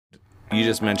You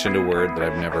just mentioned a word that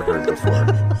I've never heard before.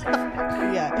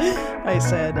 Yeah, I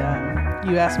said,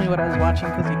 you asked me what I was watching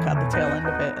because you caught the tail end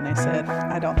of it, and I said,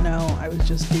 I don't know, I was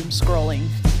just doom scrolling.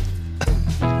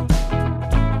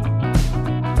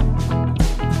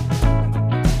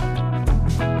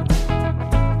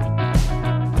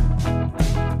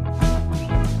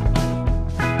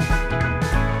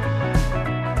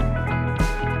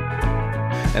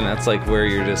 And that's like where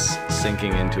you're just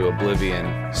sinking into oblivion,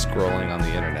 scrolling on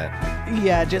the internet.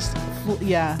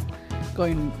 Yeah,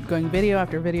 going video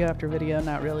after video after video,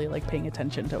 not really like paying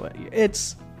attention to it.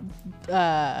 It's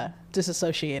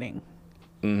disassociating.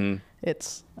 Mm-hmm.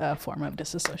 It's a form of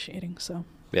disassociating. So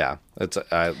yeah, that's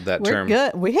that we're term.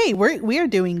 Good. We are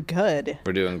doing good.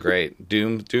 We're doing great.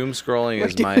 Doom scrolling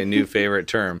is my new favorite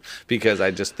term because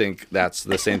I just think that's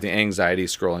the same thing. Anxiety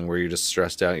scrolling, where you're just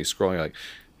stressed out, you scroll, you're like,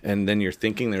 and then you're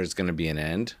thinking there's going to be an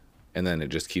end. And then it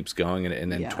just keeps going. And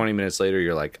then 20 minutes later,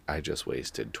 you're like, I just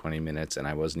wasted 20 minutes and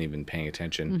I wasn't even paying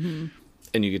attention. Mm-hmm.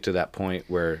 And you get to that point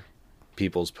where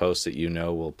people's posts that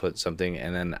will put something.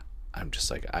 And then I'm just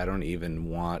like, I don't even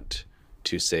want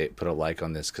to put a like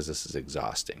on this because this is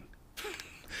exhausting.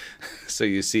 So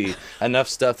you see enough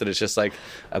stuff that it's just like,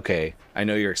 okay, I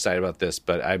know you're excited about this,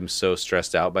 but I'm so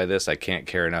stressed out by this. I can't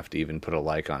care enough to even put a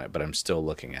like on it, but I'm still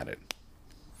looking at it.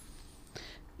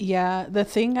 Yeah, the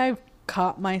thing I've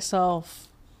caught myself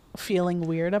feeling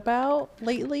weird about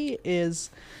lately is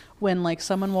when like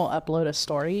someone will upload a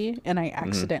story and I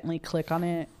accidentally click on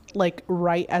it like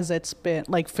right as it's been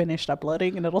like finished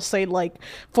uploading, and it'll say like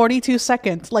 42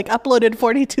 seconds, like uploaded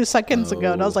 42 seconds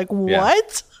ago, and I was like,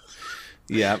 what?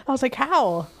 Yeah. I was like,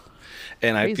 how?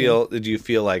 And crazy. Did you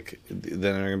feel like then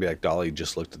they're going to be like, Dolly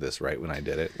just looked at this right when I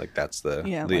did it? Like that's the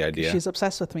idea. She's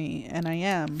obsessed with me, and I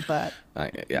am, but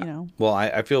you know. Well,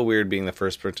 I feel weird being the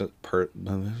first person.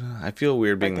 I feel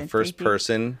weird being the first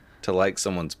person to like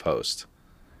someone's post.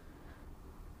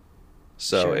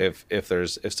 So sure.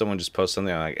 if someone just posts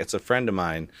something like, it's a friend of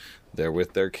mine, they're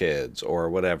with their kids or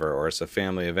whatever, or it's a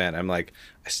family event, I'm like,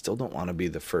 I still don't want to be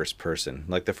the first person.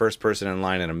 Like the first person in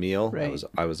line at a meal, right.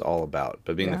 I was all about.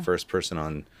 But being the first person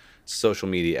on social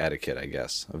media etiquette, I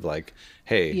guess, of like,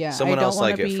 hey, someone else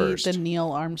like it first. I don't want to be the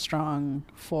Neil Armstrong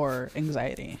for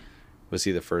anxiety. Was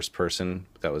he the first person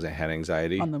that had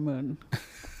anxiety? On the moon.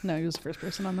 No, he was the first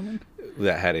person on the moon.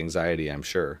 That had anxiety, I'm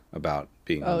sure, about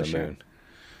being on the moon.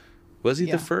 Was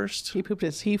he the first?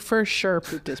 He for sure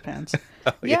pooped his pants.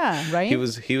 Yeah, right?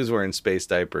 He was wearing space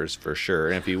diapers for sure.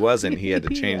 And if he wasn't, he had to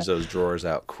change those drawers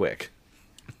out quick.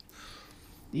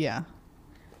 Yeah.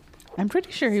 I'm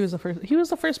pretty sure he was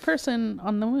the first person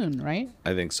on the moon, right?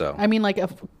 I think so. I mean, like a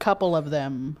couple of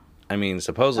them. I mean,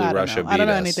 supposedly Russia beat us. I don't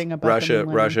know anything about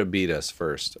Russia beat us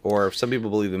first. Or some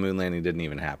people believe the moon landing didn't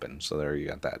even happen. So there you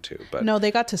got that too. But no, they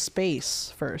got to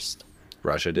space first.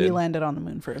 Russia did? We landed on the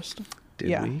moon first.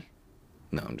 Did we?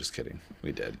 No, I'm just kidding.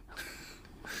 We did.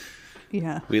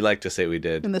 Yeah. We like to say we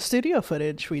did. In the studio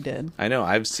footage, we did. I know.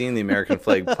 I've seen the American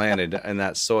flag planted in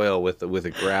that soil with a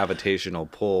gravitational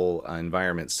pull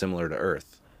environment similar to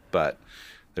Earth. But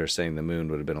they're saying the moon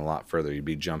would have been a lot further. You'd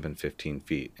be jumping 15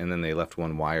 feet. And then they left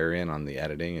one wire in on the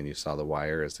editing, and you saw the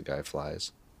wire as the guy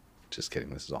flies. Just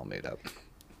kidding. This is all made up.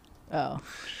 Oh.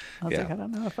 I was like, I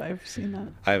don't know if I've seen that.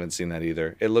 I haven't seen that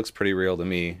either. It looks pretty real to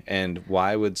me. And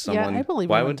why would someone... Yeah, I believe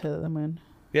we went to the moon.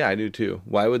 Yeah, I do too.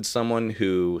 Why would someone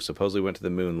who supposedly went to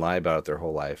the moon lie about it their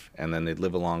whole life and then they'd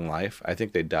live a long life? I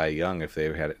think they'd die young if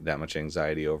they had that much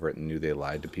anxiety over it and knew they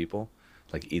lied to people.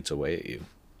 Like, eats away at you.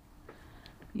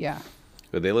 Yeah.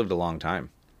 But they lived a long time.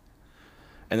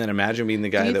 And then imagine being the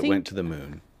guy that went to the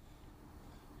moon.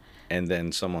 And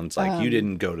then someone's like, you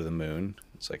didn't go to the moon.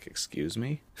 It's like, excuse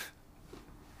me?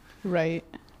 Right.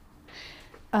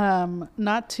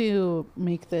 Not to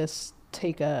make this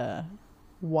take a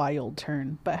wild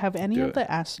turn, but have any of the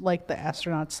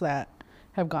astronauts that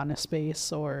have gone to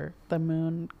space or the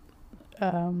moon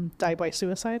died by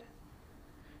suicide?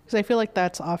 Because I feel like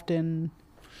that's often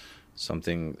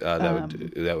something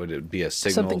that would be a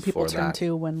signal something people for turn that.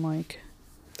 to when like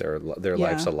their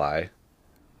life's a lie.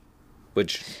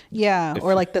 Which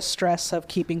or like the stress of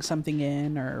keeping something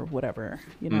in or whatever,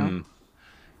 you know. Mm-hmm.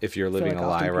 If you're living a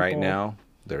lie right now,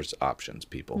 there's options,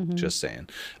 people. Mm-hmm. Just saying.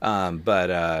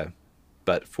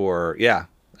 But for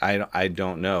I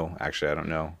don't know. Actually, I don't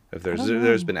know if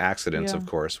there's been accidents, of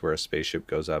course, where a spaceship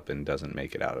goes up and doesn't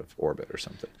make it out of orbit or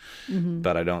something. Mm-hmm.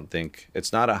 But I don't think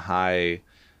it's not a high.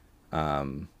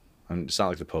 It's not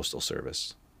like the Postal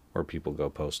Service where people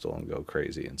go postal and go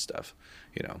crazy and stuff.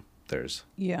 You know, there's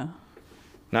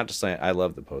not to say I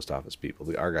love the post office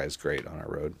people. Our guy's great on our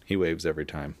road. He waves every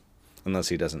time. Unless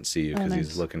he doesn't see you Oh, because nice.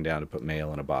 he's looking down to put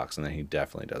mail in a box, and then he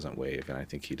definitely doesn't wave. And I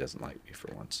think he doesn't like me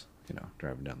for once,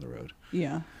 driving down the road.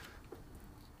 Yeah.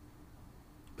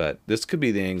 But this could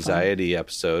be the anxiety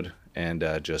episode and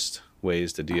just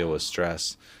ways to deal with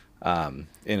stress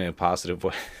in a positive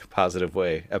way. Positive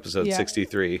way. Episode Yeah.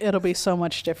 63. It'll be so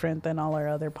much different than all our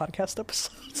other podcast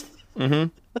episodes.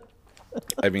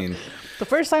 I mean, The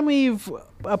first time we've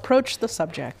approached the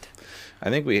subject. I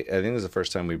think this is the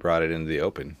first time we brought it into the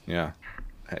open. Yeah.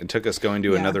 It took us going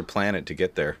to Yeah. another planet to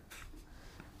get there.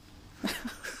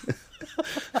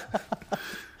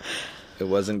 It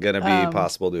wasn't going to be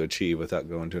possible to achieve without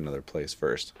going to another place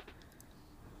first.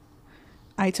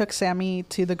 I took Sammy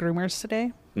to the groomers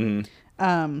today.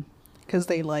 Because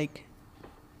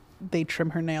they trim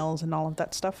her nails and all of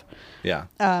that stuff. Yeah.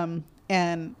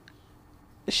 And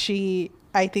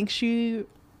I think she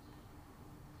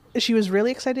was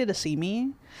really excited to see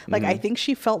me. Like, I think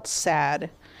she felt sad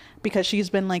because she's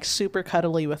been like super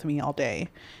cuddly with me all day.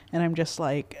 And I'm just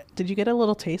like, did you get a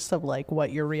little taste of like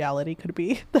what your reality could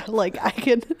be? that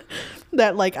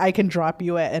I can drop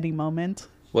you at any moment.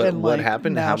 What And, what like,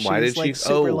 happened? now Why did she's, she? like,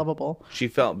 super lovable. She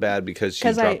felt bad because she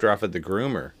 'Cause dropped her off at the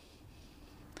groomer.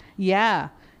 Yeah.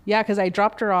 Yeah, because I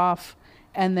dropped her off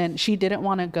and then she didn't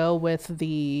want to go with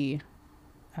the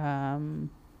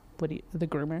the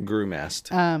groomer? Groomest.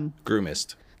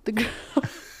 Groomist. The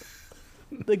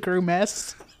the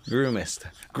groomess. Groomist.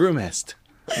 Groomist.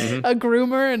 A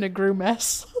groomer and a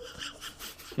groomess.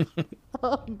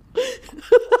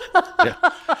 Yeah.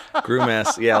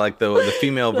 Groomess. Yeah, like the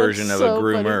female version of so a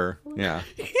groomer. Yeah.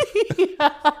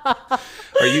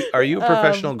 Are you a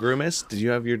professional groomist? Did you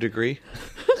have your degree?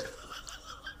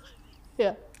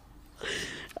 Yeah.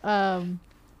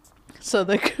 So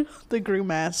the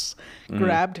groomess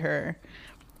grabbed her,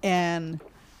 and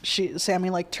Sammy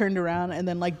like turned around and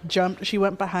then like jumped. She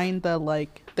went behind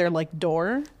their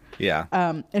door. Yeah.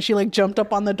 And she like jumped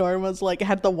up on the door and was like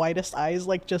had the whitest eyes,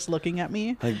 like just looking at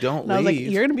me. Like, don't And I was like,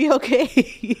 leave. "You're gonna be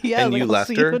okay." Yeah. And like, you I'll left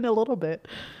see her? you in a little bit.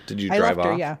 Did you I drive left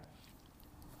her. off? Yeah.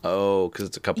 Oh, because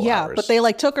it's a couple Yeah, hours. but they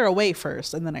like took her away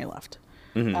first, and then I left.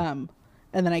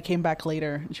 And then I came back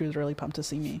later, and she was really pumped to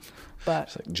see me.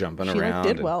 But like jumping she around.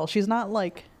 like, did well. She's not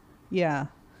like, yeah.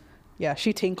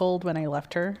 She tinkled when I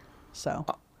left her, so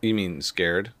You mean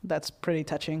scared? that's pretty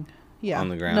touching. Yeah. On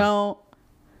the ground? No,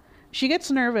 she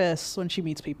gets nervous when she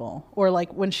meets people, or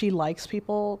like when she likes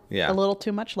people Yeah. a little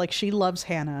too much. Like she loves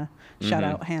Hannah. Shout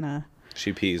out Hannah.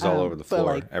 She pees all over the But,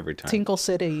 floor like, every time. Tinkle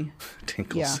City.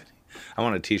 Tinkle yeah. City. I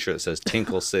want a T-shirt that says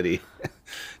Tinkle City.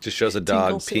 Just shows a dog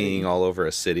Tinkle City. peeing all over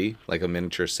a city, like a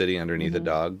miniature city underneath a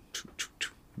dog. It'd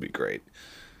be great.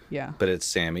 Yeah. But it's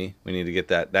Sammy. We need to get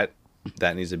that.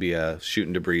 That needs to be a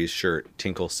Shooting Debris shirt.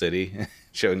 Tinkle City,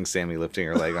 showing Sammy lifting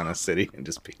her leg on a city and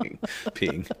just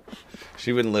peeing.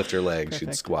 She wouldn't lift her leg. She'd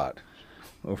Perfect. squat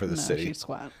over the No, city. she's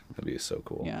squat. That'd be so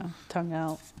cool. Yeah. Tongue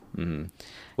out.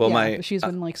 Well, yeah, but she's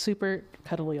been like super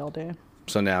cuddly all day.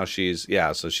 so now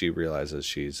so she realizes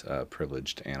she's a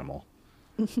privileged animal.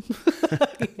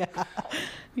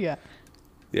 Yeah.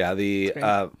 Yeah,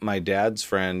 great. my dad's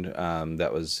friend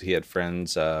he had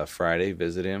friends Friday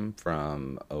visit him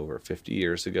from over 50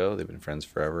 years ago. They've been friends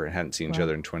forever and hadn't seen each Wow.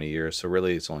 other in 20 years. So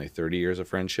really, it's only 30 years of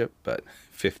friendship, but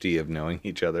 50 of knowing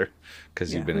each other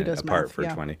because Yeah, you've been who does apart math? for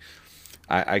Yeah. 20.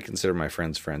 I consider my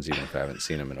friends friends even if I haven't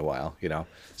seen them in a while,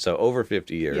 So over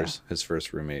 50 years, his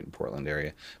first roommate in Portland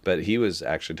area. But he was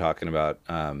actually talking about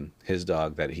his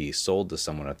dog that he sold to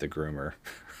someone at the groomer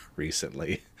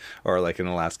recently, or like in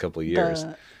the last couple of years.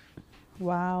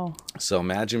 Wow. So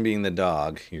imagine being the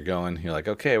dog. You're like,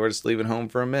 okay, we're just leaving home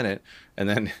for a minute, and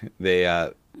then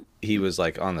he was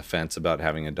like on the fence about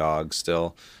having a dog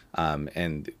still,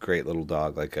 and great little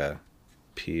dog, like a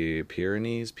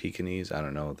Pekingese. I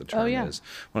don't know what the term yeah. is.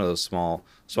 One of those small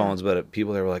ones. But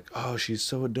people there were like, oh, she's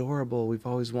so adorable. We've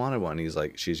always wanted one. He's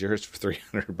like, she's yours for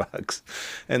 $300.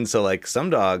 And so like some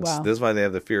dogs, Wow. this is why they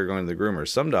have the fear of going to the groomers.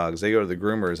 Some dogs, they go to the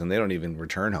groomers and they don't even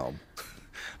return home.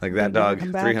 Like that They never dog,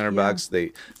 come back, $300.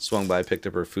 They swung by, picked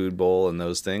up her food bowl and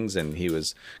those things, and he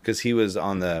was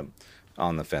on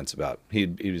the fence about. He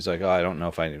was like, oh, I don't know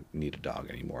if I need a dog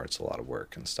anymore. It's a lot of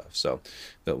work and stuff. So,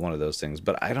 that one of those things.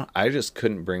 But I just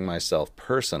couldn't bring myself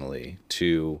personally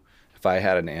to, if I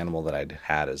had an animal that I'd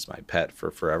had as my pet for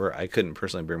forever, I couldn't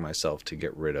personally bring myself to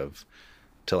get rid of.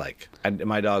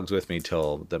 My dog's with me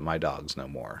till my dog's no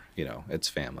more. It's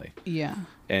family. Yeah.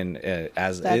 And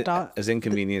as That dog- as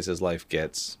inconvenient as life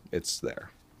gets, it's there.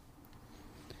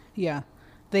 Yeah.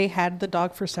 they had the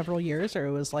dog for several years, or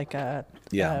it was like a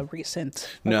recent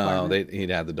No, acquirement? he'd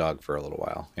had the dog for a little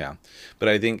while. Yeah. But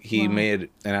I think he made,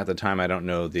 and at the time, I don't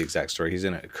know the exact story. He's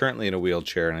currently in a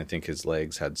wheelchair, and I think his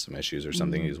legs had some issues or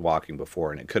something. He was walking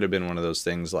before, and it could have been one of those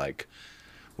things like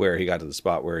where he got to the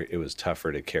spot where it was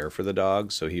tougher to care for the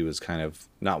dog. So he was kind of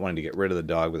not wanting to get rid of the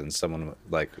dog, but then someone,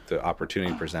 like, the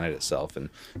opportunity presented itself, and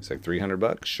he's like,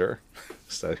 $300? Sure.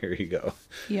 So here you go.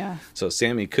 Yeah. So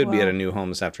Sammy could be at a Well, new home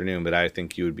this afternoon, but I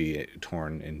think you would be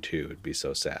torn in two. It'd be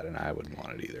so sad, and I wouldn't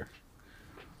want it either.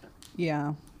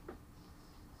 yeah.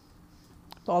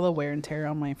 All the wear and tear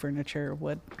on my furniture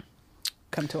would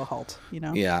come to a halt, you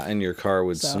know? Yeah, and your car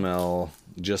would So- smell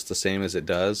just the same as it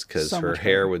does because So her much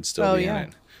hair better. would still Oh, be yeah. in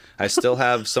it. I still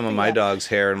have some of my Yeah. dog's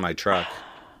hair in my truck.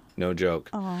 No joke.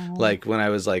 Oh. Like when I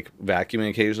was like vacuuming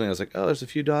occasionally, I was like, oh, there's a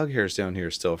few dog hairs down here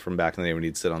still from back in the day when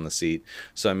he'd sit on the seat.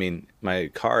 So, I mean, my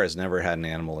car has never had an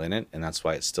animal in it, and that's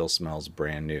why it still smells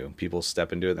brand new. People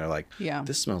step into it and they're like, Yeah.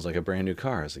 this smells like a brand new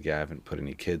car. I was like, yeah, I haven't put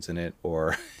any kids in it,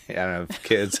 or I don't have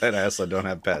kids, and I also don't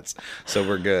have pets. So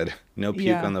we're good. No puke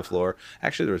Yeah. on the floor.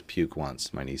 Actually, there was puke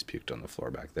once. My niece puked on the floor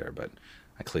back there, but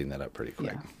I cleaned that up pretty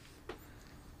quick.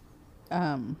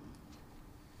 Yeah.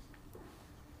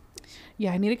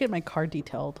 Yeah, I need to get my car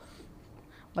detailed.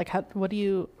 Like, what do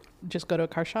you just go to a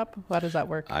car shop? How does that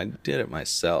work? I did it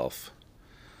myself.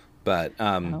 But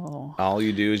Oh. all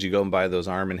you do is you go and buy those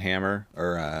Arm and Hammer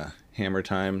or Hammer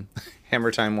Time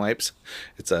wipes.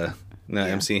 It's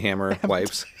MC Hammer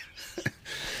wipes.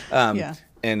 Yeah.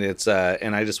 And it's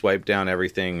and I just wipe down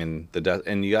everything and the dust.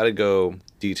 And you got to go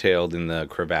detailed in the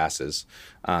crevasses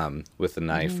with a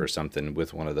knife or something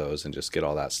with one of those, and just get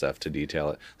all that stuff to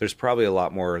detail it. There's probably a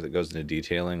lot more that goes into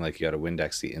detailing, like you got to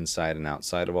Windex the inside and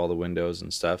outside of all the windows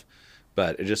and stuff.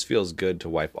 But it just feels good to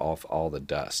wipe off all the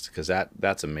dust, because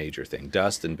that's a major thing.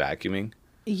 Dust and vacuuming.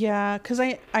 Yeah, because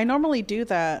I normally do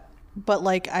that, but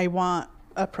like I want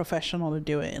a professional to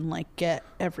do it and like get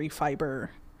every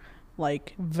fiber,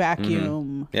 like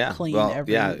vacuum, Yeah, clean well,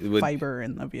 every yeah, it would- fiber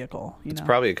in the vehicle. You It's know,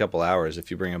 probably a couple hours. If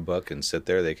you bring a book and sit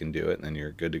there, they can do it, and then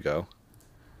you're good to go.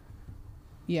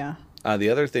 yeah, The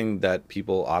other thing that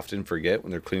people often forget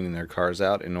when they're cleaning their cars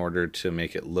out, in order to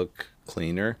make it look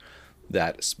cleaner,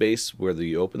 that space where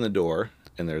you open the door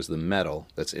and there's the metal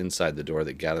that's inside the door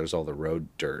that gathers all the road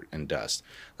dirt and dust.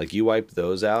 Like, you wipe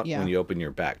those out Yeah. when you open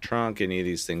your back trunk, any of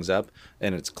these things up,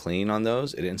 and it's clean on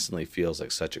those, it instantly feels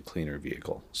like such a cleaner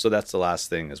vehicle. So that's the last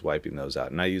thing, is wiping those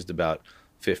out. And I used about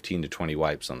 15 to 20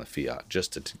 wipes on the Fiat,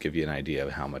 just to give you an idea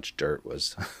of how much dirt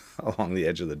was along the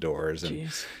edge of the doors.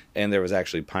 Jeez. And there was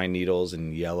actually pine needles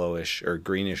and yellowish or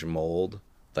greenish mold,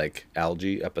 like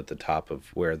algae, up at the top of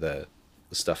where the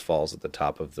stuff falls at the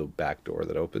top of the back door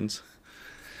that opens.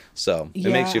 So it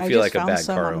makes you I feel just like a found bad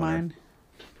some car on owner. mine.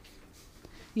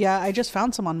 Yeah, I just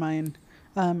found some on mine,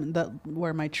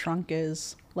 where my trunk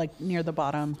is, like near the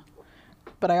bottom.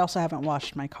 But I also haven't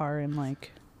washed my car in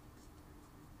like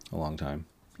A long time.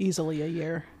 easily a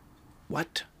year.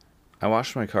 What? I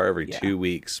wash my car every Yeah. 2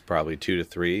 weeks, probably 2 to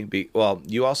 3. Well,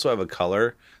 you also have a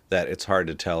color that it's hard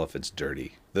to tell if it's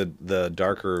dirty. The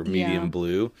darker medium Yeah.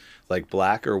 blue, like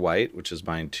black or white, which is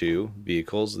mine too,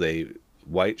 vehicles,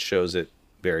 white shows it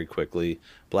very quickly.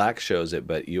 Black shows it,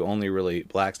 but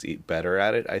blacks eat better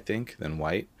at it, I think, than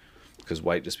white, because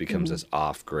white just becomes this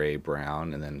off gray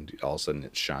brown, and then all of a sudden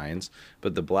it shines.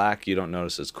 But the black you don't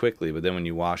notice as quickly, but then when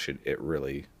you wash it, it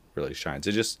really, really shines.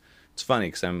 It's funny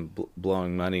because I'm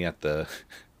blowing money at the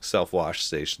self-wash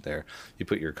station there. You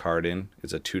put your card in,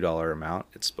 it's a $2 amount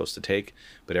it's supposed to take,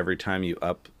 but every time you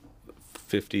up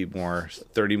 30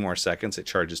 more seconds, it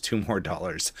charges $2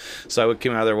 more. So I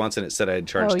came out there once and it said I'd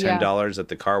charge Oh, yeah. $10 at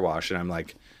the car wash, and I'm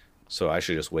like, so I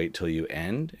should just wait till you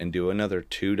end and do another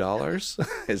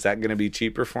 $2? Is that going to be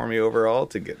cheaper for me overall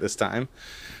to get this time?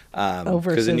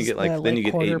 Because then you get versus the,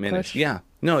 8 quarter minutes. push? Yeah,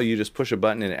 no, you just push a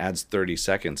button and it adds 30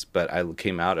 seconds. But I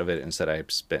came out of it and said I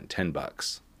spent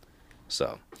 $10.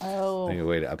 So Oh, I need a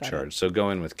way to got it. upcharge. So go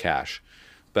in with cash.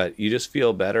 But you just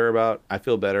feel better I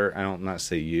feel better. I don't not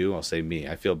say you, I'll say me.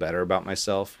 I feel better about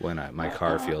myself when my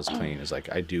car feels clean. It's like,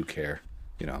 I do care,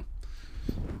 you know.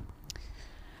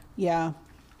 Yeah.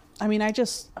 I mean, it's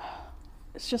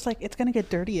just like, it's going to get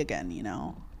dirty again, you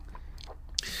know?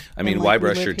 I mean, like, why we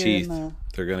brush live your here in teeth? the-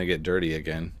 They're going to get dirty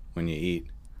again when you eat.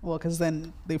 Well, because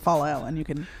then they fall out and you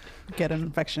can get an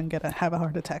infection, have a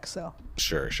heart attack. So,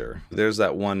 Sure. There's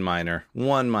that one minor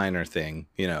thing,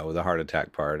 you know, the heart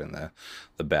attack part and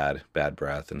the bad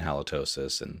breath and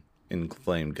halitosis and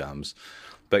inflamed gums.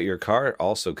 But your car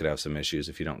also could have some issues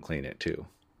if you don't clean it too.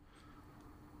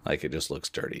 Like, it just looks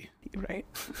dirty. right.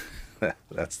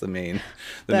 That's the main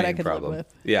That I main could live problem.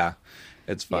 with. Yeah,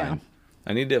 it's fine. Yeah.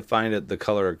 I need to find the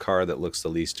color of car that looks the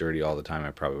least dirty all the time.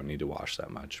 I probably would need to wash that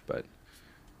much, but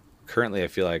currently I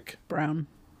feel like Brown.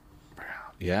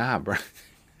 yeah,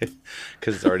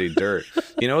 because it's already dirt.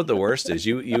 You know what the worst is?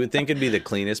 You would think it'd be the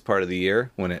cleanest part of the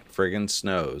year when it friggin'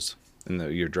 snows and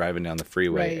you're driving down the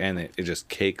freeway, Right. and it just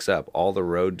cakes up all the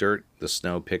road dirt. The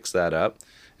snow picks that up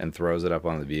and throws it up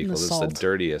on the vehicle. This is the salt.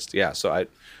 dirtiest. Yeah. So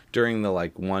during the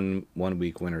like one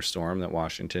week winter storm that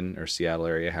Washington or Seattle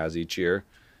area has each year,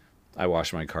 I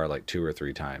wash my car like 2 or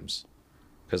 3 times.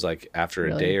 Because like after a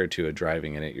Really? day or two of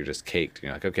driving in it, you're just caked.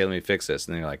 You're like, okay, let me fix this.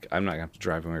 And then you're like, I'm not going to have to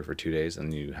drive anywhere for 2 days.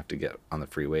 And you have to get on the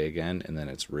freeway again. And then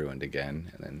it's ruined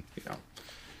again. And then,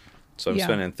 So I'm Yeah.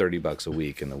 spending $30 a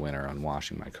week in the winter on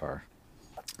washing my car.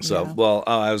 So, Yeah. well,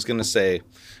 I was going to say,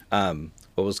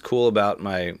 what was cool about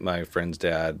my friend's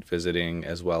dad visiting,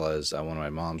 as well as one of my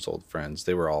mom's old friends,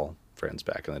 they were all friends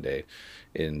back in the day,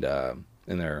 in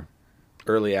their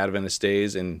early Adventist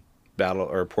days in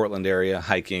Portland area,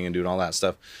 hiking and doing all that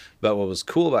stuff. But what was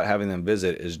cool about having them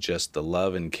visit is just the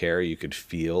love and care you could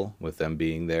feel with them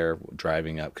being there,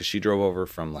 driving up, because she drove over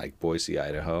from like Boise,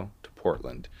 Idaho to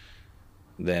Portland,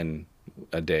 then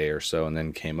a day or so, and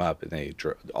then came up, and they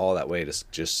drove all that way to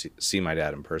just see my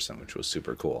dad in person, which was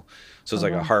super cool. So it's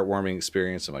like a heartwarming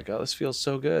experience. I'm like, oh, this feels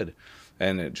so good.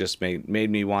 And it just made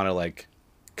me want to like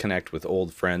connect with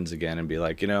old friends again and be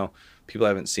like, people I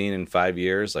haven't seen in 5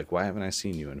 years. Like, why haven't I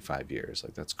seen you in 5 years?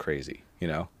 Like, that's crazy,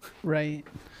 Right.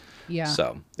 Yeah.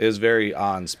 So it was very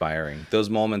awe-inspiring. Those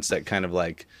moments that kind of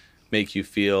like make you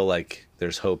feel like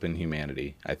there's hope in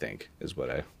humanity, I think, is what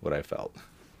I felt.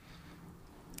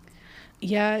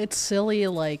 Yeah, it's silly,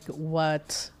 like,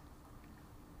 what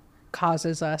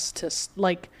causes us to,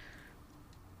 like,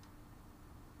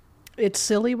 it's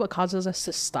silly what causes us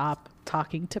to stop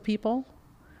talking to people.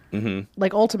 Mm-hmm.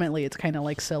 Like, ultimately, it's kind of,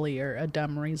 like, silly or a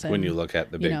dumb reason. When you look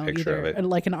at the big picture of it.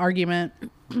 Like an argument.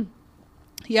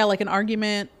 Yeah, like an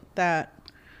argument that,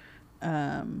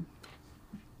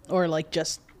 or, like,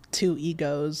 just 2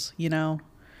 egos,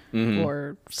 Mm-hmm.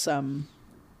 or some...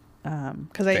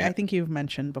 because I think you've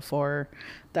mentioned before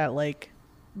that, like,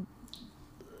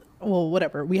 well,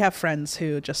 whatever, we have friends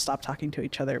who just stop talking to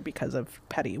each other because of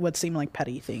what seem like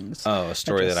petty things. Oh, a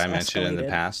story that just I mentioned in the escalated.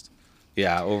 past.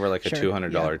 Yeah, over like a Sure,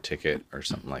 $200 yeah. ticket or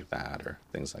something like that, or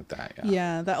things like that. Yeah.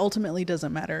 Yeah, that ultimately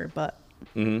doesn't matter, but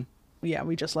Mm-hmm. yeah,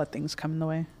 we just let things come in the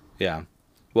way. Yeah.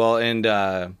 Well, and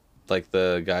like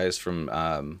the guys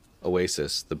from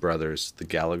Oasis, the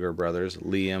Gallagher brothers,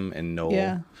 Liam and Noel.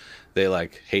 Yeah. They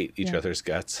like hate each Yeah. other's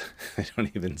guts. They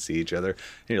don't even see each other.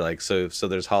 And you're like, so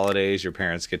there's holidays, your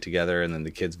parents get together, and then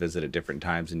the kids visit at different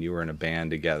times, and you were in a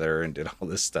band together and did all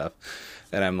this stuff.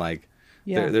 And I'm like,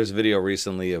 Yeah. there's a video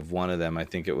recently of one of them. I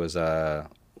think it was I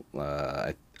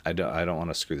don't want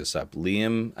to screw this up.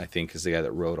 Liam, I think, is the guy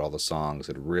that wrote all the songs.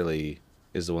 It really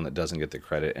is the one that doesn't get the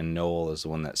credit, and Noel is the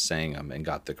one that sang them and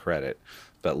got the credit.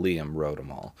 But Liam wrote them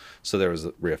all. So there was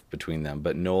a rift between them.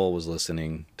 But Noel was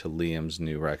listening to Liam's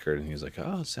new record, and he was like,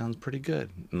 oh, it sounds pretty good.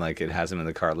 And like it has him in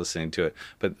the car listening to it,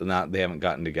 but they haven't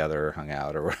gotten together or hung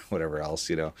out or whatever else,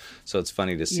 So it's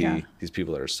funny to see Yeah. these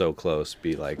people that are so close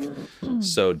be like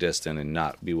so distant and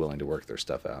not be willing to work their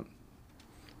stuff out.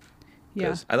 Yeah.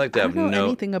 'Cause I like to have don't know no-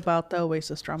 anything about the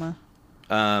Oasis drama.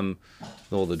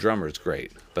 Well, the drummer's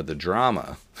great, but the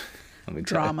drama... Let me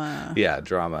tell you. Drama. Yeah,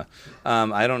 drama.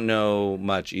 I don't know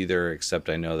much either, except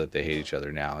I know that they hate each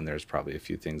other now, and there's probably a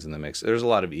few things in the mix. There's a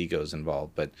lot of egos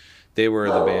involved, but they were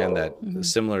the band that,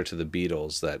 similar to the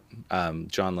Beatles, that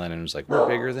John Lennon was like, we're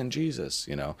bigger than Jesus,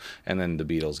 and then the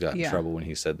Beatles got in Yeah. trouble when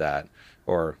he said that,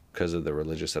 or because of the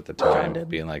religious at the time did.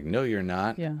 being like, no, you're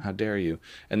not. Yeah. How dare you?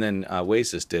 And then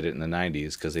Oasis did it in the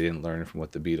 90s because they didn't learn from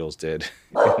what the Beatles did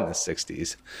in the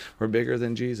 60s. We're bigger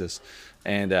than Jesus.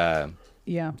 And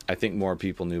Yeah. I think more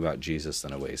people knew about Jesus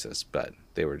than Oasis, but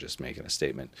they were just making a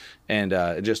statement. And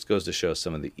it just goes to show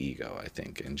some of the ego, I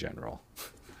think, in general,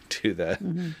 to the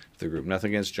group.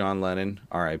 Nothing against John Lennon,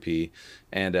 R.I.P.,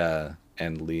 and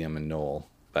Liam and Noel.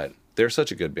 But they're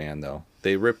such a good band, though.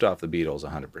 They ripped off the Beatles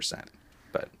 100%,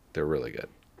 but they're really good.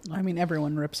 I mean,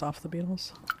 everyone rips off the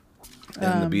Beatles.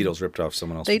 And the Beatles ripped off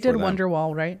someone else They before did them.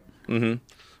 Wonderwall, right?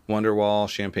 Wonderwall,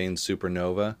 Champagne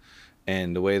Supernova.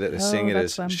 And the way that they sing it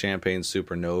that's is them. Champagne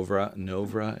Supernova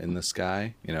in the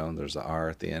sky. There's the R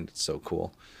at the end. It's so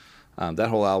cool. That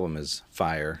whole album is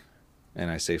fire. And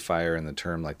I say fire in the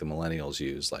term like the millennials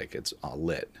use, like it's all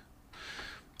lit.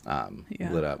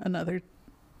 Yeah. Lit up. Another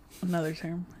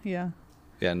term. Yeah.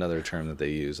 Yeah, another term that they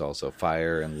use also,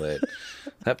 fire and lit.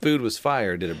 That food was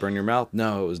fire. Did it burn your mouth?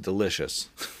 No, it was delicious.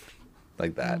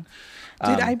 Like that.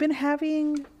 Dude, I've been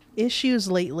having issues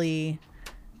lately,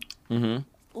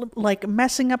 like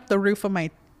messing up the roof of my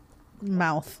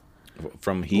mouth.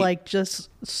 From heat? Like just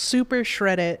super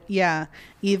shred it. Yeah.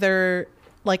 Either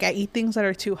like I eat things that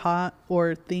are too hot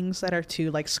or things that are too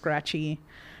like scratchy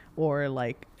or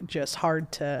like just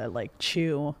hard to like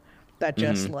chew that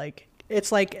just like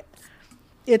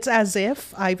it's as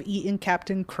if I've eaten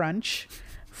Captain Crunch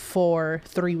for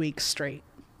 3 weeks straight.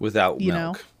 Without you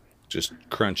milk. know? Just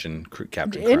crunching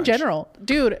Captain In Crunch. general,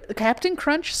 dude, Captain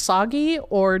Crunch soggy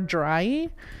or dry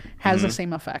has the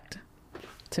same effect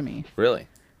to me. Really?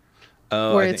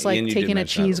 Oh, Where I it's think, like Ian, you did taking a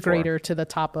mention that cheese before. grater to the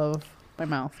top of my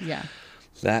mouth. Yeah.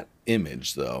 That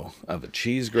image, though, of a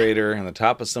cheese grater on the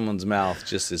top of someone's mouth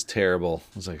just is terrible.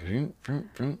 It's like, vroom, vroom,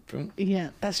 vroom, vroom. Yeah,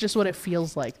 that's just what it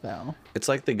feels like, though. It's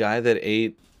like the guy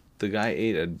ate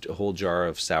a whole jar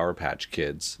of Sour Patch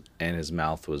Kids, and his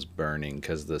mouth was burning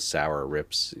because the sour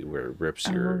rips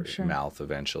your sure. mouth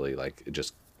eventually. Like it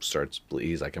just starts.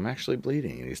 He's like, I'm actually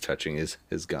bleeding, and he's touching his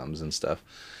gums and stuff.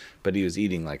 But he was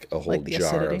eating like a whole Like the jar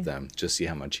acidity? of them, just see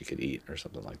how much he could eat or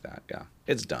something like that. Yeah,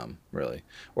 it's dumb, really.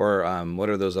 Or what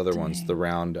are those other ones? The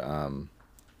round,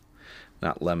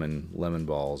 not lemon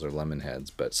balls or lemon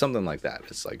heads, but something like that.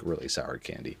 It's like really sour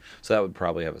candy. So that would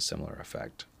probably have a similar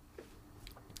effect.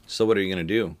 So what are you gonna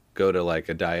do? Go to like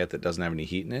a diet that doesn't have any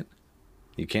heat in it?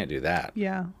 You can't do that.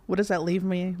 Yeah. What does that leave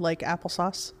me? Like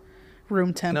applesauce?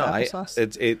 Room temp No, applesauce?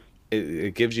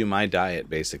 it gives you my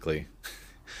diet basically.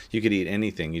 You could eat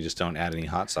anything, you just don't add any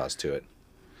hot sauce to it.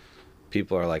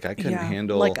 People are like, I couldn't Yeah,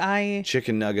 handle like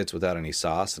chicken nuggets without any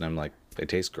sauce, and I'm like, they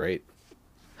taste great.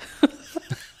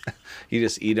 You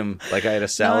just eat them. Like I had a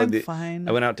salad. I'm fine.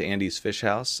 I went out to Andy's Fish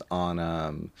House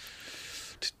on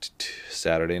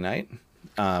Saturday night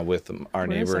with our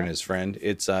Where is neighbor and that? his friend.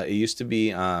 It used to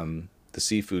be the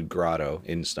Seafood Grotto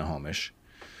in Snohomish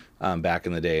back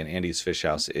in the day, and Andy's Fish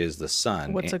House is the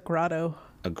sun. What's a grotto?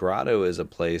 A grotto is a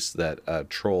place that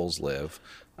trolls live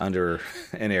under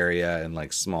an area in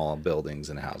like small buildings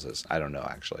and houses. I don't know,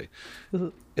 actually.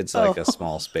 It's like a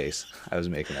small space. I was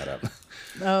making that up.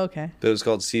 Oh, okay. But it was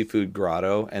called Seafood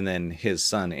Grotto, and then his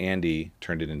son Andy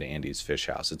turned it into Andy's Fish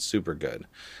House. It's super good.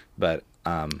 But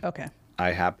Okay.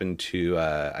 I happened to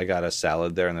I got a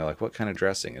salad there, and they're like, what kind of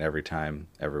dressing? And every time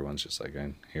everyone's just like,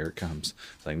 here it comes.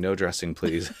 It's like, no dressing,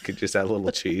 please. Could just add a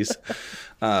little cheese.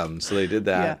 So they did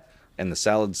that. Yeah. And the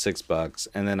salad's $6.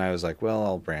 And then I was like, well,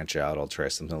 I'll branch out. I'll try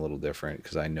something a little different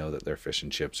because I know that their fish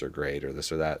and chips are great or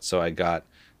this or that. So I got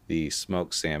the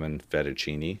smoked salmon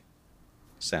fettuccine.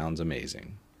 Sounds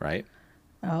amazing, right?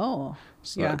 Oh.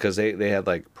 So, Yeah. because they had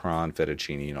like prawn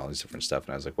fettuccine and all these different stuff.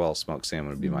 And I was like, well, smoked salmon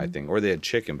would be my thing. Or they had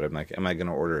chicken, but I'm like, am I going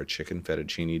to order a chicken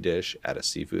fettuccine dish at a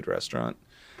seafood restaurant?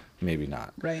 Maybe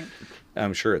not. Right.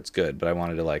 I'm sure it's good, but I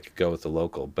wanted to like go with the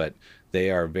local. But they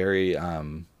are very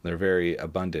they're very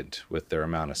abundant with their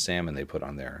amount of salmon they put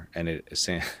on there, and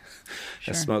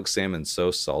Sure. smoked salmon's so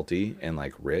salty and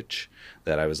like rich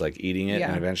that I was like eating it, Yeah.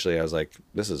 and eventually I was like,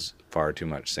 this is far too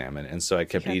much salmon, and so I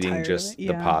kept got eating tired of just it? the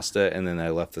Yeah. pasta, and then I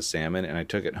left the salmon, and I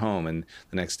took it home, and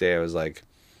the next day I was like,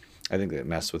 I think it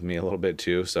messed with me a little bit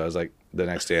too. So I was like, the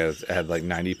next day I had like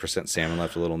 90% salmon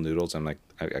left with little noodles. I'm like,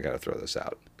 I got to throw this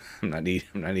out. I'm not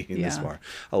eating this Yeah. more.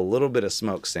 A little bit of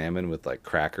smoked salmon with like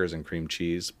crackers and cream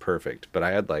cheese, perfect. But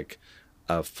I had like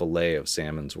a fillet of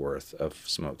salmon's worth of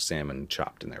smoked salmon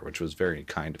chopped in there, which was very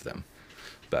kind of them.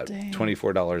 But Dang.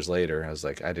 $24 later, I was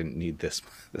like, I didn't need this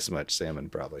much salmon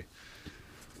probably.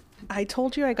 I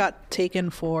told you I got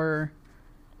taken for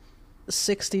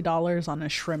 $60 on a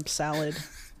shrimp salad,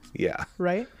 Yeah.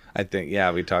 right? I think,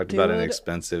 yeah, we talked about an Dude.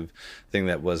 expensive thing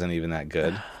that wasn't even that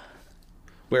good.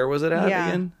 Where was it at Yeah.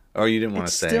 again? Oh, you didn't want to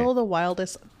It's say. still the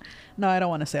wildest. No, I don't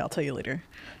want to say. I'll tell you later.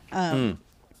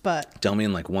 But Tell me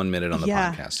in like 1 minute on the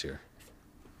Yeah. podcast here.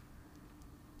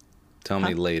 Tell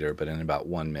me later, but in about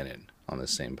 1 minute on the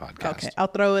same podcast. okay, I'll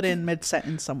throw it in mid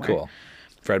sentence somewhere. Cool.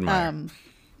 Fred Meyer.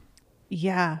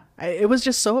 Yeah, it was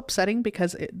just so upsetting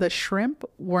because the shrimp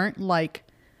weren't like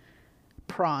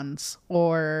prawns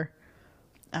or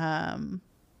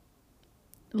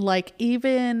like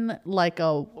even like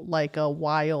a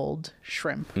wild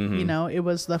shrimp. You know, it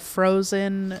was the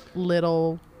frozen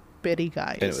little bitty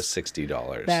guys. And it was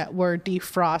 $60. that were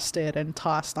defrosted and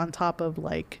tossed on top of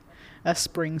like a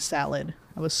spring salad.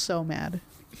 I was so mad,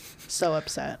 so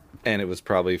upset. And it was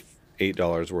probably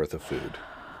 $8 worth of food.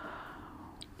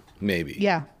 Maybe.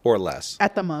 Yeah. Or less.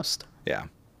 At the most. Yeah.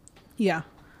 Yeah.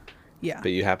 Yeah.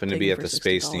 But you happen to be Taken at for the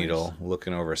Space $60. Needle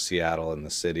looking over Seattle and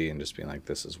the city and just being like,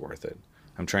 this is worth it.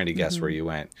 I'm trying to guess where you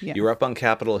went. Yeah. You were up on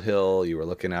Capitol Hill. You were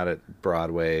looking out at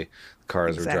Broadway.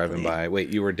 Cars were driving Exactly. by.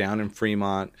 Wait, you were down in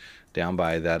Fremont, down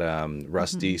by that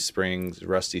Rusty Springs,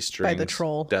 Rusty Strings. the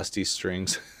troll. Dusty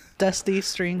Strings. Dusty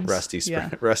Strings.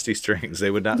 Rusty Strings. They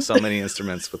would not sell many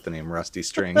instruments with the name Rusty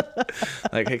String.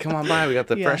 Like, hey, come on by. We got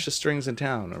the freshest strings in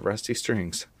town. Rusty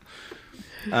Strings.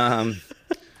 Yeah,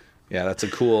 that's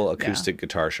a cool acoustic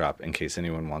guitar shop in case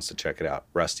anyone wants to check it out.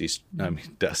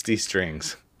 Dusty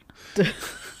Strings.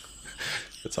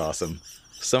 It's awesome.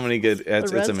 So many good.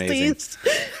 It's amazing.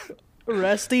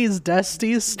 Rusty's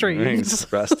Dusty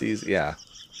Strings. Rusty's, yeah.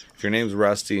 If your name's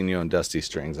Rusty and you own Dusty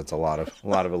Strings, that's a lot of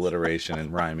alliteration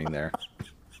and rhyming there.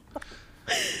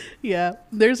 Yeah,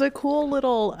 there's a cool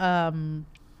little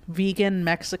vegan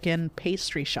Mexican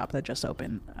pastry shop that just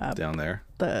opened up down there,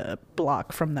 the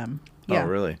block from them. Yeah. Oh,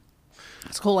 really?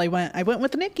 It's cool. I went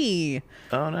with Nikki.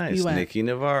 Oh, nice. Nikki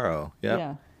Navarro. Yep.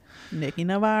 Yeah. Nikki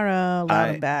Navarro.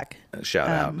 Love him back. Shout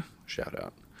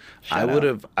out.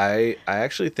 I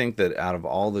actually think that out of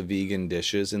all the vegan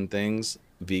dishes and things,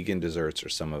 vegan desserts are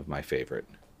some of my favorite.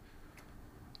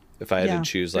 If I had to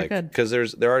choose, like, because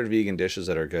there are vegan dishes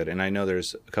that are good, and I know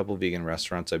there's a couple vegan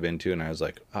restaurants I've been to, and I was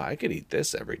like, oh, I could eat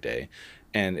this every day.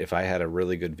 And if I had a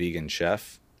really good vegan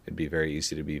chef, it'd be very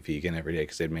easy to be vegan every day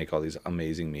because they'd make all these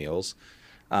amazing meals.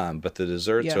 But the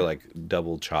desserts are like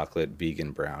double chocolate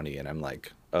vegan brownie, and I'm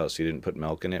like, oh, so you didn't put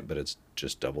milk in it, but it's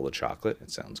just double the chocolate?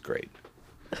 It sounds great.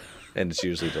 And it's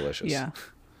usually delicious. Yeah.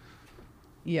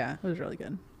 Yeah, it was really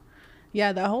good.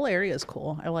 Yeah, that whole area is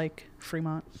cool. I like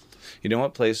Fremont. You know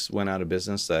what place went out of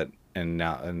business and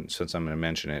since I'm going to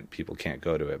mention it, people can't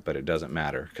go to it, but it doesn't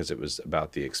matter because it was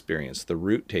about the experience. The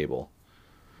Root Table.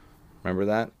 Remember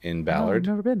that in Ballard?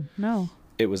 No, I've never been. No.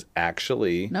 It was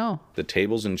actually the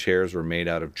tables and chairs were made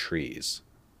out of trees.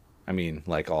 I mean,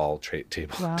 like all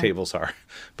tables are,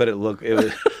 but it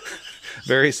was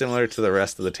very similar to the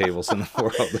rest of the tables in the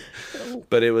world.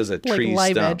 But it was a tree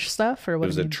live stump. Edge stuff, or what? It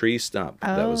was a tree stump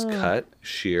that was cut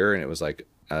sheer, and it was like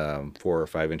 4 or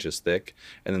 5 inches thick,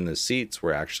 and then the seats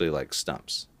were actually like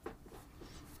stumps.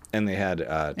 And they had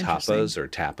tapas,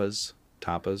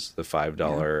 the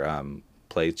 $5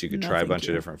 plates. You could try a bunch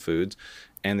of different foods.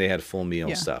 And they had full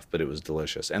meal stuff, but it was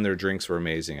delicious. And their drinks were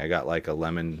amazing. I got like a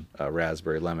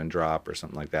raspberry lemon drop or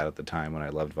something like that at the time when I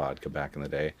loved vodka back in the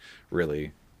day.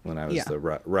 Really, when I was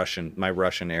my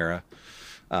Russian era.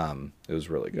 It was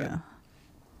really good. Yeah.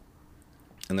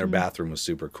 And their bathroom was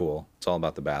super cool. It's all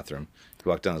about the bathroom. You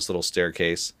walk down this little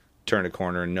staircase, turn a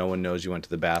corner, and no one knows you went to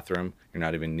the bathroom. You're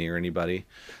not even near anybody.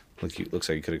 Looks like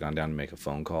you could have gone down to make a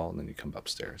phone call, and then you come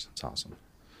upstairs. It's awesome.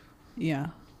 Yeah.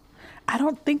 I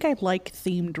don't think I like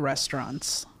themed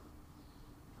restaurants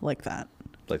like that.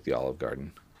 Like the Olive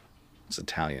Garden. It's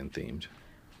Italian themed.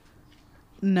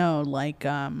 No, like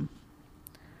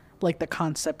the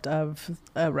concept of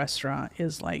a restaurant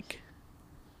is like,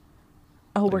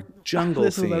 we're jungle.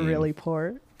 This theme. is a really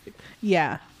poor.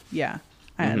 Yeah. I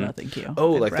don't know. Thank you.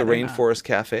 Oh, like the Rainforest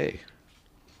Cafe.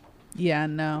 Yeah.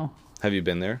 No. Have you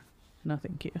been there? No,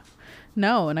 thank you.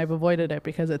 No, and I've avoided it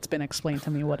because it's been explained to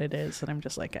me what it is, and I'm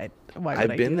just like, why would I do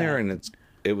that? I've been there, and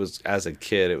it was as a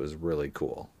kid, it was really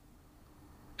cool,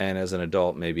 and as an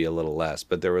adult, maybe a little less.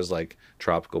 But there was like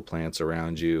tropical plants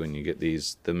around you, and you get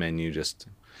the menu just,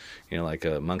 like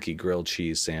a monkey grilled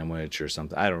cheese sandwich or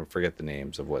something. I don't forget the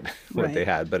names of what they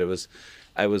had, but it was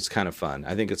kind of fun.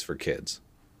 I think it's for kids.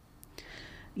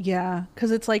 Yeah, because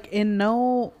it's like in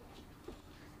no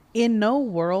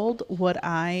world would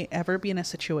I ever be in a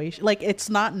situation like it's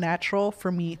not natural for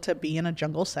me to be in a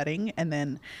jungle setting and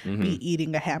then be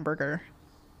eating a hamburger.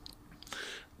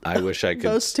 I wish I could.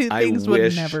 Those two things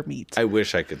would never meet. I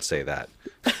wish I could say that.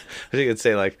 I could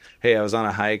say like, hey, I was on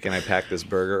a hike and I packed this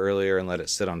burger earlier and let it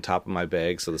sit on top of my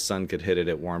bag so the sun could hit it.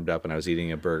 It warmed up and I was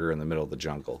eating a burger in the middle of the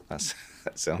jungle. That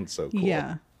sounds so cool.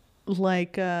 Yeah.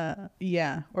 Like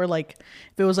or like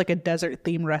if it was like a desert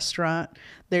themed restaurant,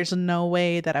 there's no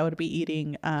way that I would be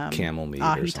eating camel meat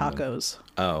ahi or something. Tacos.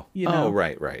 Oh,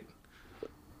 right.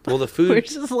 Well, the food.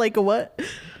 Which is like what?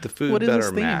 The food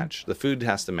better match. The food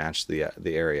has to match the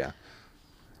area.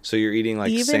 So you're eating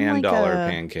like even sand like dollar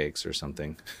pancakes or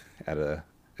something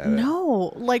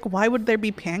No, like why would there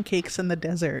be pancakes in the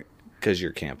desert? Because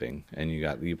you're camping and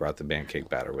you brought the pancake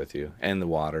batter with you and the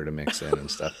water to mix in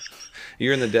and stuff.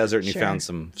 You're in the desert and you found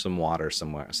some water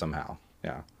somehow.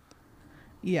 Yeah.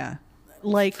 Yeah.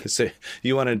 Like so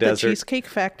you want a desert the Cheesecake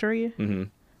Factory. Mm-hmm.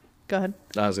 Go ahead.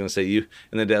 I was going to say you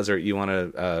in the desert you want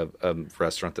a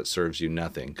restaurant that serves you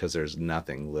nothing because there's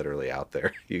nothing literally out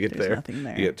there. There's nothing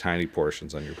there. You get tiny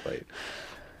portions on your plate.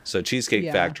 So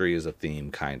Cheesecake Factory is a theme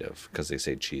kind of because they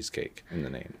say cheesecake in the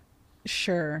name.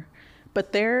 Sure.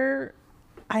 But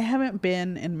I haven't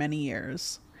been in many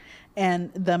years, and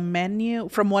the menu,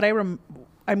 from what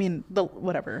I I mean, the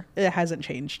whatever. It hasn't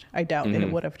changed. I doubt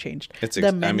it would have changed. I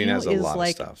mean, it has a is lot of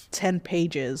like stuff. 10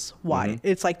 pages wide.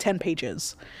 It's like 10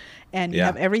 pages. And you Yeah.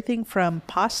 have everything from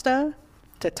pasta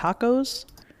to tacos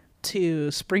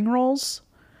to spring rolls,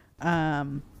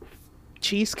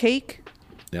 cheesecake.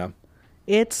 Yeah.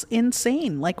 It's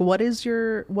insane. Like, what are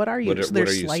you? What are So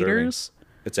there's you sliders. serving?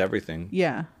 It's everything.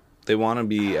 Yeah. They want to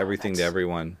be everything to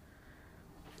everyone.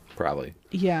 Probably.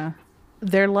 Yeah.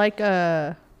 They're like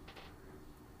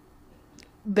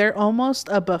they're almost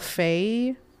a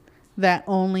buffet that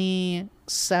only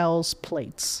sells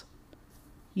plates.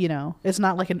 You know, it's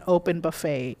not like an open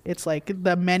buffet. It's like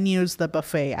the menu's the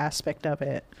buffet aspect of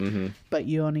it, but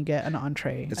you only get an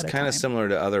entree. It's at a kind of time. similar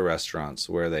to other restaurants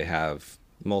where they have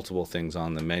multiple things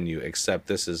on the menu, except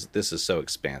this is so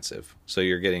expansive. So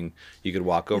you could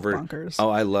walk over. bonkers.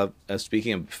 Oh, I love.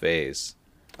 Speaking of buffets,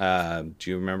 do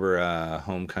you remember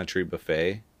Home Country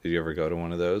Buffet? Did you ever go to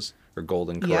one of those, or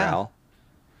Golden Corral?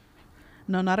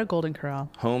 No, not a Golden Corral.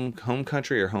 Home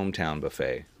Country or Hometown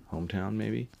Buffet? Hometown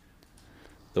maybe.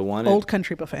 The one Old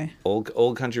Country Buffet.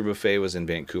 Old Country Buffet was in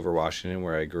Vancouver, Washington,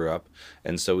 where I grew up,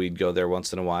 and so we'd go there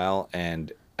once in a while.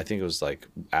 And I think it was like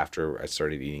after I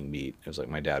started eating meat, it was like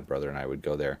my dad, brother, and I would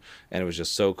go there, and it was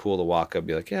just so cool to walk up,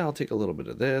 be like, "Yeah, I'll take a little bit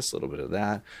of this, a little bit of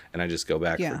that," and I just go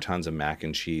back for tons of mac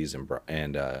and cheese and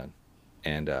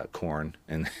corn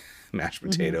and mashed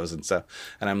potatoes and stuff.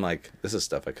 And I'm like, this is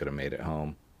stuff I could have made at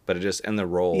home. But it just, and the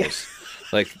rolls,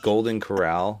 like Golden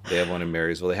Corral, they have one in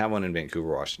Marysville. They have one in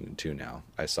Vancouver, Washington too now.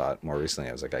 I saw it more recently.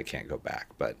 I was like, I can't go back.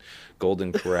 But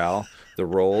Golden Corral, the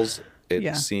rolls,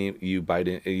 you bite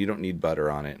in, you don't need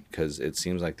butter on it because it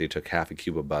seems like they took half a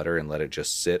cube of butter and let it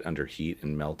just sit under heat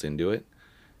and melt into it.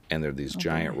 And they're these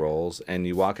giant rolls. And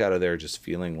you walk out of there just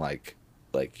feeling like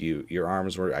your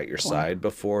arms were at your side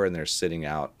before and they're sitting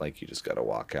out, like you just got to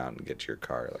walk out and get to your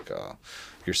car. Like, oh,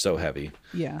 you're so heavy.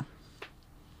 Yeah.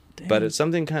 Dang. But it's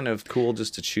something kind of cool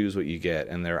just to choose what you get,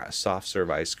 and their soft serve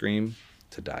ice cream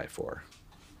to die for.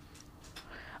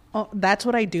 Oh, that's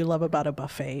what I do love about a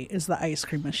buffet is the ice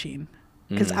cream machine,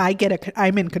 because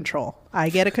I'm in control. I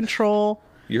get to control.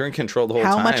 You're in control the whole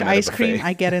how time. much at a ice buffet. cream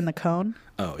I get in the cone.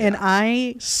 Oh, yeah. And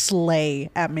I slay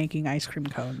at making ice cream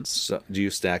cones. So, do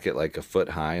you stack it like a foot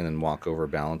high and then walk over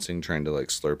balancing, trying to like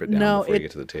slurp it down before you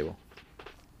get to the table?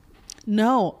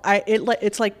 No,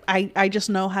 it's like I just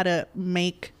know how to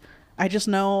make. I just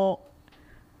know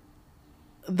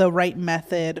the right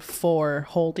method for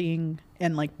holding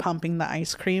and like pumping the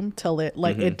ice cream till it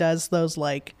it does those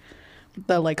like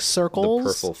the like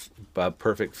circles. The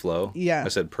perfect flow. Yeah. I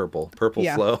said purple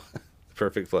flow.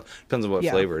 Perfect flow. Depends on what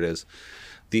flavor it is.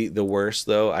 The worst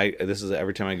though, this is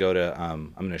every time I go to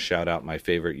I'm going to shout out my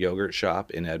favorite yogurt shop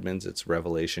in Edmonds. It's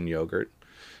Revelation Yogurts.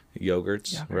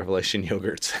 Revelation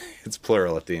Yogurts. It's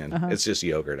plural at the end. It's just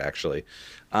yogurt actually.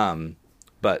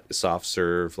 But soft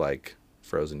serve, like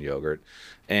frozen yogurt.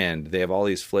 And they have all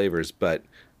these flavors, but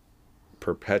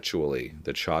perpetually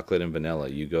the chocolate and vanilla,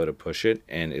 you go to push it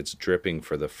and it's dripping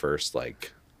for the first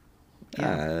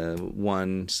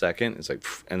 1 second. It's like,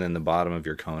 and then the bottom of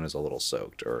your cone is a little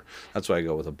soaked, or that's why I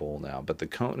go with a bowl now. But the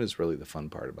cone is really the fun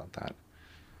part about that.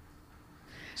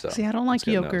 So see, I don't like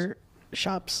yogurt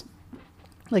shops.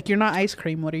 Like, you're not ice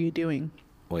cream. What are you doing?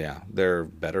 Well, yeah, they're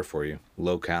better for you.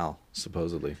 Low cal,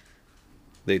 supposedly.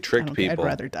 They tricked people. I'd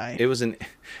rather die. It was an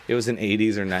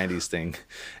 80s or 90s thing,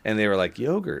 and they were like,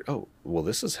 yogurt. Oh, well,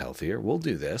 this is healthier. We'll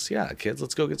do this. Yeah, kids,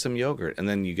 let's go get some yogurt. And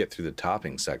then you get through the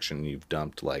topping section, and you've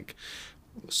dumped like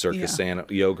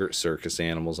yogurt circus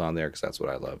animals on there, because that's what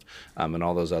I love, and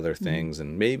all those other things,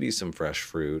 and maybe some fresh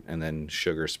fruit, and then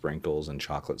sugar sprinkles and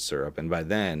chocolate syrup. And by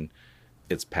then,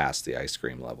 it's past the ice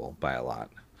cream level by a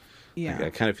lot. Yeah, I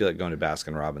kind of feel like going to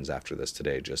Baskin Robbins after this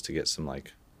today just to get some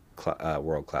like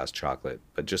world-class chocolate,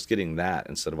 but just getting that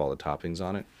instead of all the toppings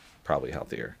on it, probably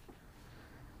healthier.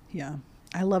 Yeah,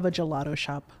 I love a gelato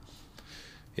shop.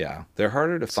 Yeah, they're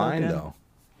harder to find good. though.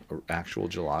 Actual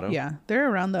gelato. Yeah, they're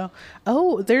around though.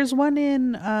 Oh, there's one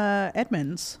in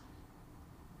Edmonds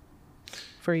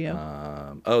for you.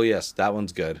 Oh yes, that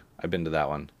one's good. I've been to that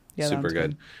one. Yeah, that super one's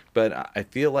good. But I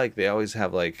feel like they always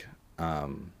have like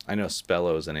I know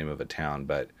Spello is the name of a town,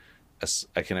 but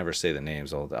I can never say the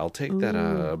names. I'll take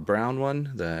that brown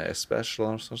one, the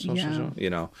Especial, you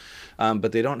know.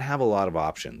 But they don't have a lot of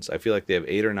options. I feel like they have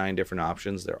 8 or 9 different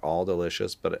options. They're all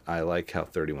delicious, but I like how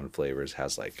 31 Flavors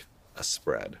has like a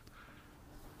spread.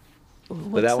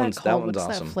 What's that one's called? What's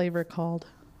awesome. that flavor called?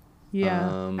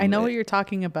 Yeah, I know what you're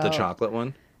talking about. The chocolate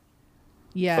one?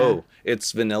 Yeah. Oh,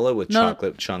 it's vanilla with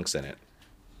chocolate chunks in it.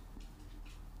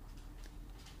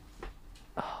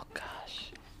 Oh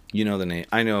gosh. You know the name.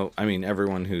 I know. I mean,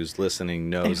 everyone who's listening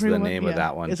knows the name of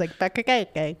that one. It's like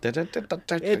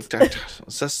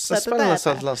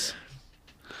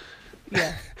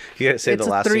yeah. You gotta say the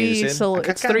last thing you said.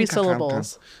 It's three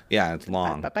syllables. Yeah, it's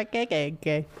long.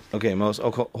 Okay,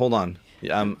 hold on.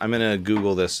 I'm gonna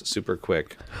Google this super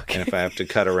quick, and if I have to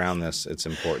cut around this, it's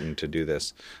important to do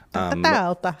this.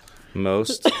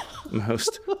 Most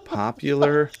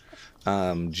popular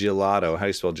gelato. How do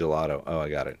you spell gelato? Oh, I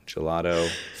got it. Gelato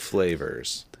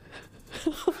flavors.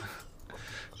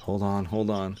 Hold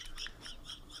on.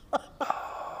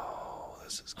 Oh,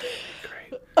 this is gonna be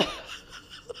great.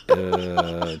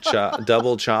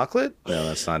 Double chocolate? No,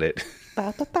 that's not it.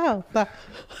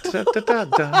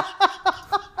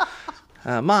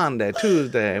 Monday,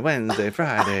 Tuesday, Wednesday,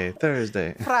 Friday,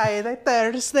 Thursday. Friday,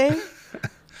 Thursday.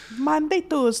 Monday,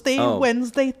 Tuesday,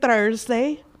 Wednesday,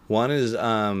 Thursday. One is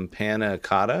panna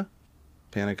cotta.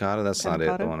 Panna cotta, that's not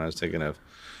it. The one I was thinking of.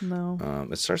 No.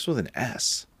 It starts with an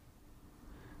S.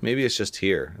 Maybe it's just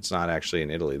here. It's not actually in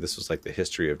Italy. This was like the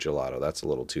history of gelato. That's a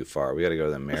little too far. We got to go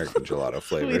to the American gelato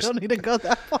flavors. We don't need to go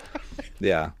that far.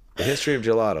 Yeah. The history of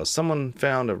gelato. Someone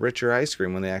found a richer ice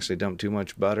cream when they actually dumped too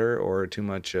much butter or too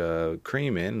much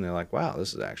cream in. And they're like, wow,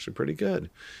 this is actually pretty good.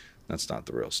 That's not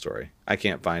the real story. I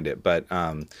can't find it, but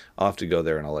I'll have to go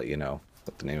there and I'll let you know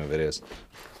what the name of it is.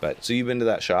 But so you've been to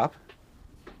that shop?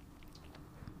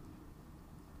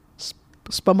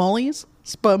 Spumoni's?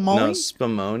 No,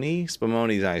 Spumoni.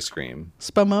 Spumoni's ice cream.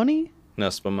 Spumoni? No,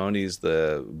 Spumoni's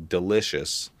the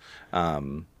delicious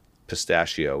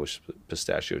pistachio, which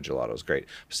pistachio gelato is great.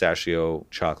 Pistachio,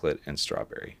 chocolate, and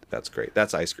strawberry. That's great.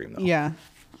 That's ice cream, though. Yeah.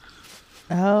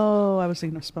 Oh, I was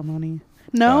thinking of Spumoni.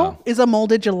 No, is a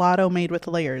molded gelato made with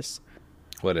layers.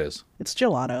 What is? It's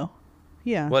gelato.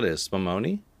 Yeah. What is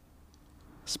Spumoni?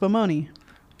 Spumoni.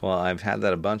 Well, I've had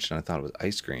that a bunch, and I thought it was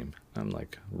ice cream. I'm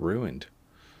like ruined.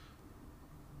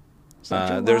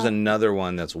 There's another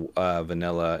one that's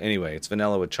vanilla. Anyway, it's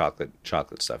vanilla with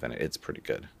chocolate stuff in it. It's pretty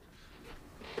good.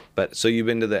 But so you've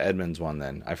been to the Edmonds one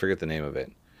then? I forget the name of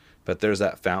it. But there's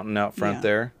that fountain out front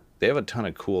there. They have a ton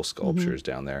of cool sculptures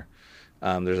down there.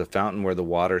 There's a fountain where the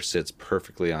water sits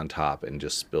perfectly on top and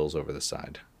just spills over the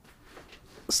side.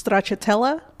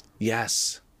 Stracciatella?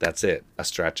 Yes, that's it. A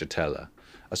stracciatella.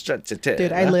 A stracciatella.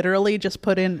 Dude, I literally just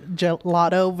put in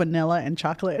gelato, vanilla, and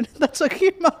chocolate. That's what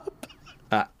came up.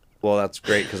 Well, that's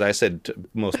great because I said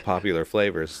most popular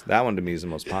flavors. That one to me is the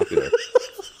most popular.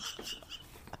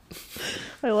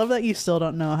 I love that you still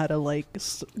don't know how to like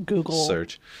Google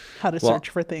search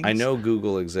for things. I know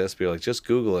Google exists, but you're like, just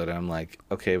Google it. And I'm like,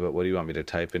 okay, but what do you want me to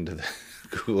type into the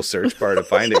Google search bar to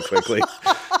find it quickly?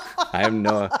 I'm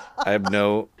not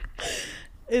keyword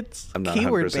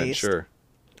 100% based. sure.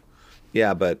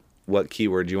 Yeah, but what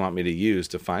keyword do you want me to use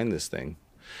to find this thing?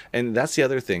 And that's the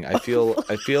other thing. I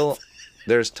feel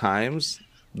there's times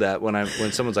that when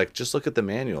someone's like, just look at the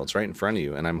manual, it's right in front of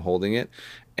you, and I'm holding it,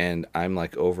 and I'm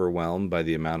like overwhelmed by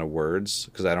the amount of words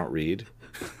because I don't read.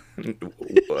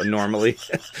 Normally,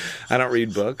 I don't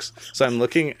read books, so I'm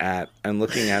looking at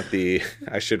the.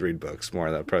 I should read books more.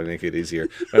 That'd probably make it easier.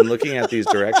 But I'm looking at these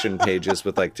direction pages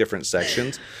with like different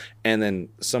sections, and then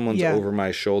someone's over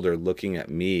my shoulder looking at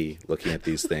me, looking at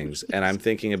these things, and I'm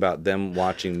thinking about them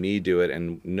watching me do it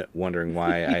and wondering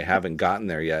why I haven't gotten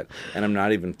there yet, and I'm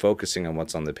not even focusing on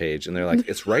what's on the page. And they're like,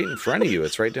 "It's right in front of you.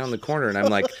 It's right down the corner," and I'm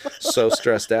like so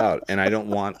stressed out, and I don't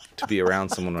want to be around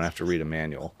someone when I have to read a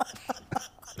manual.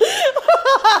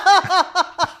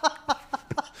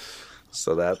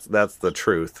 So that's the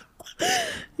truth.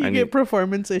 You get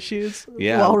performance issues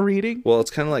while reading. Well,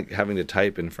 it's kind of like having to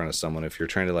type in front of someone if you're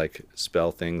trying to like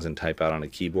spell things and type out on a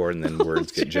keyboard and then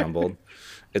words get jumbled.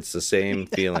 It's the same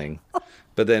feeling.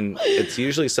 But then it's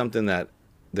usually something that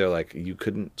they're like, you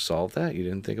couldn't solve that? You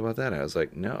didn't think about that? And I was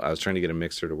like, no. I was trying to get a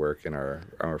mixer to work, and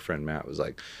our friend Matt was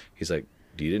like, he's like,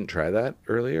 you didn't try that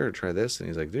earlier or try this? And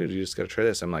he's like, dude, you just got to try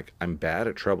this. I'm like, I'm bad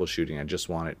at troubleshooting. I just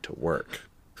want it to work.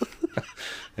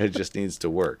 It just needs to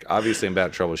work. Obviously, I'm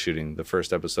bad at troubleshooting. The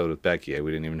first episode with Becky,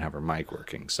 we didn't even have her mic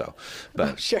working. So,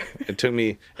 but sure. It took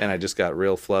me, and I just got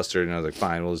real flustered, and I was like,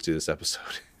 fine, we'll just do this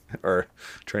episode. Or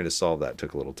trying to solve that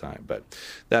took a little time. But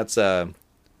that's, I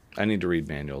need to read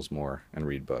manuals more and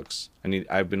read books.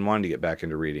 I've been wanting to get back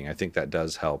into reading. I think that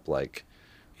does help, like,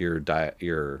 your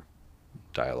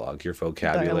dialogue, your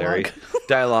vocabulary,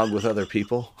 dialogue with other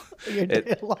people.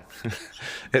 It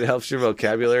helps your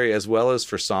vocabulary as well as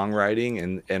for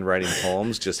songwriting and writing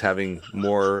poems. Just having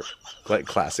more like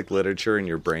classic literature in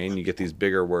your brain, you get these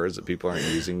bigger words that people aren't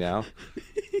using now.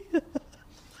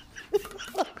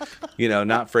 You know,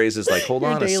 not phrases like "hold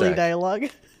on a sec." Daily dialogue.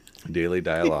 Daily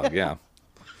dialogue, yeah.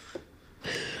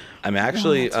 I'm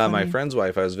actually that's my funny. friend's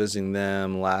wife. I was visiting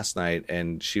them last night,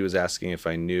 and she was asking if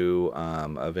I knew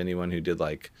of anyone who did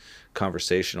like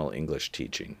conversational English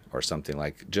teaching or something,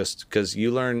 like, just because when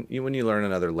you learn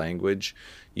another language,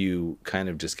 you kind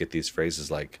of just get these phrases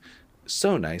like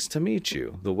 "so nice to meet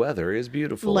you," "the weather is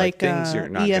beautiful," like Like things you're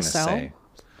not going to say.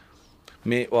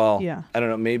 ESL. Well, Yeah. I don't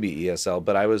know, maybe ESL,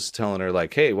 but I was telling her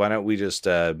like, hey, why don't we just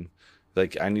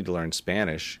like, I need to learn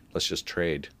Spanish. Let's just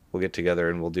trade. We'll get together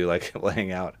and we'll do like we'll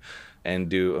hang out and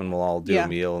we'll all do a Yeah.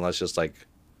 meal, and let's just like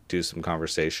do some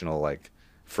conversational like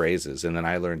phrases. And then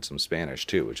I learned some Spanish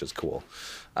too, which is cool.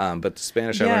 But the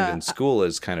Spanish I learned Yeah. in school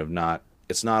is kind of not.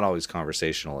 It's not always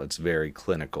conversational. It's very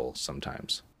clinical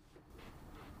sometimes.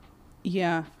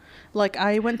 Yeah. Like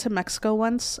I went to Mexico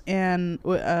once and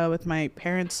with my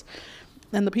parents,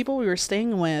 and the people we were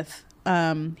staying with,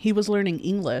 he was learning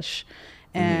English,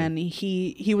 and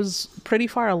he was pretty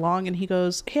far along, and he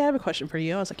goes, "Hey, I have a question for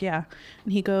you." I was like, "Yeah."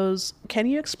 And he goes, "Can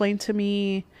you explain to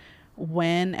me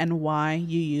when and why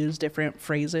you use different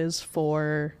phrases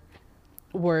for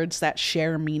words that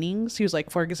share meanings?" He was like,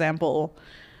 "For example,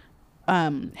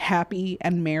 happy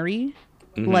and merry.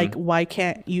 Like, why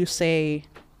can't you say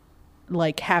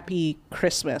like happy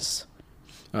Christmas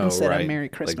Oh, instead right. of Merry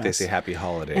Like Christmas?" they say Happy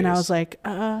Holidays. And I was like,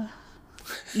 yeah,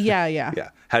 yeah. yeah.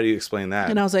 How do you explain that?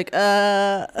 And I was like,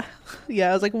 yeah.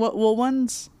 I was like, what? Well,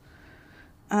 one's,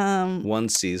 One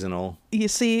seasonal. you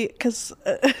see, because,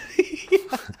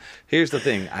 Here's the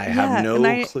thing. I Yeah, have no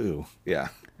and clue. Yeah.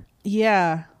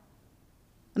 yeah.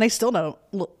 And I still don't,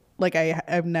 like,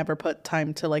 I've never put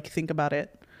time to, like, think about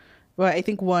it. But I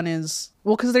think one is,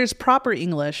 well, because there's proper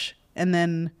English, and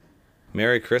then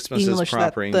Merry Christmas English is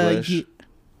proper that the, English.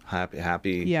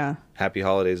 Happy yeah. Happy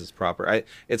Holidays is proper.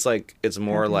 It's like, it's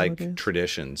more Happy like holidays.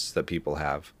 traditions that people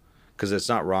have, because it's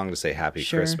not wrong to say Happy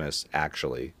Sure. Christmas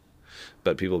actually,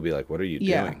 but people will be like, what are you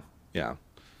Yeah. doing? Yeah.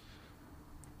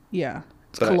 Yeah.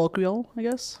 It's But colloquial, I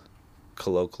guess.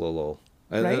 Colloquial.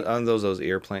 Right? On those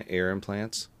ear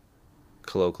implants,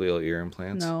 colloquial ear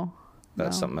implants. No.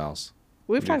 That's no. something else.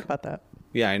 We've You- talked about that.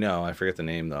 Yeah, I know. I forget the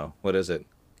name though. What is it?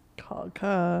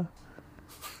 Cochlear.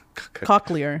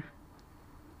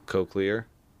 Cochlear?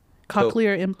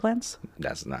 Cochlear implants.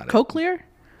 That's not it. Cochlear?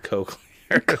 Cochlear.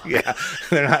 Yeah,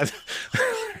 they're not.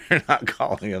 They're not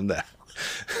calling them that.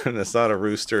 And it's not a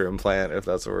rooster implant if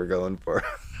that's what we're going for.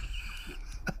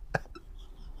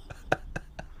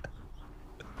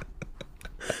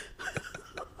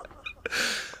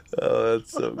 Oh,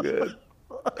 that's so good.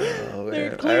 Oh, They're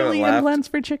man. clearly I haven't implants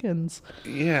for chickens. laughed.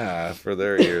 Yeah, for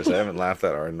their ears. I haven't laughed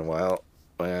that hard in a while.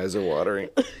 My eyes are watering.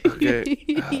 Okay,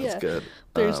 that's Yeah. good.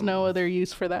 There's no other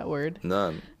use for that word.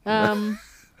 None. Um,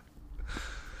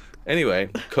 Anyway,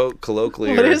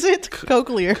 colloquial. what is it?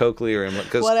 Cochlear. Cochlear implant.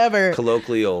 'Cause Whatever.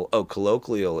 Colloquial. Oh,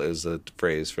 colloquial is a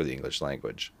phrase for the English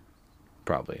language.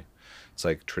 Probably. It's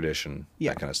like tradition,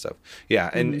 Yeah. that kind of stuff. Yeah,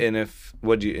 and if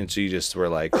what you and so you just were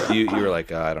like you were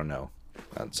like, I don't know,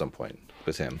 at some point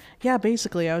with him. Yeah,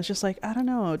 basically, I was just like, I don't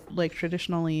know, like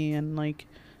traditionally and like,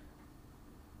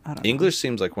 I don't know. English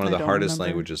seems like one of I the don't hardest remember.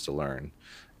 languages to learn.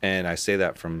 And I say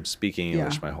that from speaking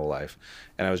English Yeah. my whole life.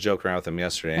 And I was joking around with him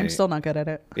yesterday. I'm and still not good at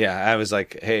it. yeah, I was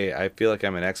like, hey, I feel like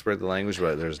I'm an expert at the language,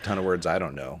 but there's a ton of words I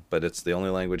don't know. But it's the only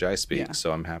language I speak, Yeah.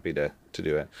 so I'm happy to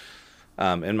do it.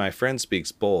 And my friend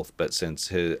speaks both, but since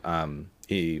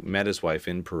he met his wife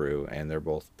in Peru and they're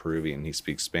both Peruvian, he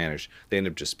speaks Spanish. They end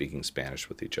up just speaking Spanish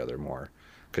with each other more,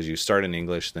 because you start in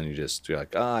English, then you're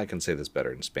like, oh, I can say this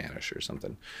better in Spanish or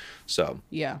something. So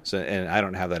Yeah. and I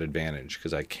don't have that advantage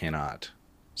because I cannot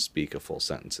speak a full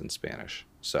sentence in Spanish.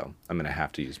 So I'm gonna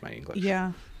have to use my English.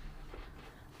 Yeah.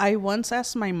 I once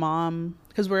asked my mom,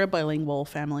 because we're a bilingual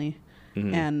family,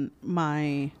 and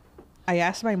I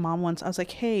asked my mom once, I was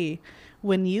like, hey,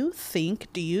 when you think,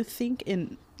 do you think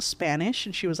in Spanish?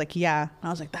 And she was like, yeah. And I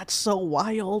was like, that's so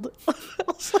wild. I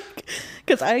was like,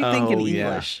 because I think in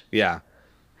English. Yeah.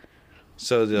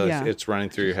 So Yeah. it's running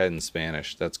through your head in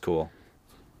Spanish. That's cool.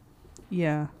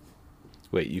 Yeah.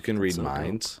 Wait, you can read so dope.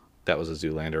 minds? That was a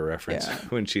Zoolander reference. Yeah.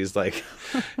 When she's like,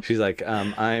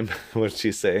 I'm, what'd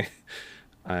she say?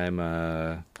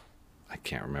 I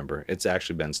can't remember. It's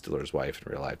actually Ben Stiller's wife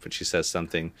in real life, but she says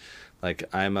something like,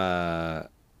 I'm a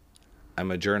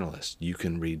journalist. You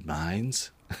can read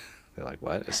minds? They're like,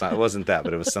 what? It wasn't that,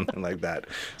 but it was something like that.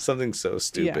 Something so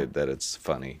stupid that it's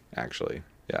funny, actually.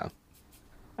 Yeah.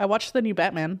 I watched the new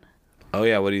Batman. Oh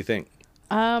yeah, what do you think?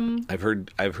 I've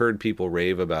heard people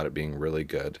rave about it being really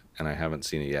good, and I haven't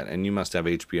seen it yet. And you must have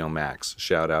HBO Max.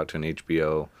 Shout out to an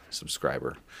HBO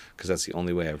subscriber, because that's the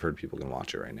only way I've heard people can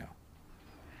watch it right now.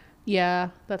 Yeah,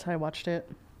 that's how I watched it.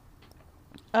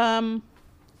 I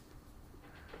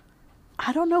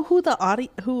I don't know who the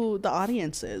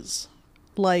audience is.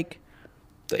 Like,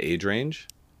 The age range?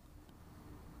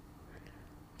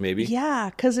 Maybe? yeah,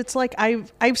 because it's like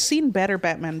I've seen better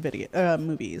Batman video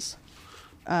movies.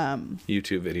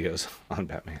 YouTube videos on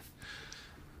Batman.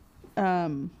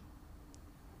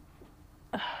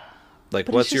 Like, But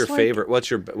it's what's your just like- favorite?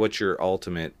 What's your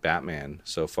ultimate Batman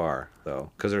so far,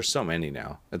 though? Because there's so many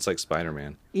now. It's like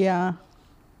Spider-Man. Yeah.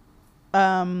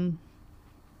 Dark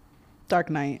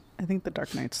Knight. I think the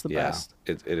Dark Knight's the best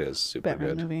it is super Batman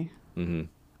good. movie.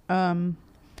 Mm-hmm.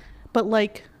 But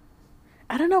like,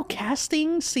 I don't know,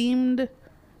 casting seemed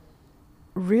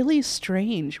really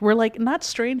strange. We're like, not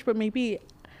strange, but maybe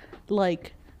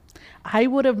like I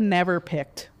would have never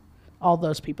picked all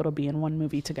those people to be in one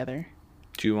movie together.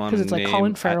 Do you want Because to it's like name...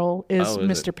 Colin Farrell is Oh,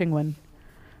 Mr. Penguin.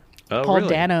 Oh, Paul really?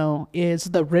 Dano is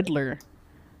the Riddler.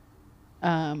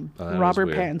 that is Robert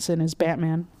weird. Pattinson is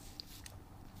Batman.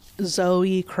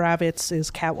 Zoe Kravitz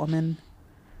is Catwoman.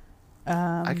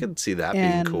 I could see that being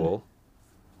and- cool.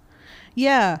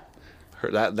 Yeah.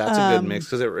 That's a good mix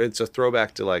because it's a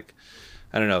throwback to, like,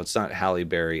 I don't know, it's not Halle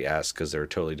Berry-esque because they're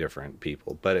totally different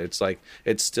people, but it's like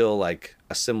it's still like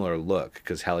a similar look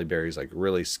because Halle Berry's like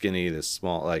really skinny, this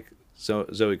small, like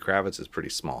Zoe Kravitz is pretty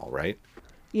small, right?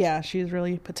 Yeah, she's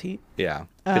really petite. Yeah,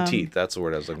 petite. That's the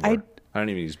word I was looking for. I don't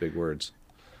even use big words.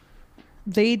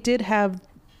 They did have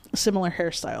similar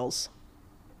hairstyles.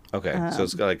 Okay, so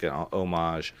it's got like an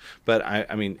homage, but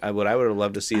I mean, what I would have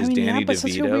loved to see is I mean, Danny yeah, but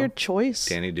such a DeVito. weird choice.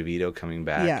 Danny DeVito coming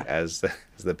back Yeah. as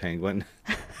the Penguin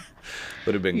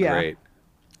would have been Yeah. great.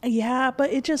 Yeah,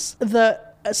 but it just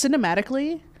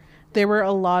cinematically, there were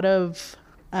a lot of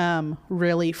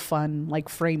really fun like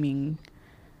framing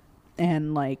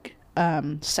and like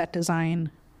set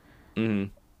design,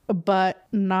 but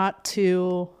not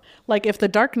too like if the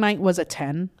Dark Knight was a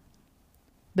 10,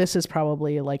 this is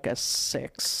probably like a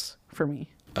 6 for me.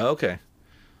 Okay.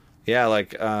 Yeah, like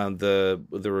the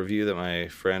review that my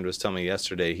friend was telling me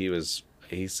yesterday,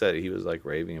 he said he was like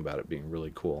raving about it being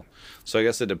really cool. So I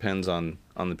guess it depends on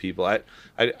the people. I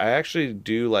actually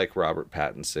do like Robert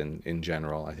Pattinson in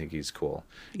general. I think he's cool.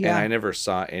 Yeah. And I never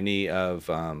saw any of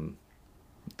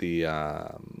the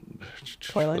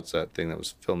Twilight? what's that thing that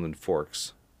was filmed in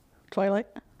Forks? Twilight.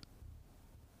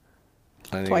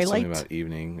 I think Twilight? it's something about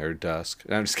evening or dusk.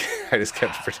 And I'm just kidding. I just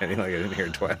kept pretending like I didn't hear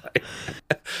Twilight.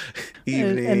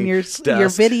 Evening, And your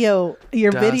dusk. video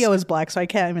dusk. is black, so I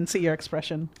can't even see your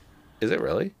expression. Is it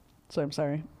really? So I'm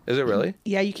sorry. Is it really?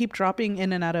 Yeah, you keep dropping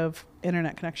in and out of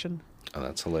internet connection. Oh,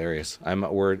 that's hilarious.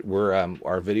 We're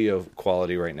our video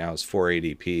quality right now is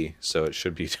 480p, so it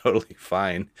should be totally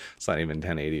fine. It's not even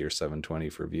 1080 or 720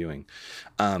 for viewing.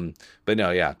 But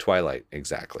no, yeah, Twilight,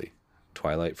 exactly.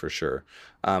 Twilight for sure.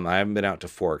 I haven't been out to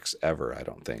Forks ever, I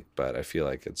don't think, but I feel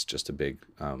like it's just a big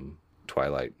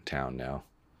Twilight town now.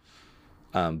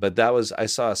 But I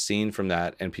saw a scene from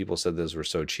that and people said those were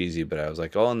so cheesy, but I was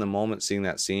like, oh, in the moment seeing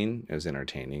that scene, it was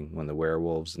entertaining when the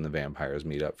werewolves and the vampires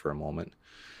meet up for a moment.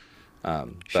 But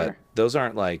Sure. those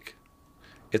aren't like,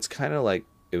 it's kind of like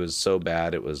it was so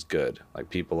bad it was good. Like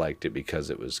people liked it because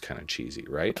it was kind of cheesy,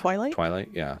 right? Twilight?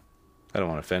 Yeah. I don't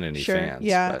want to offend any Sure. fans.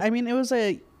 Yeah, but I mean it was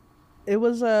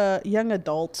a young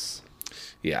adults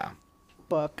yeah,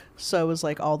 book, so it was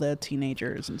like all the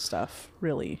teenagers and stuff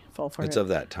really fell for it's it. of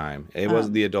that time. It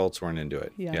was the adults weren't into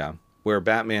it. Yeah. Yeah. Where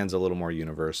Batman's a little more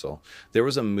universal. There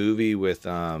was a movie with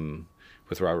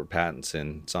Robert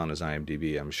Pattinson. It's on his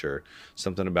IMDb, I'm sure.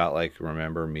 Something about like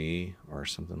Remember Me or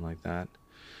something like that.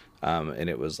 And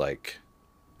it was like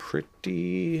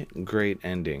pretty great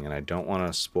ending, and I don't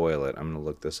want to spoil it. I'm going to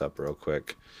look this up real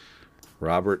quick.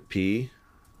 Robert P.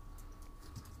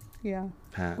 Yeah.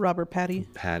 Pat Robbie Patty.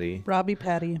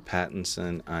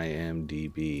 Pattinson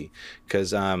IMDb,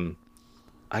 because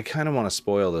I kind of want to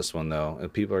spoil this one though,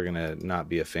 and people are gonna not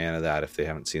be a fan of that if they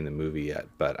haven't seen the movie yet.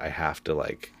 But I have to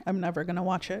like. I'm never gonna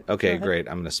watch it. Okay, Go ahead. great.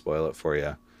 I'm gonna spoil it for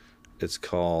you. It's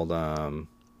called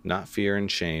Not Fear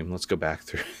and Shame. Let's go back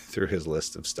through his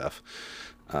list of stuff.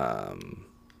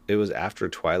 It was after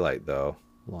Twilight though.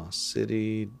 Lost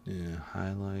City,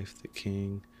 High Life, The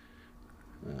King.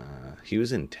 He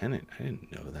was in Tenet. I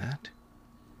didn't know that.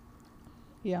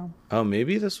 Yeah. Oh,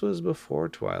 maybe this was before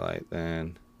Twilight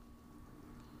then.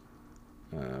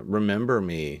 Remember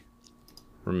Me.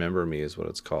 Remember Me is what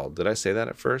it's called. Did I say that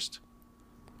at first?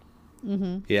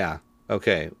 Mm-hmm. Yeah.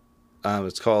 Okay.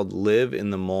 It's called Live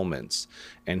in the Moments.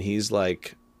 And he's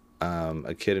like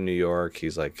a kid in New York.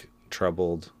 He's like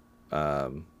troubled,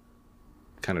 kind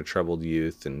of troubled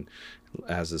youth, and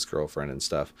has this girlfriend and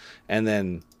stuff. And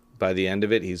then by the end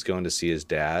of it, he's going to see his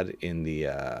dad in the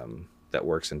that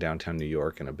works in downtown New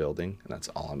York in a building. And that's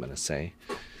all I'm going to say.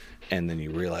 and then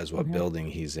you realize what building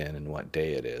he's in and what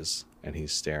day it is, and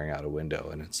he's staring out a window,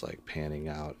 and it's like panning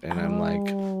out, and I'm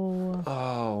like,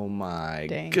 oh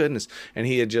my goodness. And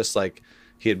he had just like,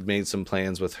 he had made some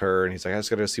plans with her, and he's like, I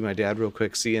just gotta go see my dad real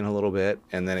quick, see you in a little bit.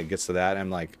 And then it gets to that, and I'm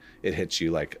like, it hits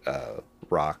you like a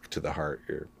rock to the heart.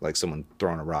 You're like someone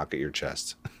throwing a rock at your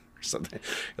chest or something.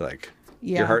 You're like,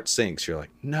 your heart sinks. You're like,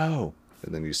 no.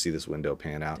 And then you see this window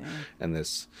pan out and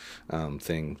this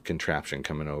contraption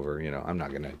coming over. You know, I'm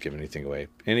not going to give anything away.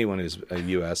 Anyone who's a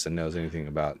U.S. and knows anything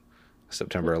about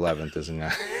September 11th isn't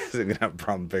going to have a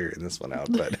problem figuring this one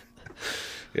out. But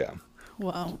yeah.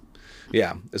 Wow.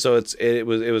 Yeah. So it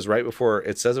was right before,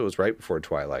 it says it was right before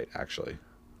Twilight, actually.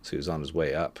 So he was on his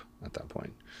way up at that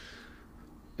point,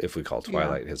 if we call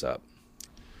Twilight his up.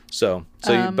 So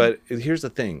but here's the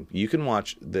thing. You can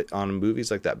watch on movies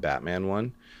like that Batman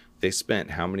one, they spent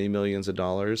how many millions of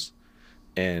dollars?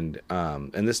 And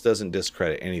this doesn't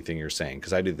discredit anything you're saying,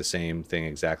 because I do the same thing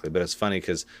exactly. But it's funny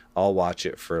because I'll watch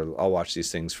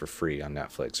these things for free on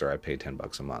Netflix, or I pay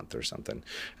 $10 a month or something,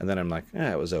 and then I'm like,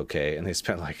 it was okay. And they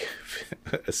spent like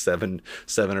seven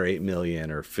or 8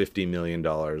 million or $50 million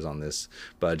on this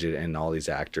budget and all these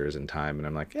actors and time, and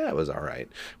I'm like, it was all right.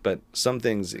 But some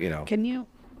things,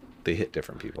 they hit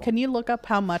different people. Can you look up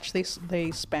how much they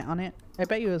spent on it? I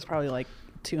bet you it was probably like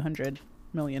 200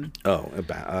 million. Oh,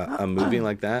 a movie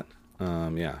like that?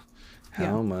 Yeah.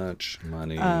 How much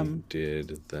money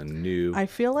did the new... I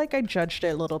feel like I judged it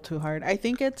a little too hard. I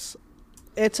think it's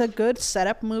a good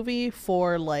setup movie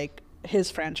for like his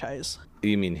franchise.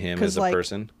 You mean him as a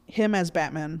person? Him as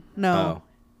Batman. No.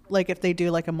 Like if they do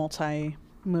like a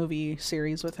multi-movie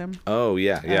series with him. Oh,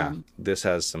 yeah. This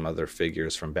has some other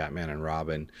figures from Batman and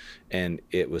Robin, and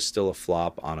it was still a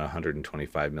flop on a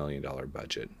 $125 million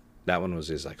budget. That one was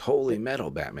just like, holy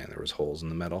metal Batman. There was holes in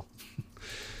the metal.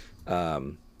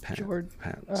 George,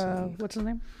 what's his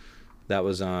name? That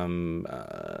was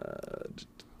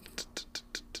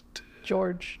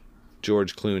George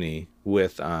Clooney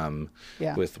with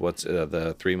what's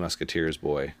the Three Musketeers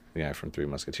boy, the guy from Three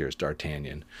Musketeers,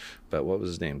 D'Artagnan. But what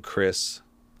was his name? Chris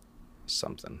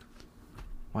something.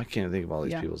 Why can't I think of all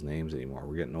these people's names anymore?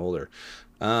 We're getting older.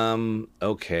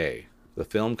 Okay. The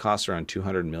film costs around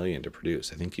 $200 million to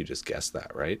produce. I think you just guessed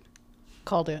that, right?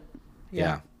 Called it.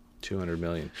 Yeah. $200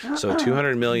 million. So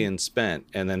 $200 million spent,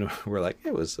 and then we're like,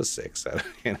 it was a 6 out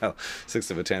of,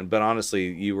 6 of a 10. But honestly,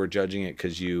 you were judging it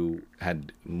because you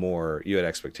had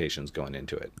expectations going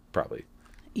into it, probably.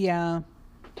 Yeah.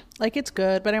 Like, it's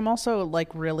good, but I'm also like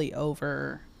really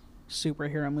over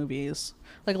superhero movies.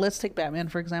 Like, let's take Batman,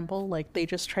 for example. Like, they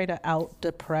just try to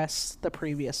out-depress the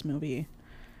previous movie,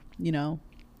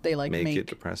 They like make it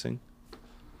depressing.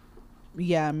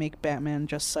 Yeah, make Batman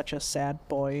just such a sad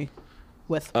boy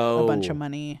with a bunch of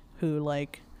money who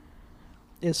like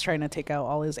is trying to take out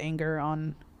all his anger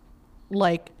on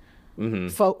like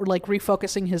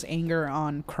refocusing his anger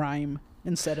on crime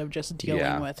instead of just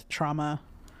dealing with trauma.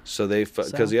 So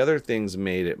because the other things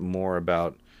made it more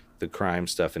about the crime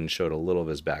stuff and showed a little of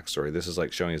his backstory. This is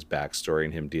like showing his backstory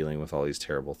and him dealing with all these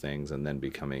terrible things and then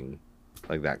becoming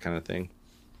like that kind of thing.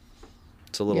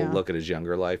 It's a little look at his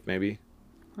younger life, maybe.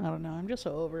 I don't know. I'm just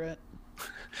so over it.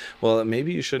 Well,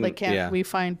 maybe you shouldn't. Like, can't we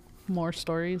find more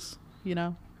stories,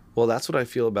 Well, that's what I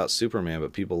feel about Superman,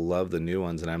 but people love the new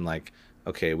ones. And I'm like,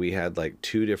 okay, we had like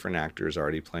 2 different actors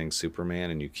already playing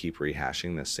Superman, and you keep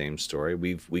rehashing the same story.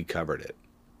 We covered it.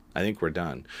 I think we're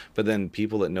done. But then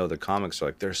people that know the comics are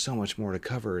like, there's so much more to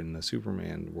cover in the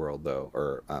Superman world, though.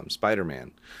 Or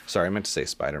Spider-Man. Sorry, I meant to say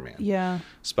Spider-Man. Yeah.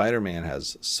 Spider-Man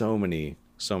has so many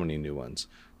new ones.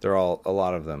 They're all, a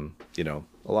lot of them, a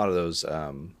lot of those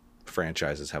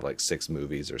franchises have like 6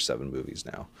 movies or 7 movies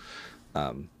now.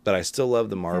 But I still love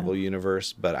the Marvel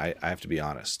universe, but I have to be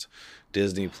honest.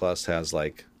 Disney Plus has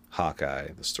like Hawkeye,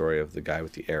 the story of the guy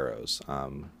with the arrows.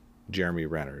 Jeremy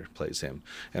Renner plays him,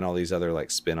 and all these other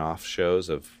like spin-off shows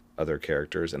of other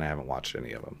characters, and I haven't watched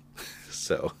any of them.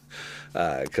 So,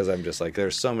 because I'm just like,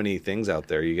 there's so many things out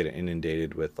there, you get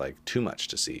inundated with like too much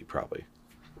to see, probably.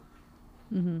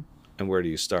 Mm-hmm. And where do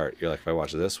you start? You're like, if I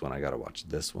watch this one, I got to watch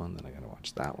this one, then I got to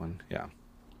watch that one. Yeah.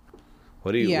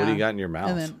 What do you got in your mouth?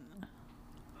 And then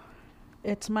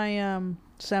it's my I'm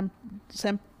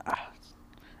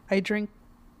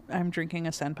drinking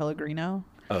a San Pellegrino.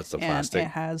 Oh, it's the plastic. And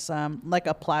it has like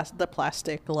the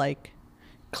plastic like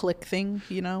click thing,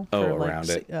 for like around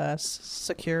it.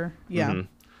 Secure. Yeah. Mm-hmm.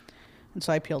 And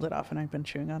so I peeled it off and I've been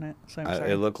chewing on it. So I'm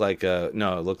sorry. It looked like a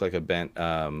bent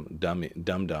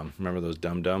dum-dum. Remember those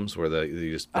dum-dums where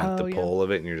you just bent the pole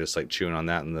of it and you're just like chewing on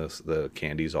that and the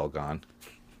candy's all gone?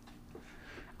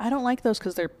 I don't like those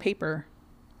because they're paper.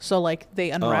 So like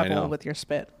they unravel with your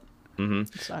spit.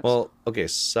 It sucks. Well, okay,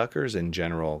 suckers in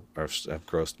general have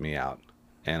grossed me out,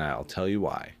 and I'll tell you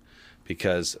why.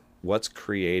 Because what's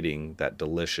creating that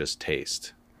delicious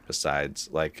taste besides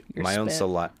like Your my own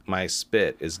spit. my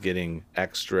spit is getting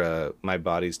extra, my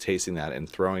body's tasting that and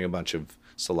throwing a bunch of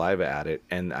saliva at it,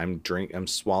 and I'm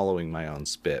swallowing my own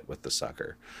spit with the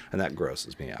sucker, and that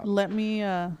grosses me out. Let me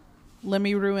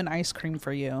ruin ice cream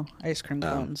for you. Ice cream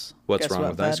cones. What's Guess wrong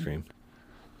what, with ice bud? cream?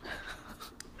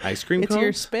 Ice cream It's your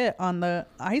cones? spit on the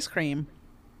ice cream.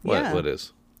 What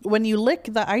is? When you lick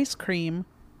the ice cream,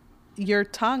 your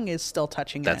tongue is still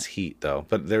touching That's it. heat though.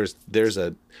 But there's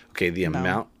the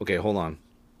amount. Okay, hold on.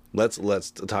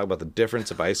 Let's talk about the difference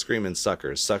of ice cream and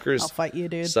suckers. I'll fight you,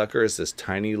 dude. Sucker is this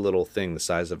tiny little thing the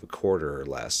size of a quarter or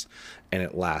less, and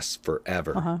it lasts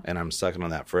forever. Uh-huh. And I'm sucking on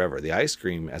that forever. The ice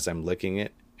cream, as I'm licking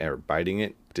it or biting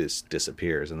it,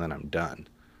 disappears, and then I'm done.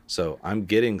 So I'm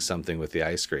getting something with the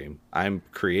ice cream. I'm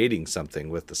creating something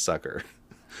with the sucker.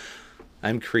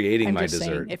 I'm creating I'm my just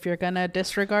dessert. saying, if you're gonna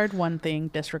disregard one thing,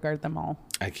 disregard them all.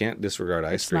 I can't disregard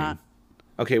ice It's cream. not.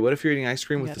 Okay, what if you're eating ice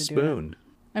cream You with a gotta do it. spoon?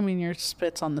 I mean, your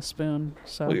spit's on the spoon,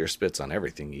 so Well, your spit's on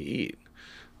everything you eat.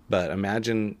 But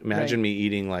imagine Right. me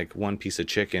eating like one piece of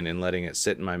chicken and letting it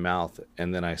sit in my mouth,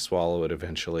 and then I swallow it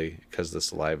eventually because the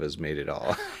saliva's made it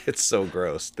all. It's so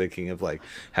gross thinking of like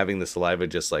having the saliva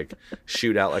just like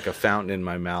shoot out like a fountain in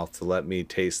my mouth to let me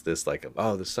taste this, like,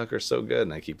 oh, the sucker's so good,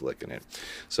 and I keep licking it.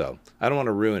 So I don't want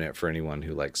to ruin it for anyone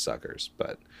who likes suckers,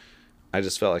 but I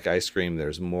just felt like ice cream,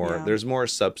 there's more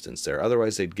substance there.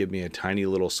 Otherwise they'd give me a tiny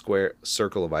little square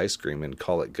circle of ice cream and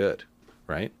call it good,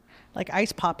 right? like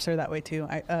ice pops are that way too.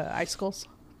 Icicles.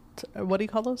 What do you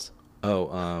call those? Oh,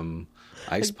 ice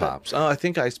Like the- pops. Oh, I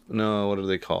think no, what are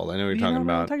they called? I know what you're You talking know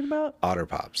what I'm about. talking about? Otter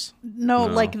pops. No,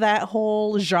 No. like that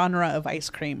whole genre of ice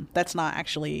cream. That's not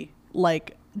actually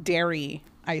like dairy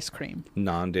ice cream.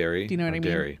 Non-dairy. Do you know what or I mean?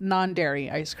 Dairy. Non-dairy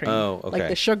ice cream. Oh, okay. Like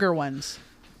the sugar ones,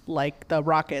 like the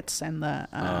rockets and the.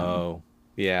 Oh,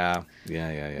 yeah.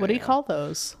 What do you call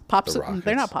those? Popsicles.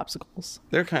 They're not rockets. popsicles.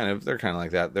 They're kind of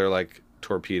like that. They're like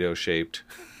torpedo-shaped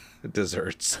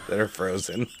desserts that are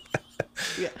frozen,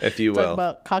 Yeah. if you Talk will.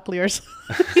 about cochlears.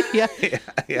 yeah.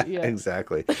 yeah, Yeah.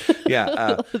 exactly.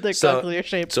 Yeah. They're cochlear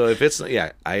shaped. So if it's,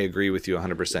 yeah, I agree with you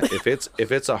 100%.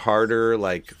 If it's a harder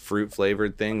like fruit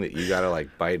flavored thing that you gotta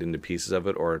like bite into pieces of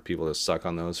it, or people just suck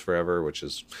on those forever, which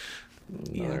is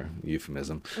another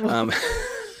euphemism.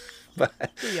 But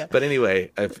Yeah. but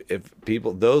anyway, if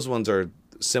people, those ones are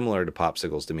similar to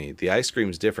popsicles to me. The ice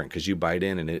cream's different because you bite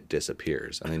in and it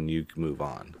disappears, and then you move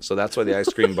on. So that's why the ice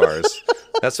cream bars.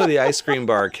 That's why the ice cream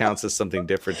bar counts as something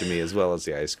different to me, as well as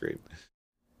the ice cream.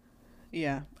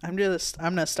 Yeah. I'm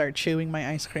gonna start chewing my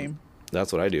ice cream.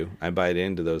 That's what I do. I bite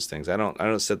into those things. I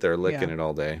don't sit there licking Yeah. it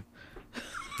all day.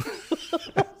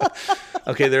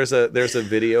 Okay, there's a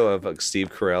video of Steve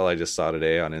Carell I just saw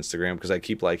today on Instagram, because I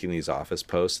keep liking these Office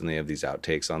posts and they have these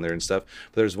outtakes on there and stuff.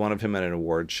 But there's one of him at an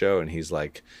award show and he's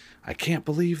like, I can't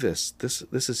believe this. This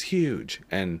is huge.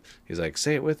 And he's like,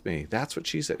 say it with me. That's what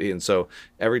she said. And so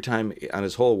every time on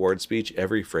his whole award speech,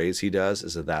 every phrase he does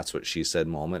is a that's what she said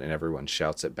moment, and everyone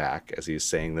shouts it back as he's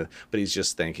saying that. But he's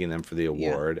just thanking them for the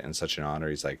award and such an honor.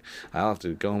 He's like, I'll have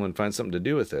to go home and find something to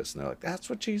do with this. And they're like, that's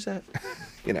what she said.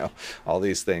 You know, all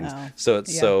these things. Oh, So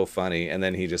it's yeah. so funny. And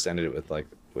then he just ended it with like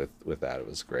with that. It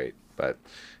was great. But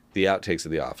the outtakes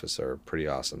of The Office are pretty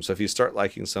awesome. So if you start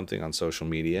liking something on social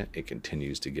media, it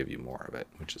continues to give you more of it,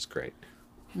 which is great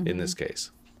in this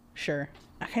case. Sure.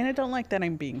 I kind of don't like that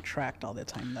I'm being tracked all the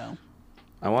time, though.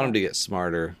 I want them to get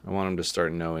smarter. I want them to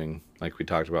start knowing, like we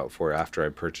talked about before, after I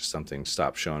purchase something,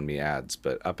 stop showing me ads.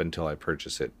 But up until I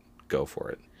purchase it, go for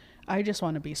it. I just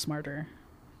want to be smarter.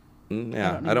 Yeah, don't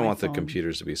I need don't my want the phone.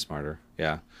 computers to be smarter.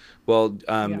 Yeah. Well,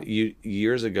 Yeah. you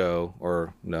years ago,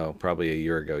 or no, probably a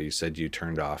year ago, you said you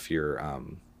turned off your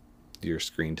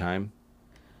screen time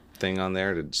thing on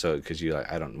there, because you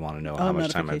like, I don't want to know how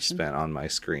much time I've notification. spent on my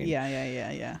screen.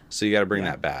 Yeah. So you got to bring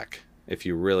Yeah. that back if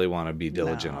you really want to be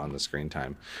diligent No. on the screen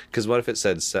time. Because what if it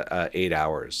said 8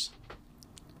 hours?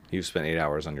 You've spent 8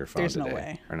 hours on your phone There's no today,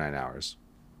 way. or 9 hours.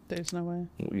 There's no way.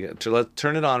 Yeah, let's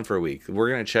turn it on for a week. We're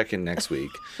gonna check in next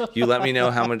week. You let me know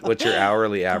what your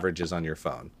hourly average is on your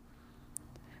phone.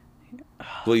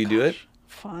 Will you do it?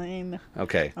 Fine.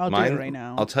 Okay. I'll do it right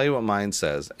now. I'll tell you what mine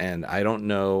says, and I don't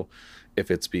know if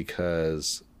it's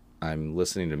because I'm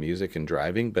listening to music and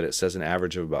driving, but it says an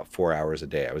average of about 4 hours a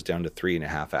day. I was down to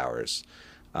 3.5 hours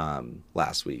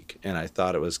last week, and I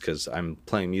thought it was because I'm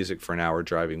playing music for an hour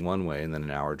driving one way and then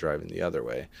an hour driving the other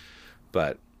way.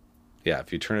 But yeah,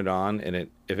 if you turn it on and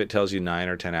if it tells you 9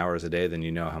 or 10 hours a day, then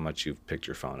you know how much you've picked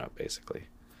your phone up, basically.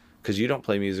 Because you don't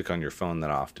play music on your phone that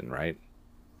often, right?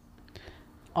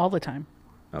 All the time.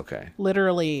 Okay.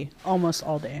 Literally almost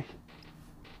all day.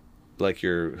 Like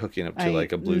you're hooking up to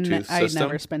like a Bluetooth I system?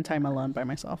 never spend time alone by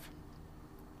myself.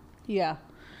 Yeah.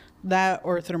 That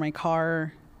or through my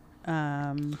car.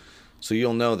 So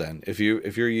you'll know then if you're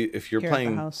Here playing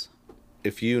at the house.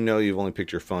 if you know you've only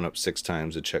picked your phone up 6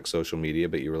 times to check social media,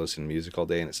 but you were listening to music all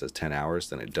day and it says 10 hours,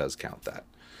 then it does count that.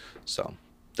 So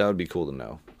that would be cool to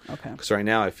know. Okay. Because right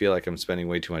now I feel like I'm spending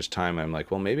way too much time. I'm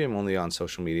like, well, maybe I'm only on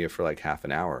social media for like half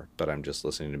an hour, but I'm just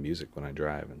listening to music when I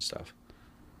drive and stuff.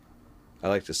 I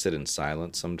like to sit in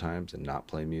silence sometimes and not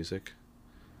play music.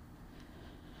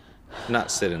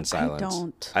 Not sit in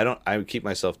silence. I keep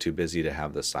myself too busy to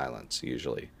have the silence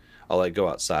usually. I'll like go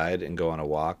outside and go on a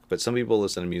walk, but some people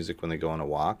listen to music when they go on a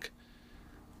walk.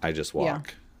 I just walk.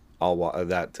 Yeah. I'll walk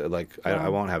that like I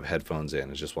won't have headphones in.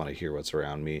 I just want to hear what's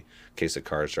around me in case a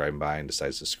car's driving by and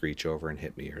decides to screech over and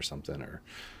hit me or something, or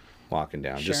walking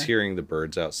down. Sure. Just hearing the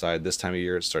birds outside. This time of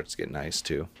year it starts to get nice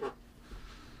too.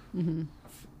 Mm-hmm.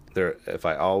 If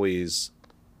I always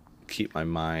keep my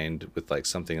mind with like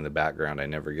something in the background, I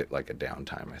never get like a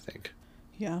downtime, I think.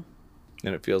 Yeah.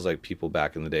 And it feels like people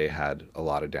back in the day had a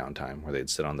lot of downtime where they'd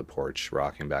sit on the porch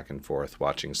rocking back and forth,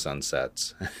 watching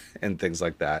sunsets and things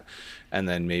like that. And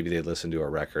then maybe they'd listen to a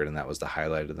record and that was the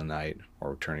highlight of the night,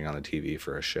 or turning on the TV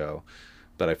for a show.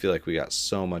 But I feel like we got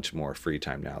so much more free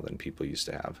time now than people used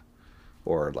to have,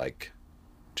 or like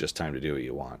just time to do what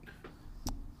you want.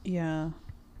 Yeah.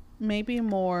 Maybe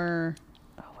more,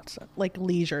 what's that? Like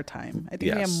leisure time. I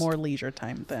think we have more leisure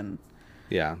time than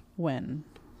when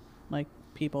like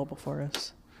people before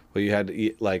us. Well, you had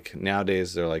like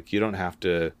nowadays they're like, you don't have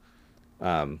to,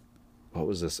 what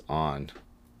was this on?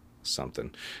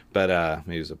 Something, but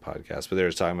maybe it was a podcast, but they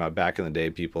were talking about back in the day,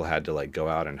 people had to like go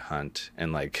out and hunt,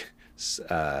 and like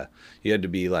you had to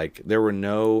be like, there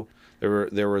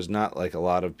was not like a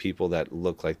lot of people that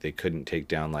looked like they couldn't take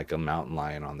down like a mountain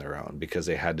lion on their own because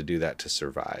they had to do that to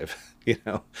survive, you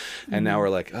know. And now we're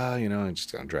like, I'm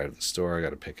just gonna drive to the store, I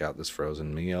got to pick out this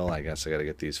frozen meal, I guess I got to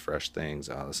get these fresh things,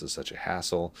 this is such a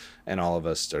hassle. And all of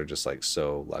us are just like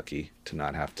so lucky to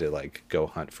not have to like go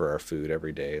hunt for our food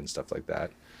every day and stuff like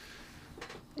that.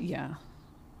 Yeah.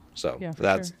 So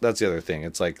that's the other thing.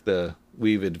 It's like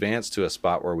we've advanced to a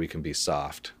spot where we can be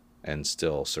soft and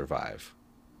still survive,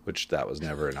 which that was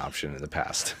never an option in the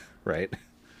past, right?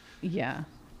 Yeah.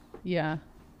 Yeah.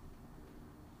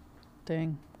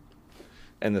 Dang.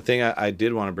 And the thing I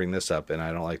did want to bring this up, and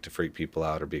I don't like to freak people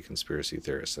out or be conspiracy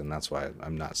theorists, and that's why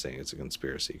I'm not saying it's a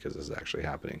conspiracy, because this is actually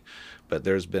happening. But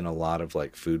there's been a lot of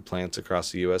like food plants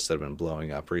across the U.S. that have been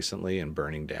blowing up recently and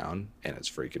burning down, and it's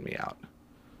freaking me out.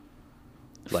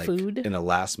 Like food? In the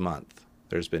last month,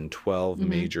 there's been 12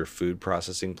 major food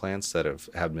processing plants that have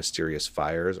had mysterious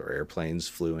fires, or airplanes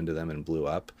flew into them and blew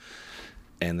up.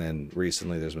 And then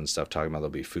recently there's been stuff talking about there'll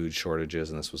be food shortages,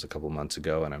 and this was a couple months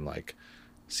ago, and I'm like,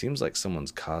 seems like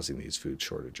someone's causing these food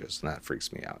shortages, and that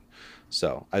freaks me out.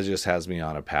 So it just has me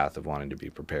on a path of wanting to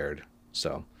be prepared.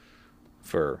 So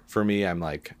for me, I'm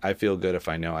like, I feel good if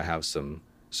I know I have some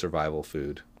survival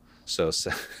food. So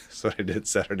what I did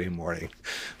Saturday morning,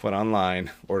 went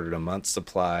online, ordered a month's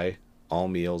supply, all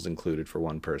meals included for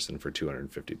one person, for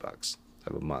 $250. I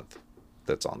have a month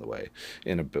that's on the way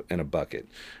in a bucket.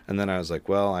 And then I was like,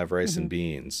 well, I have rice and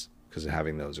beans, because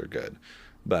having those are good.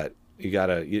 But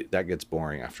that gets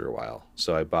boring after a while.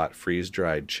 So I bought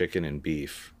freeze-dried chicken and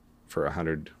beef for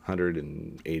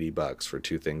 $180 for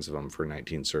 2 things of them for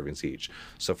 19 servings each.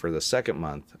 So for the second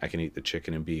month, I can eat the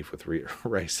chicken and beef with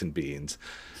rice and beans.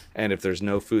 And if there's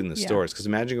no food in the stores, because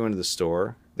imagine going to the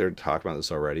store, they're talking about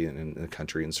this already in the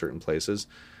country in certain places,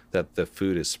 that the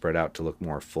food is spread out to look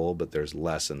more full, but there's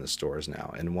less in the stores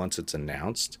now. And once it's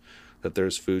announced that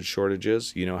there's food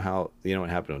shortages, you know what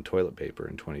happened with toilet paper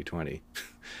in 2020.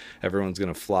 Everyone's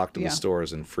going to flock to the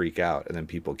stores and freak out, and then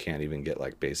people can't even get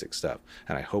like basic stuff.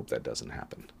 And I hope that doesn't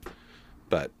happen.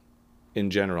 But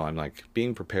in general, I'm like,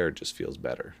 being prepared just feels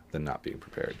better than not being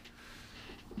prepared.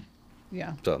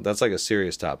 Yeah. So that's like a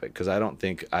serious topic, because I don't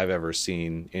think I've ever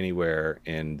seen anywhere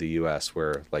in the U.S.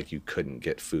 where like you couldn't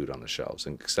get food on the shelves,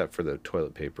 and except for the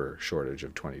toilet paper shortage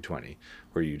of 2020,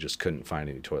 where you just couldn't find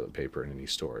any toilet paper in any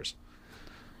stores.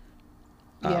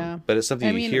 Yeah. But it's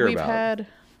something you hear about.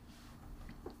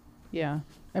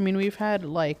 We've had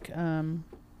like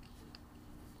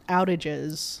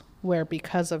outages where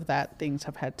because of that things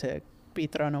have had to be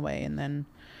thrown away, and then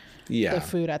the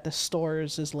food at the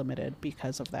stores is limited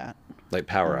because of that. Like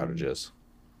power outages.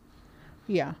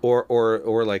 Yeah.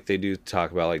 Or like they do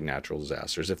talk about like natural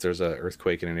disasters. If there's an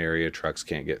earthquake in an area, trucks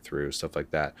can't get through, stuff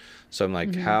like that. So I'm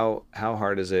like, how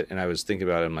hard is it? And I was thinking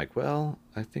about it. I'm like, well,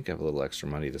 I think I have a little extra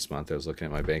money this month. I was looking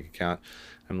at my bank account.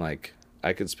 I'm like,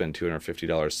 I could spend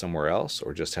 $250 somewhere else,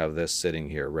 or just have this sitting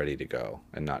here ready to go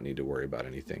and not need to worry about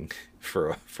anything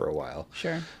for a while.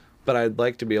 Sure. But I'd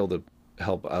like to be able to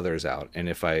help others out. And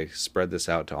if I spread this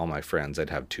out to all my friends, I'd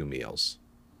have 2 meals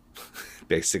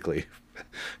basically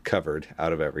covered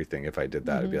out of everything. If I did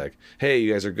that, I'd be like, hey,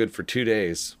 you guys are good for 2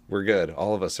 days. We're good.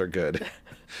 All of us are good.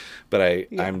 But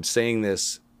I'm saying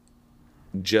this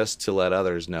just to let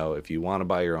others know, if you want to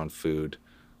buy your own food,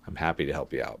 I'm happy to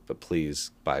help you out. But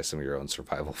please buy some of your own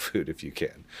survival food if you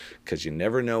can, because you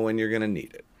never know when you're going to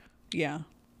need it. Yeah.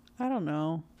 I don't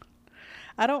know.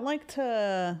 I don't like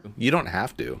to... You don't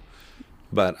have to.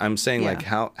 But I'm saying, Yeah. like,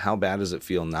 how bad does it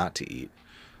feel not to eat?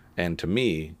 And to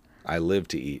me, I live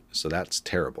to eat, so that's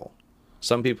terrible.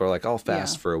 Some people are like, I'll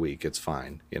fast for a week. It's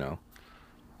fine, you know.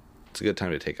 It's a good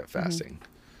time to take up fasting.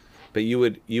 But you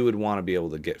would want to be able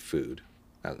to get food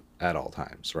at all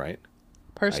times, right?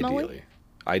 Personally?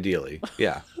 Ideally,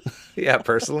 yeah. Yeah,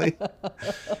 personally.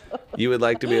 You would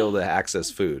like to be able to access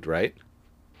food, right?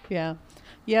 Yeah.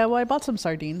 Yeah, well, I bought some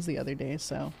sardines the other day,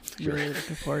 so I'm really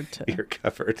looking forward to You're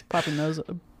covered. popping those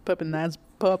popping those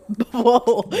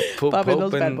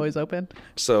bad boys open.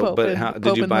 So, but how did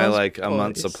you Popping buy those like a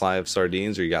month's boys. supply of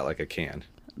sardines, or you got like a can?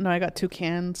 No, I got 2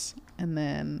 cans, and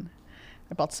then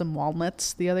I bought some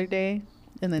walnuts the other day,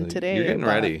 and then today You're getting I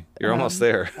bought, ready. You're almost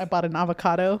there. I bought an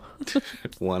avocado.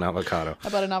 One avocado. I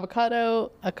bought an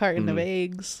avocado, a carton of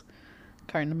eggs,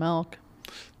 a carton of milk.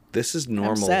 This is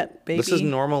normal. set, This is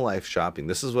baby. normal life shopping.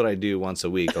 This is what I do once a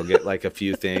week. I'll get like a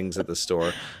few things at the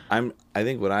store. I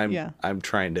think what I'm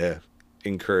trying to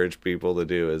encourage people to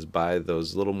do is buy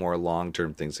those little more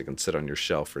long-term things that can sit on your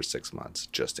shelf for 6 months,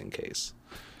 just in case.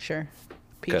 Sure.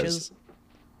 Peaches,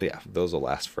 Yeah, those will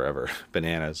last forever.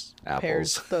 Bananas,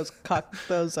 pears, apples,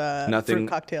 those nothing. fruit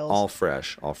cocktails. All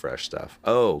fresh stuff.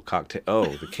 Oh, cocktail. Oh,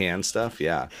 the canned stuff.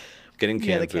 Yeah, getting Yeah,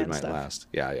 canned the food canned might stuff. last.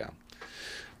 Yeah.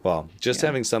 Well, just Yeah.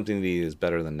 having something to eat is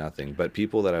better than nothing. But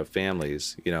people that have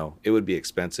families, you know, it would be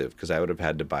expensive, because I would have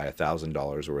had to buy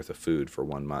 $1,000 worth of food for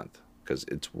 1 month, because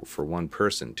it's for one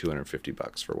person,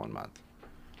 $250 for 1 month.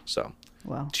 So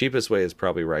Wow. cheapest way is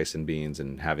probably rice and beans,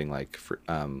 and having like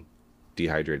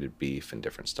dehydrated beef and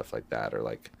different stuff like that, or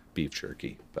like beef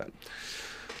jerky. But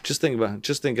just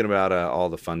thinking about all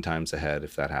the fun times ahead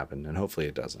if that happened, and hopefully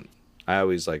it doesn't. I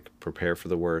always like prepare for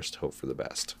the worst, hope for the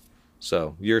best.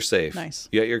 So you're safe. Nice.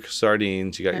 You got your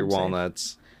sardines, you got your I'm safe.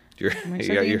 walnuts. My You got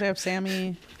sardines, I have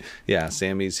Sammy, yeah,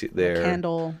 Sammy's there.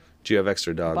 candle. Do you have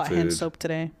extra dog Bought food? hand soap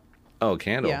today. Oh,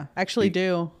 candle. Yeah, actually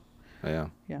do. Oh, yeah.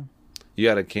 Yeah. You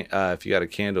got if you got a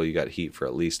candle, you got heat for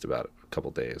at least about a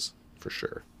couple days for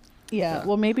sure. Yeah.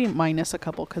 Well, maybe minus a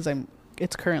couple, because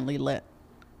it's currently lit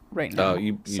right now. Oh,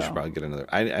 you so. should probably get another.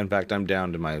 In fact, I'm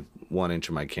down to my 1 inch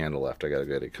of my candle left. I got to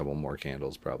get a couple more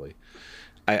candles probably.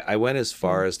 I went as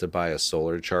far as to buy a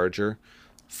solar charger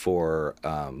for.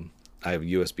 I have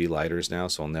USB lighters now,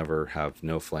 so I'll never have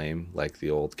no flame like the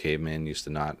old caveman used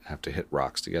to not have to hit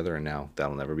rocks together, and now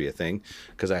that'll never be a thing,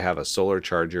 because I have a solar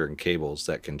charger and cables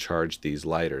that can charge these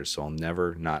lighters, so I'll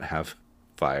never not have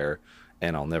fire,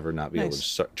 and I'll never not be able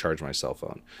to charge my cell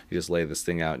phone. You just lay this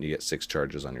thing out and you get 6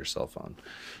 charges on your cell phone.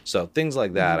 So things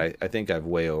like that, I think I've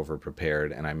way over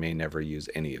prepared, and I may never use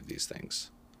any of these things,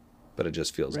 but it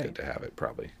just feels good to have it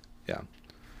probably. Yeah.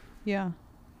 Yeah.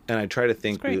 And I try to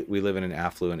think, great. we live in an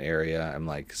affluent area. I'm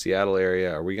like, Seattle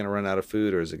area, are we going to run out of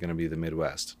food, or is it going to be the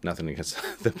Midwest? Nothing against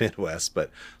the Midwest, but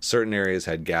certain areas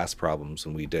had gas problems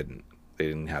and we didn't. They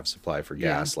didn't have supply for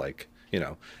gas, like, you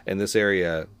know. And this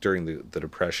area during the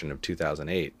Depression of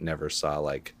 2008 never saw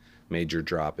like major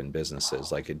drop in businesses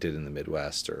like it did in the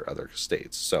Midwest or other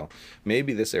states. So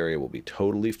maybe this area will be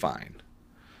totally fine.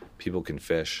 People can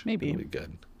fish. Maybe. It'll be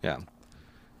good. Yeah.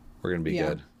 We're going to be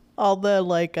good. All the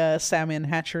like salmon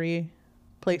hatchery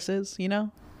places, you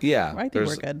know? Yeah, I think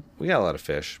we're good. We got a lot of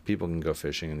fish. People can go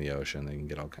fishing in the ocean. They can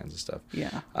get all kinds of stuff.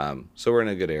 Yeah. So we're in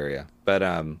a good area. But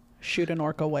Shoot an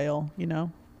orca whale, you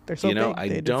know? They're so you know, big. I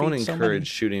They don't defeat so encourage many.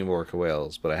 shooting orca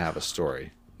whales, but I have a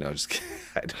story. No, just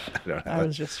kidding. I don't have I it.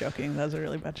 was just joking. That was a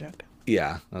really bad joke.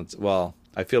 Yeah, well,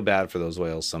 I feel bad for those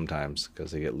whales sometimes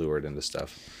because they get lured into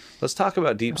stuff. Let's talk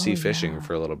about deep sea fishing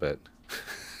for a little bit.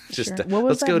 Just Sure. What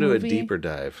was let's go that to movie? a deeper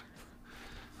dive.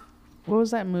 What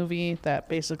was that movie that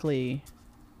basically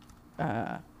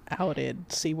outed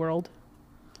SeaWorld?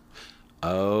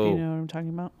 Oh, You know what I'm talking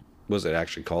about? was it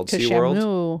actually called 'Cause SeaWorld?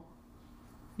 Shamu,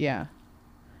 yeah.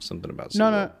 Something about SeaWorld.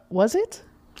 No. Was it?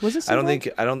 Was it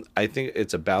SeaWorld? I think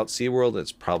it's about SeaWorld.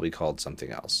 It's probably called something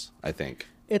else, I think.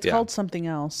 It's Yeah. called something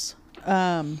else.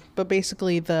 But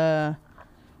basically the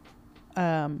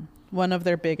one of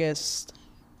their biggest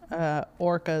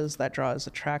orcas that draws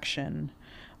attraction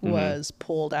was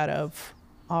pulled out of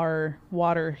our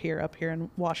water here up here in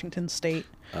Washington State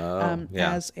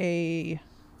Yeah. as a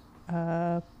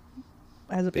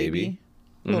baby,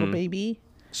 Mm-hmm. little baby,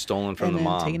 Stolen from and the then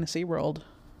mom. taken to SeaWorld.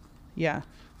 Yeah,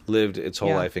 Lived its whole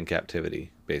Yeah. life in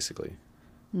captivity, basically.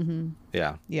 Mm-hmm.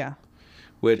 Yeah. yeah.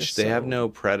 Which Just they have so no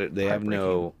predator. They have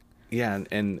no. Yeah,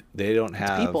 and they don't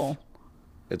have People,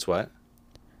 It's what?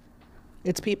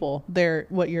 it's people. They're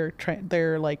what you're trying.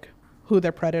 They're like who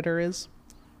their predator is.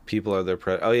 People are their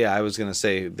predator. Oh yeah, I was gonna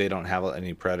say they don't have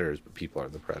any predators, but people are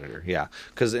the predator. Yeah,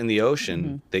 because in the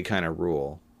ocean they kind of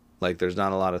rule. Like there's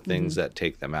not a lot of things that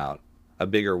take them out. A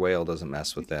bigger whale doesn't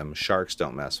mess with them. Sharks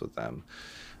don't mess with them.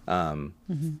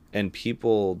 And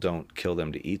people don't kill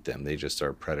them to eat them. They just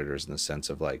are predators in the sense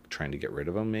of like trying to get rid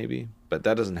of them, maybe. But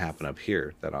that doesn't happen up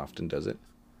here that often, does it?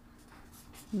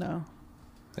 No,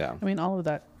 Yeah. I mean all of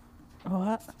that.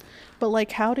 What? But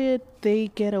like, how did they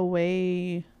get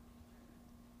away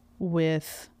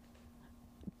with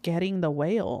getting the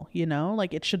whale? You know,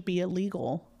 like it should be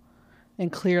illegal,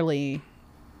 and clearly,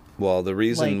 Well, the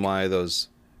reason Like- why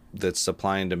that's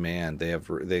supply and demand,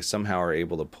 they somehow are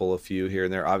able to pull a few here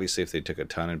and there. Obviously, if they took a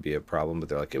ton, it'd be a problem. But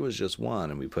they're like, it was just one,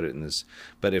 and we put it in this.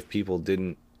 But if people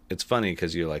didn't, it's funny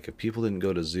because you're like, if people didn't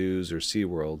go to zoos or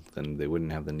SeaWorld, then they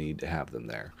wouldn't have the need to have them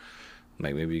there.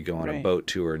 Like maybe you go on a Right. boat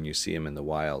tour and you see them in the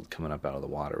wild coming up out of the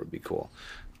water would be cool.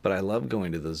 But I love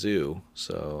going to the zoo,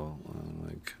 so I'm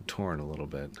like torn a little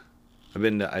bit.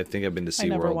 I think I've been to I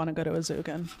never SeaWorld. want to go to a zoo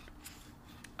again.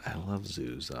 I love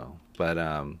zoos though, but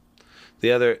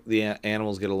the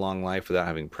animals get a long life without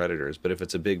having predators. But if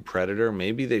it's a big predator,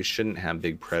 maybe they shouldn't have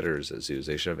big predators at zoos.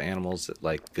 They should have animals that,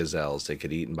 like gazelles, they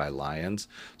get eaten by lions,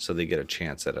 so they get a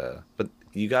chance at a. But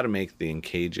you got to make the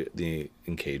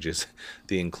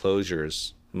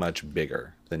enclosures much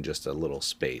bigger than just a little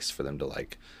space for them to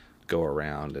like go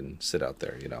around and sit out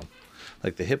there. You know,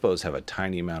 like the hippos have a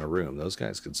tiny amount of room. Those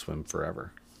guys could swim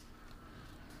forever.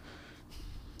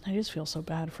 I just feel so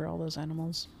bad for all those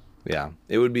animals. Yeah,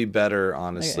 it would be better,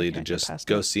 honestly, to can't get just past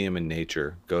go it. see them in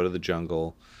nature. Go to the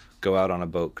jungle, go out on a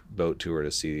boat tour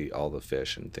to see all the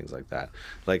fish and things like that.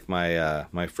 Like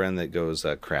my friend that goes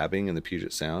crabbing in the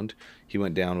Puget Sound, he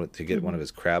went down to get one of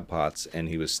his crab pots, and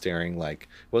he was staring like,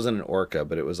 it wasn't an orca,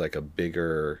 but it was like a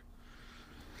bigger.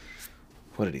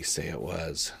 What did he say it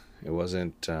was? It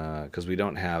wasn't because we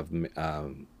don't have.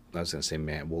 I was gonna say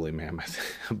woolly mammoth,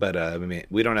 but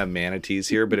we don't have manatees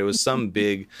here. But it was some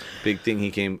big thing.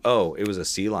 It was a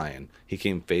sea lion. He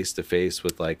came face to face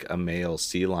with like a male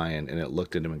sea lion, and it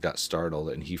looked at him and got startled,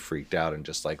 and he freaked out and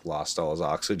just like lost all his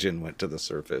oxygen, went to the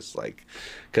surface, like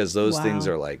because those things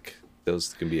Wow. are like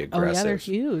those can be Oh aggressive. yeah, they're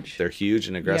huge. They're huge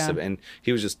and aggressive. Yeah. And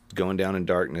he was just going down in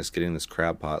darkness, getting this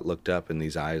crab pot, looked up, and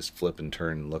these eyes flip and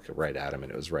turn and look right at him,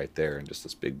 and it was right there, and just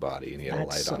this big body, and he had a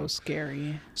That's light on so him.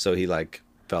 scary. So he like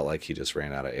felt like he just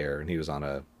ran out of air, and he was on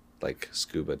a like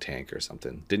scuba tank or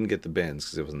something. Didn't get the bins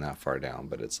because it wasn't that far down,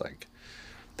 but it's like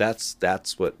that's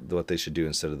what they should do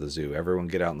instead of the zoo. Everyone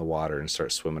get out in the water and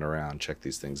start swimming around, check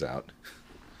these things out.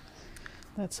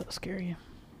 That's so scary.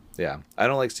 Yeah, I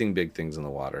don't like seeing big things in the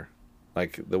water.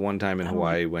 Like the one time in I don't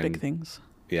Hawaii like when big things.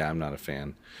 yeah, I'm not a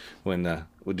fan. When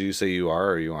would you say you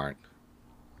are or you aren't?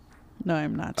 No,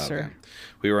 I'm not, Okay. sir.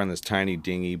 We were on this tiny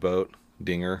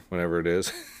dinger, whatever it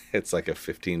is. It's like a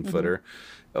 15-footer,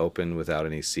 open without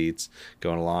any seats,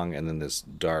 going along, and then this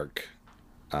dark.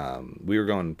 We were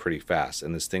going pretty fast,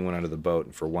 and this thing went under the boat,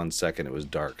 and for 1 second it was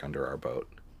dark under our boat,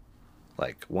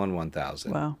 like 1/1000.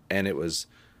 Wow. And it was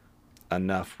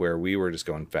enough where we were just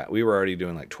going fast. We were already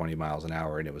doing like 20 miles an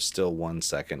hour, and it was still 1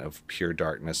 second of pure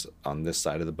darkness on this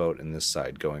side of the boat, and this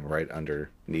side going right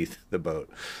underneath the boat.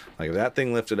 Like if that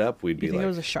thing lifted up, we'd You be think like, it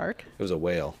was a shark? it was a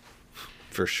whale,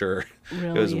 for sure.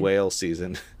 It was Really? whale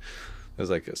season. It was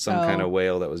like some kind of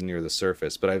whale that was near the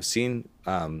surface. But I've seen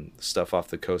stuff off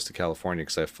the coast of California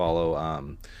because I follow.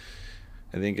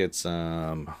 I think it's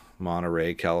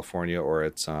Monterey, California, or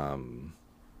it's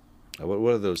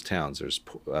what are those towns? There's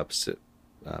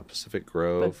Pacific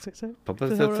Grove,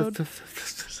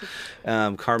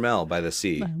 Carmel by the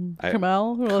sea.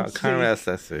 Carmel? Well, let's see. Carmel,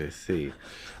 that's the sea.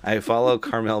 I follow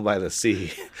Carmel by the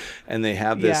sea, and they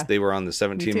have this. Yeah. They were on the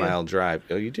Me too. 17-mile drive.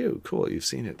 Oh, you do? Cool. You've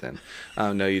seen it then.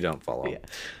 No, you don't follow.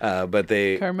 But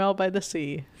Carmel by the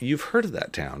sea. you've heard of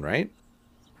that town, right?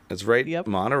 It's right. Yep.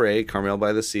 Monterey, Carmel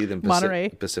by the sea, then Monterey.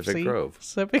 Pacific Sea. Grove.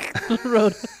 Pacific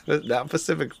Road. Not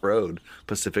Pacific Road,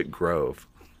 Pacific Grove.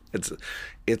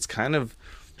 It's kind of,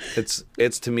 it's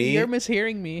to me. You're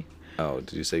mishearing me. Oh,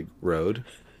 did you say road?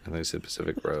 I thought you said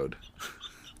Pacific Road.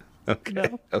 Okay.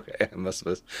 No. Okay. I must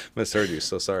have misheard you.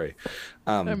 So sorry.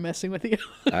 I'm messing with you.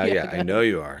 Yeah, I know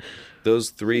you are. Those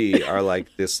three are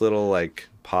like this little like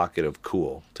pocket of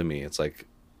cool to me. It's like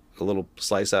a little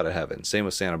slice out of heaven. Same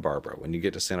with Santa Barbara. When you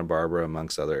get to Santa Barbara,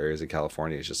 amongst other areas of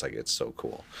California, it's just like, it's so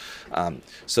cool.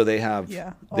 So they have,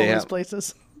 all those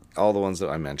places. All the ones that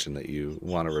I mentioned that you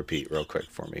want to repeat real quick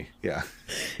for me. Yeah.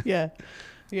 Yeah.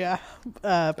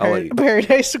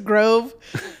 Paradise Grove,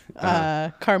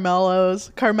 Carmelo's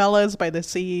by the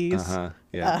Seas. By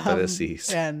the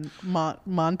Seas. And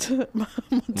Monte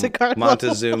Carlo.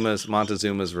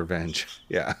 Montezuma's Revenge.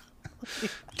 Yeah.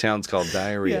 Town's called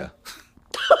Diarrhea.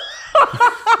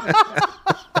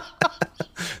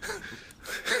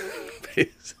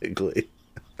 Basically.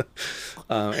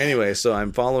 Anyway, so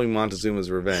I'm following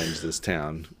Montezuma's Revenge, this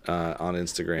town, on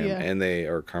Instagram, and they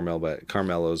are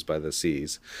Carmelo's by the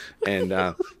Seas, and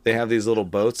they have these little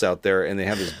boats out there, and they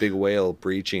have this big whale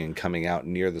breaching and coming out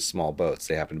near the small boats.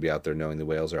 They happen to be out there, knowing the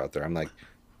whales are out there. I'm like,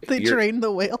 they train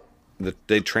the whale.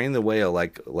 They train the whale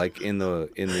like in the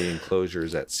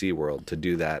enclosures at SeaWorld to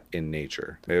do that in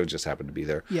nature. They would just happen to be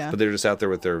there. Yeah. But they're just out there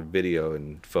with their video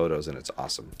and photos, and it's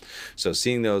awesome. So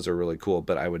seeing those are really cool,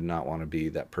 but I would not want to be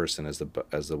that person as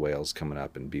the whale's coming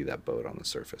up and be that boat on the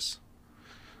surface.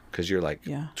 Because you're like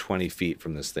 20 feet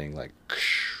from this thing, like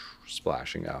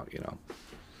splashing out, you know.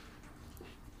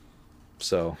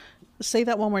 So say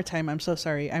that one more time. I'm so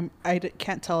sorry. I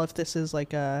can't tell if this is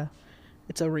like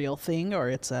it's a real thing or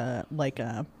it's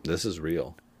this is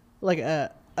real, like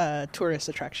a tourist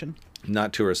attraction.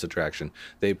 Not tourist attraction.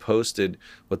 They posted,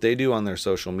 what they do on their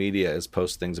social media is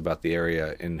post things about the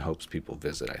area in hopes people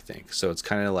visit, I think. So it's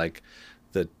kind of like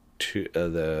the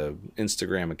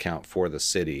Instagram account for the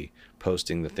city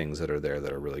posting the things that are there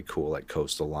that are really cool, like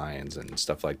coastal lions and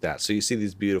stuff like that. So you see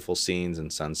these beautiful scenes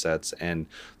and sunsets, and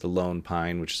the Lone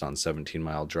Pine, which is on 17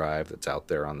 Mile Drive, that's out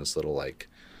there on this little, like,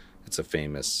 it's a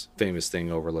famous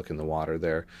thing overlooking the water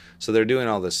there. So they're doing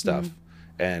all this stuff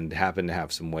and happen to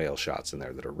have some whale shots in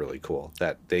there that are really cool,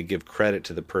 that they give credit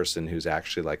to the person who's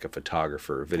actually like a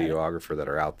photographer, videographer that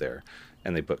are out there,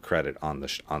 and they put credit on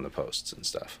the posts and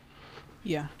stuff.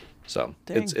 Yeah. So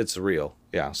Dang. it's real.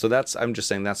 Yeah. So I'm just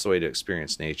saying that's the way to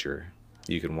experience nature.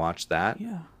 You can watch that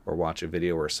or watch a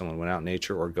video where someone went out in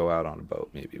nature, or go out on a boat,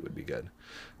 maybe would be good.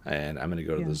 And I'm going to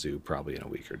go to the zoo probably in a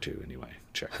week or two anyway.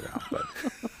 Check it out. But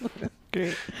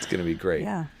great. It's going to be great.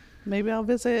 Yeah. Maybe I'll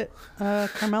visit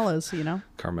Carmelo's, you know?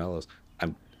 Carmelo's.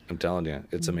 I'm telling you,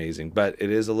 it's amazing. But it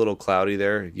is a little cloudy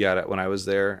there. Yeah, when I was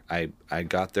there, I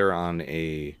got there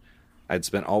I'd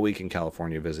spent all week in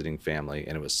California visiting family,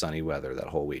 and it was sunny weather that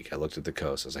whole week. I looked at the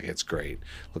coast. I was like, it's great.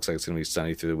 Looks like it's going to be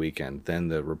sunny through the weekend. Then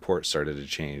the report started to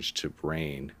change to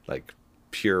rain, like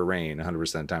pure rain 100%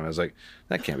 of the time. I was like,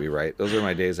 that can't be right. Those are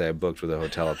my days I had booked with a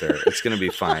hotel up there. It's going to be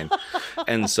fine.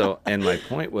 And my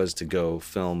point was to go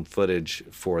film footage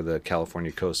for the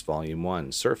California Coast Volume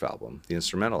 1 surf album, the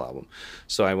instrumental album.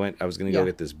 So I was going to go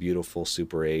get this beautiful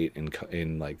Super 8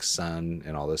 in like sun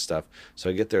and all this stuff. So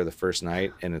I get there the first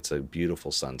night, and it's a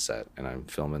beautiful sunset, and I'm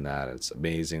filming that. It's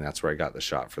amazing. That's where I got the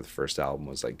shot for the first album,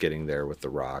 was like getting there with the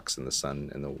rocks and the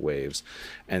sun and the waves.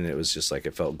 And it was just like,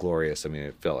 it felt glorious. I mean,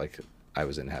 it felt like I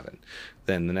was in heaven.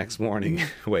 Then the next morning,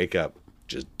 wake up,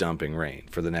 just dumping rain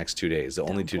for the next 2 days. The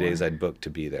only 2 days I'd booked to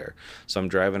be there. So I'm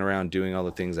driving around doing all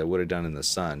the things I would have done in the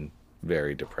sun,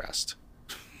 very depressed.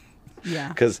 Yeah.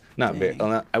 Because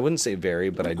I wouldn't say very,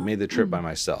 but I'd made the trip by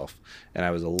myself, and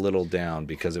I was a little down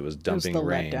because it was dumping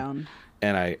rain. Letdown.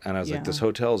 And I was like, this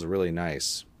hotel is really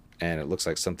nice, and it looks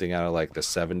like something out of like the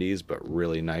 70s, but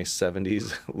really nice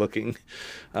 70s looking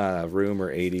room,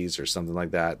 or 80s or something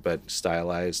like that, but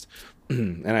stylized.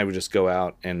 And I would just go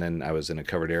out, and then I was in a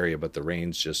covered area, but the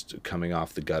rain's just coming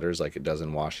off the gutters like it does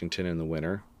in Washington in the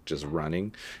winter, just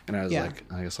running. And I was like,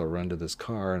 I guess I'll run to this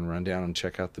car and run down and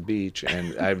check out the beach.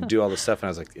 And I would do all this stuff, and I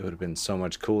was like, it would have been so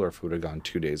much cooler if we would have gone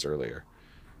 2 days earlier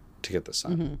to get the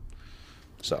sun.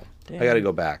 So I got to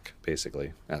go back,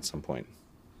 basically, at some point.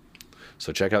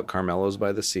 So check out Carmelo's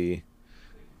by the Sea.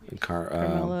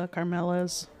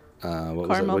 Carmelo's. What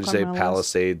did you say?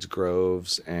 Palisades,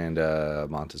 Groves, and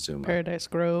Montezuma. Paradise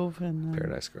Grove. And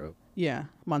Paradise Grove. Yeah,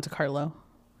 Monte Carlo.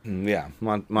 Yeah,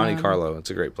 Monte Carlo.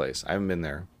 It's a great place. I haven't been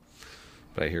there,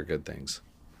 but I hear good things.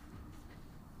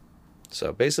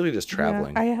 So basically just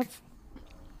traveling. Yeah,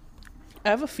 I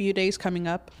have a few days coming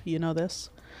up, you know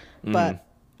this, but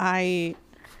I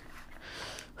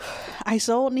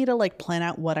still need to like plan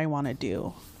out what I want to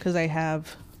do, because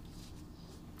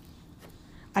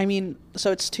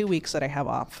so it's 2 weeks that I have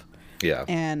off. Yeah.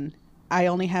 And I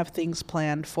only have things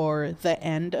planned for the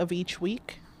end of each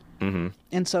week.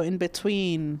 And so in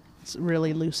between, it's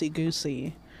really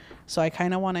loosey-goosey. So I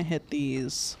kind of want to hit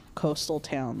these coastal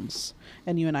towns,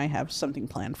 and you and I have something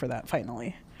planned for that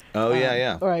finally. Oh,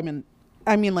 yeah. Or I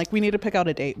mean, like, we need to pick out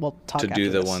a date. We'll talk to after do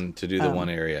the this. one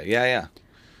area. Yeah.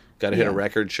 Got to hit a Yeah.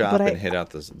 record shop But and hit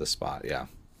out the spot. Yeah.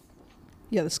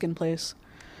 Yeah, the skin place.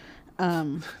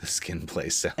 The skin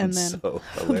place And sounds then- so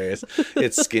hilarious.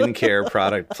 It's skincare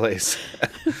product place.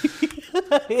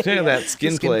 Look at that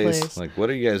skin, skin place. place. Like,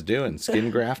 what are you guys doing? Skin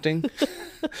grafting?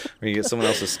 Or you get someone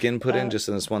else's skin put in just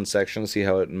in this one section, see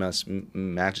how it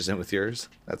matches in with yours?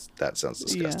 That sounds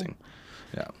disgusting.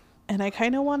 Yeah. And I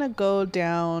kind of want to go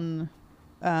down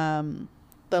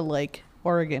the like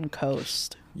Oregon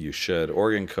coast. You should.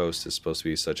 Oregon coast is supposed to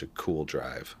be such a cool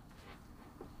drive.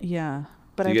 Yeah.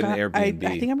 But You I get an Airbnb.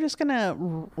 I think I'm just going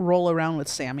to roll around with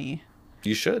Sammy,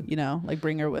 You should. you know, like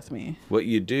bring her with me. What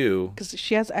you do,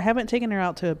 Because I haven't taken her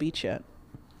out to a beach yet.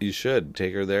 you should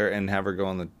take her there and have her go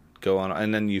on,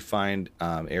 and then you find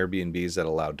Airbnbs that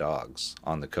allow dogs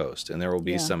on the coast, and there will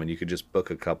be Yeah. some, and you could just book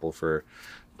a couple for,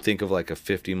 think of like a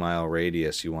 50-mile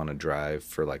radius you want to drive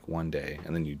for like one day,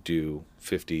 and then you do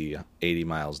 50, 80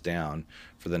 miles down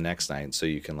for the next night, so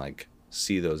you can like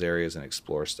see those areas and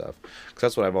explore stuff. Because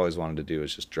that's what I've always wanted to do,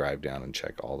 is just drive down and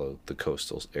check all the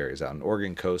coastal areas out. And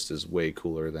Oregon coast is way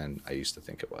cooler than I used to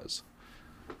think it was.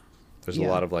 There's a Yeah.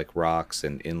 lot of like rocks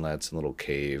and inlets and little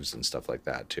caves and stuff like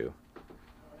that too.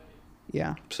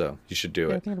 Yeah. So you should do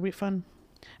Yeah, I it. think it'll be fun.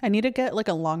 I need to get like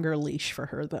a longer leash for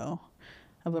her though.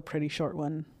 I have a pretty short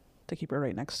one to keep her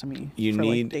right next to me You for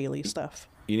need- like daily stuff.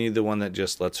 You need the one that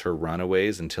just lets her run a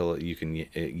ways until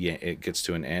it gets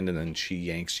to an end, and then she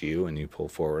yanks you and you pull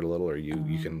forward a little, or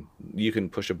you can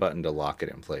push a button to lock it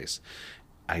in place.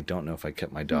 I don't know if I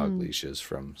kept my dog leashes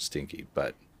from Stinky,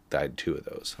 but I had 2 of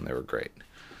those and they were great.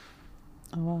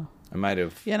 Oh wow. I might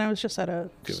have. Yeah, and I was just at a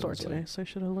Give store those away. today, so I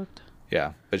should have looked.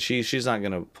 Yeah, but she's not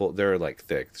gonna pull. They're like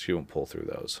thick. She won't pull through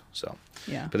those. So,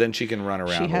 Yeah. but then she can run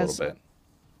around a little bit.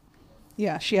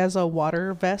 Yeah, she has a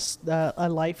water vest, a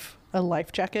life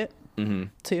jacket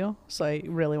too. So I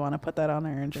really want to put that on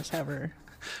her and just have her.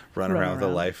 Run around with a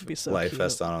around. life Be so life cute.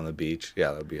 vest on the beach.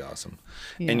 Yeah, that would be awesome.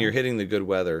 Yeah. And you're hitting the good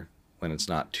weather when it's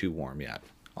not too warm yet.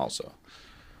 Also,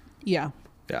 Yeah.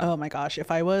 Yeah. Oh my gosh,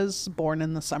 if I was born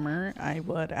in the summer, I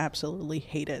would absolutely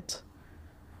hate it.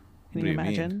 Can What you do you mean?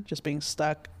 imagine just being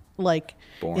stuck like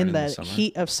Born in in the the summer?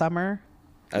 heat of summer?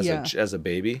 Yeah. as a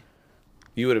baby,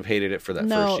 you would have hated it for that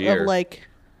No, first year. of like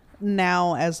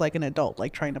now as like an adult,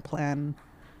 like trying to plan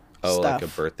stuff. Like a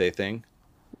birthday thing.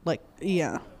 Like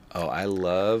yeah. Oh, I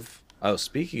love. Oh,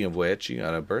 speaking of which, you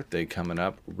got a birthday coming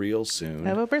up real soon. I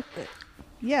have a birthday.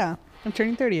 Yeah. I'm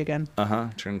turning 30 again.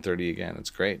 Turn 30 again. It's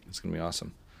great. It's gonna be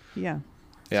awesome. Yeah.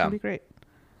 It's Yeah. gonna be great.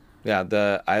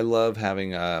 Yeah, I love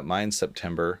having mine's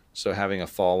September, so having a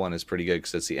fall one is pretty good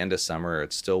because it's the end of summer.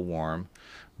 It's still warm,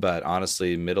 but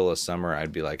honestly, middle of summer,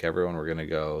 I'd be like, everyone, we're gonna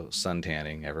go sun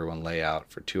tanning. Everyone lay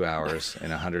out for 2 hours in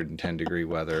 110-degree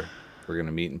weather. We're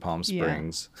gonna meet in Palm Yeah.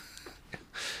 Springs.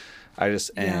 I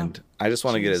just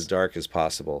want to get as dark as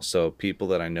possible. So people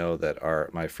that I know that are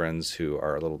my friends who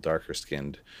are a little darker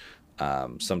skinned,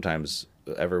 sometimes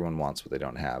everyone wants what they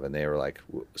don't have, and they were like,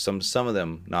 some of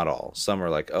them, not all, some are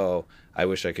like, oh, I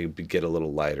wish I could get a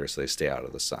little lighter so they stay out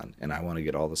of the sun, and I want to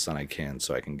get all the sun I can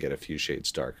so I can get a few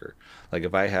shades darker. Like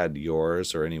if I had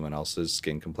yours or anyone else's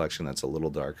skin complexion that's a little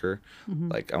darker,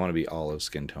 like I want to be olive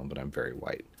skin tone, but I'm very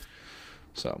white.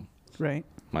 So Right.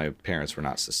 my parents were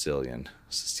not Sicilian.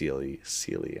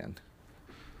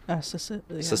 Yeah.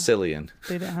 Sicilian.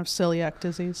 They didn't have celiac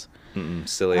disease.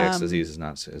 Celiac disease is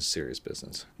not serious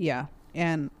business. Yeah.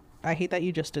 And I hate that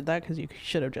you just did that because you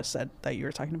should have just said that you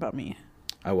were talking about me.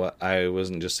 I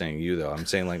wasn't just saying you though. I'm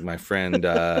saying like my friend,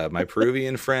 my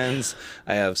Peruvian friends.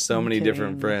 I have so I'm many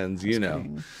different kidding. friends. You Just know,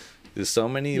 kidding. there's so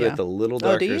many Yeah. with a little Oh, do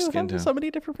darker you skin tone. have so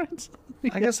many different friends?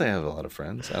 I guess I have a lot of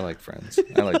friends. I like friends.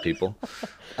 I like people.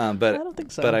 But I don't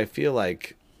think so. But I feel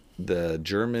like the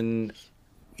German,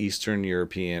 Eastern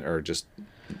European, or just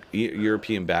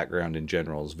European background in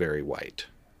general is very white,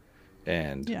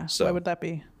 and Yeah. so Why would that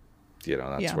be?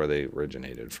 that's Yeah. where they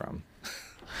originated from.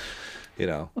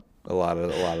 A lot of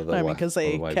the I mean, 'cause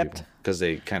they kept- because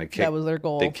they kind of kicked, that was their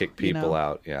goal, they kick you people know?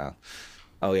 out. Yeah.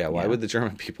 Oh yeah. Why Yeah. would the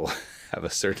German people have a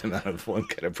certain amount of one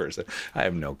kind of person? I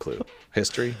have no clue.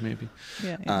 History maybe.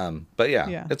 Yeah. But yeah,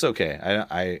 Yeah. it's okay.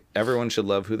 I everyone should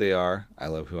love who they are. I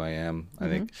love who I am. I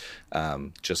think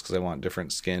just because I want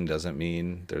different skin doesn't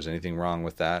mean there's anything wrong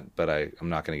with that. But I'm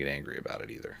not going to get angry about it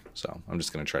either. So I'm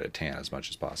just going to try to tan as much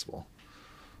as possible.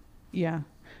 Yeah.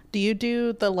 Do you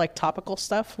do the like topical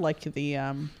stuff, like the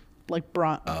like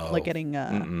like getting I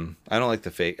don't like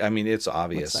the fake. I mean, it's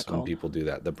obvious that when called? people do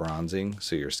that. The bronzing,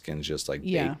 so your skin's just like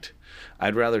Yeah. baked.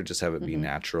 I'd rather just have it be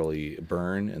naturally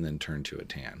burn and then turn to a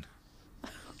tan.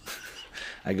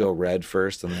 I go red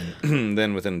first, and then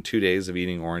then within 2 days of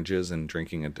eating oranges and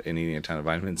drinking and eating a ton of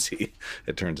vitamin C,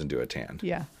 it turns into a tan.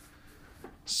 Yeah.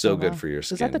 So Oh, good wow. for your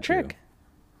skin. Is that the too. trick?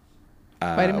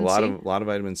 Vitamin a lot C? of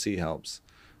vitamin C helps.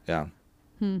 Yeah.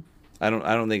 I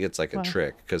don't think it's like a Wow.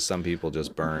 trick, because some people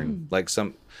just burn like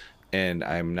some, and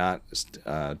I'm not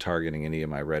targeting any of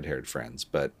my red-haired friends,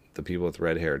 but the people with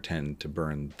red hair tend to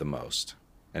burn the most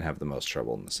and have the most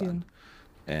trouble in the sun.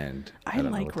 And I I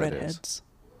don't know like what that is. redheads.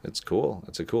 It's cool.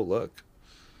 It's a cool look.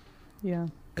 Yeah.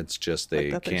 It's just Like they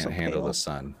that they're can't so handle pale. the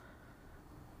sun.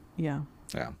 Yeah.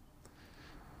 Yeah.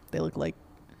 They look like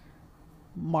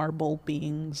marble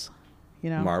beings, you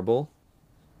know? Marble,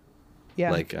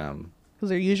 yeah. like Because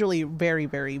they're usually very,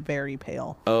 very, very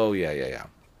pale. oh yeah.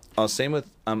 Oh, same with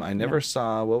I never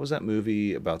saw, what was that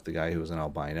movie about the guy who was an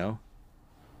albino?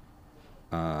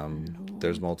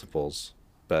 There's multiples,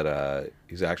 but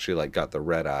he's actually like got the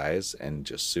red eyes and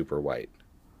just super white.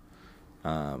 It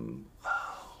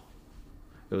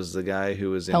was the guy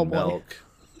who was in Hellboy. Milk,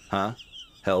 huh?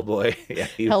 Hellboy. Yeah,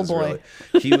 he Hellboy.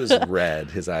 he was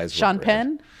red. His eyes were Sean red.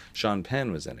 Penn? Sean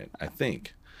Penn was in it, I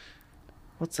think.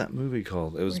 What's that movie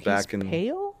called? It was Where back he's in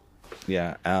pale?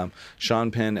 yeah,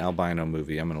 Sean Penn albino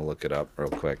movie. I'm gonna look it up real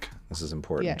quick. This is Yeah.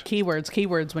 important.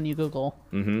 Keywords when you Google.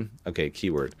 Okay,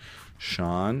 keyword.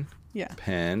 Sean Yeah.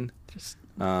 Penn Just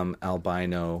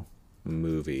albino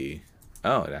movie.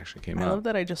 Oh, it actually came I out. love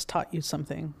that I just taught you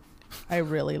something. I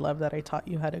really love that I taught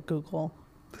you how to Google.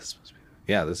 This must be,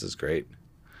 yeah, this is great.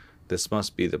 This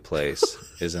Must Be the Place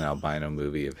is an albino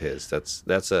movie of his.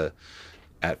 That's a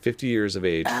at 50 years of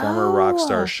age, former rock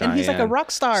star Cheyenne. And he's like a rock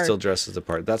star. Still dresses the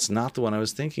part. That's not the one I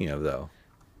was thinking of, though.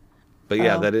 But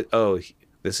yeah, Oh. that is.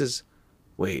 This is.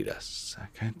 Wait a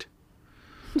second.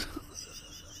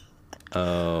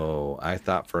 Oh, I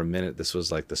thought for a minute this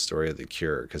was like the story of The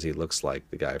Cure, because he looks like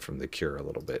the guy from The Cure a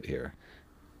little bit here.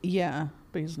 Yeah,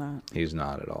 but he's not. He's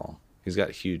not at all. He's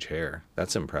got huge hair.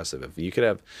 That's impressive. If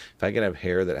I could have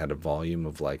hair that had a volume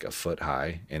of like a foot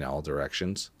high in all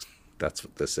directions, that's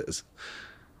what this is.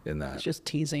 In that, It's just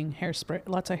teasing. Hairspray.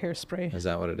 Lots of hairspray. is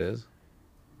that what it is?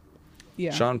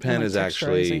 Yeah. Sean Penn and, like, is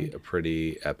actually texturizing. a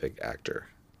pretty epic actor.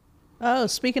 Oh,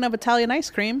 speaking of Italian ice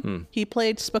cream, he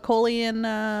played Spicoli in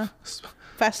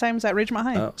Fast Times at Ridgemont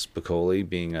High. Oh, Spicoli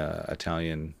being a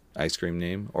Italian ice cream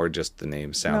name, or just the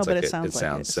name sounds No, but like it it. sounds It like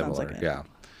sounds it. It sounds similar. like it. Yeah.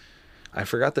 I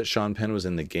forgot that Sean Penn was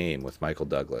in The Game with Michael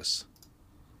Douglas.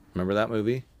 Remember that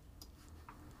movie?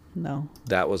 No.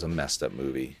 That was a messed up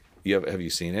movie. Have you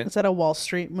seen it? Is that a Wall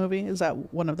Street movie? Is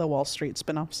that one of the Wall Street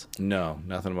spin-offs? No,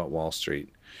 nothing about Wall Street.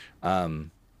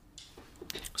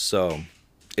 So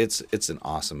it's an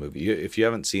awesome movie. If you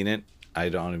haven't seen it, I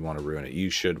don't even want to ruin it. You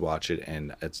should watch it,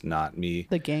 and it's not me.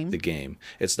 The Game? The Game.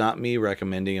 It's not me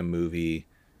recommending a movie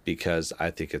because I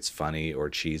think it's funny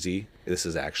or cheesy. This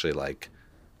is actually like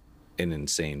an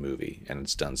insane movie, and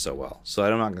it's done so well. So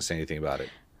I'm not going to say anything about it,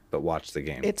 but watch The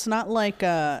Game. It's not like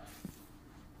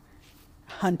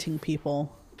hunting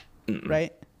people,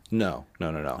 right? No.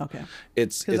 Okay.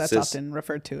 It's Because that's this, often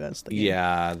referred to as the game.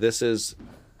 Yeah, this is.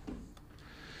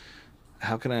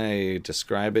 How can I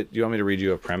describe it? Do you want me to read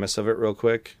you a premise of it real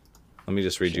quick? Let me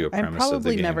just read you a premise I'm of the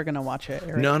probably game. never going to watch it,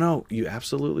 Eric. No, you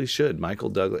absolutely should. Michael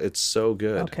Douglas, it's so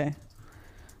good. Okay.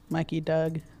 Mikey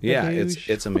Doug. the Yeah, douche.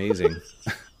 it's amazing.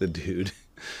 The dude.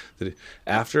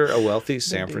 After a wealthy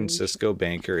San douche. Francisco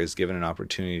banker is given an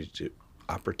opportunity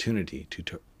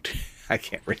to I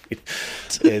can't read.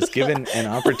 Is given an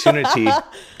opportunity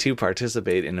to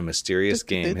participate in a mysterious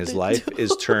game. His life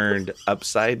is turned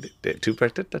upside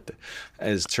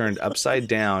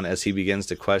down as he begins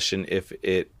to question if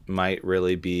it might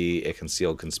really be a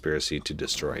concealed conspiracy to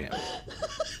destroy him.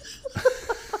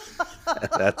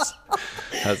 That's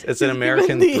it's an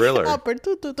American The thriller.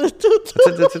 opportunity-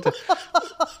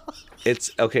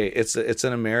 It's okay. It's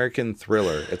an American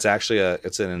thriller. It's actually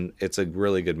it's a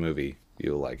really good movie.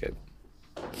 You'll like it.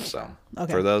 So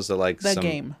Okay. for those that like The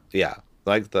Game. yeah,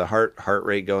 like the heart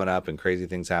rate going up and crazy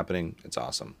things happening, it's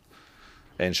awesome.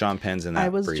 And Sean Penn's in that. I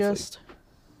was briefly.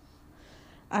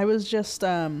 just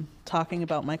talking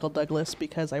about Michael Douglas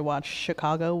because I watched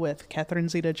Chicago with Catherine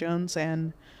Zeta-Jones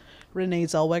and Renee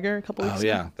Zellweger a couple weeks Oh ago.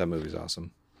 yeah, that movie's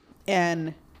awesome.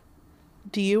 And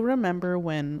do you remember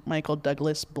when Michael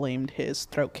Douglas blamed his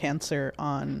throat cancer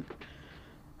on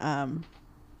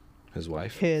His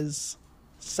wife. his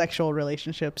sexual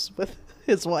relationships with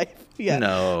his wife? Yeah.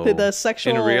 No. The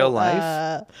sexual In real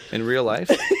life. In real life.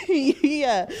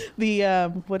 yeah. The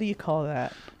what do you call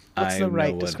that? What's the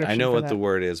right description? I know for what that? the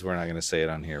word is. We're not going to say it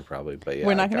on here, probably. But yeah,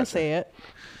 We're I not going to gotcha. say it.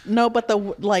 No, but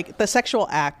the sexual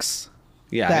acts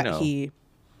Yeah, I that know. he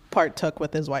partook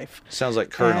with his wife. Sounds like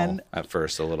Colonel And- at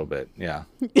first, a little bit. Yeah.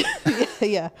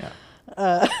 Yeah.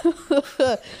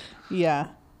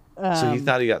 So he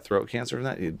thought he got throat cancer from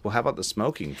that. Well, how about the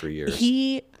smoking for years?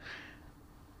 He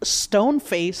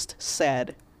Stone-faced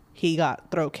said he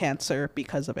got throat cancer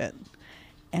because of it.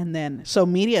 And then, so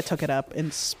media took it up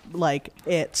and like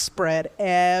it spread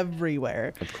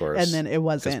everywhere. Of course. And then it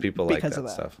wasn't because people like because that of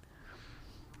that. stuff.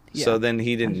 Yeah. So then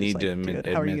he didn't I'm need just to like, admit,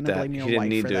 dude, how are you admit gonna that. blame He your didn't wife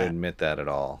need for to that? admit that at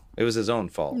all. It was his own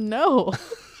fault. No.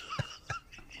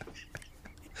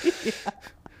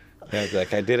 Yeah,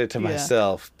 like, I did it to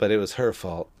myself, but it was her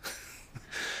fault.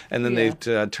 And then they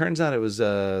turns out it was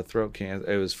throat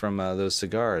cancer. It was from those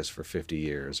cigars for 50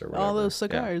 years or whatever. All those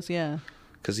cigars, yeah.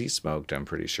 Because he smoked, I'm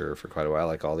pretty sure, for quite a while,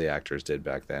 like all the actors did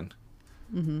back then.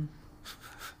 Mm-hmm.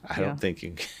 I don't think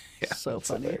you. Yeah, So that's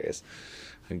funny. hilarious.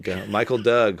 Michael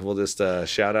Doug. We'll just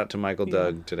shout out to Michael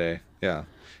Doug today. Yeah,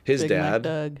 his Big dad. Mac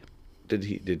Doug.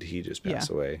 Did he just pass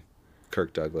away?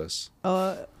 Kirk Douglas.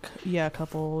 Yeah, a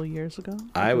couple years ago.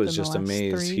 I was within the just last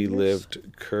amazed 3 he years. lived.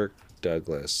 Kirk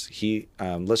Douglas. He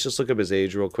let's just look up his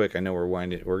age real quick. I know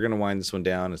we're gonna wind this one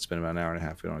down. It's been about an hour and a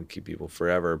half. We don't want to keep people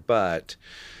forever, but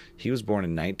he was born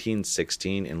in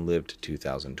 1916 and lived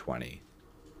 2020.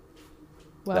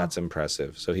 Wow. That's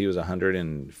impressive. So he was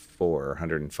 104 or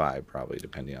 105 probably,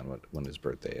 depending on when his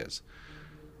birthday is.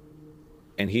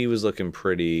 And he was looking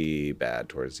pretty bad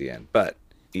towards the end, but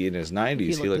in his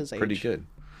 90s he looked pretty good.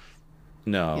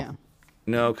 No,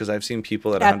 because I've seen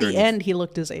people at 100. At the end, he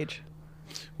looked his age.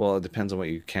 Well, it depends on what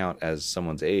you count as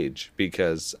someone's age,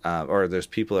 because or there's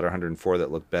people that are 104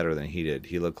 that look better than he did.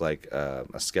 He looked like a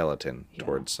skeleton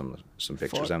towards some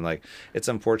pictures. I'm like, it's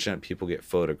unfortunate people get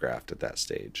photographed at that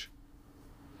stage.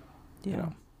 Yeah. You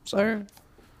know, so. Or,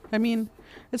 I mean,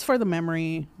 it's for the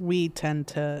memory. We tend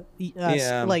to,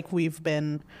 like we've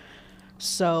been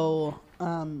so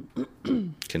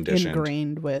conditioned,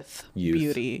 ingrained with youth.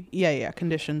 beauty. Yeah,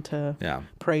 conditioned to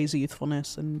praise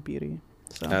youthfulness and beauty.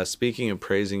 So. Speaking of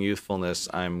praising youthfulness,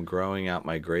 I'm growing out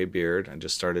my gray beard. I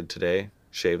just started today.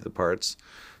 Shave the parts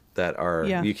that are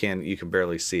you can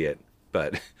barely see it,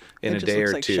 but in a day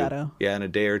or two, in a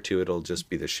day or two, it'll just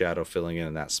be the shadow filling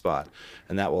in that spot,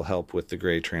 and that will help with the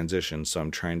gray transition. So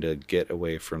I'm trying to get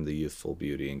away from the youthful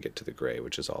beauty and get to the gray,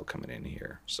 which is all coming in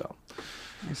here. So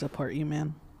I support you,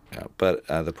 man. Yeah, but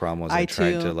the problem was I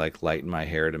tried to like lighten my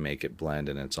hair to make it blend,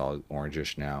 and it's all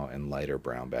orangish now and lighter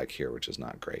brown back here, which is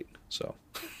not great. So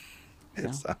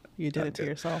it's you did it to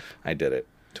yourself. I did it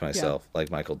to myself,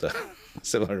 like Michael Doug,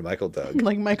 similar to Michael Doug,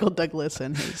 like Michael Douglas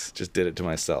and his. Just did it to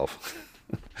myself.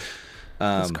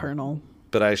 His Colonel.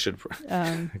 But I should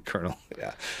Colonel,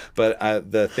 yeah.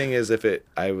 But the thing is,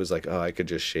 I was like, I could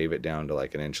just shave it down to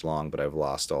like an inch long, but I've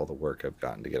lost all the work I've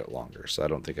gotten to get it longer, so I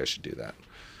don't think I should do that.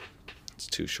 It's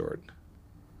too short.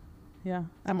 Yeah,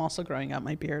 I'm also growing out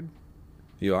my beard.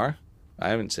 You are? I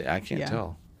haven't seen. I can't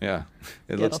tell. Yeah,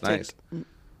 it looks nice.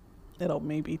 It'll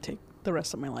maybe take the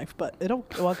rest of my life, but it'll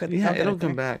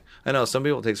come back. I know some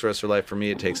people it takes the rest of their life. For me,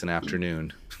 it takes an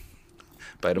afternoon.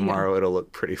 By tomorrow, it'll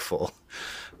look pretty full.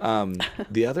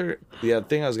 The other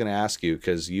thing I was going to ask you,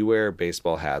 because you wear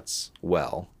baseball hats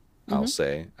well, I'll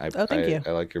say. Thank you.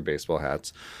 I like your baseball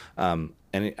hats.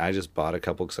 And I just bought a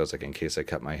couple because I was like, in case I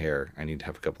cut my hair, I need to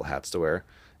have a couple hats to wear.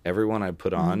 Every one I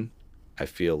put on, I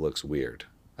feel looks weird.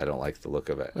 I don't like the look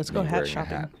of it. Let's go hat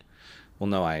shopping. Hat. Well,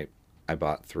 no, I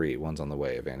bought 3. One's on the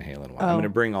way, a Van Halen one. I'm going to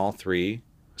bring all 3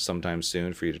 sometime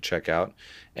soon for you to check out,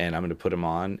 and I'm going to put them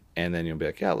on, and then you'll be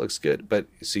like, yeah, it looks good. But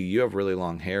see, you have really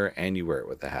long hair, and you wear it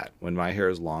with a hat. When my hair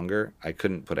is longer, I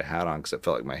couldn't put a hat on because it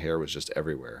felt like my hair was just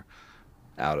everywhere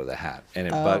out of the hat, and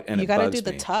it bugs me. You got to do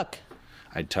the tuck.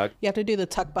 I tuck. You have to do the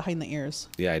tuck behind the ears.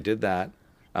 Yeah, I did that.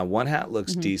 One hat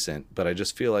looks decent, but I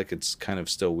just feel like it's kind of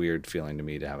still weird feeling to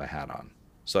me to have a hat on.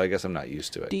 So I guess I'm not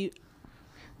used to it.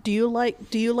 Do you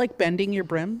like bending your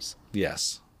brims?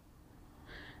 Yes.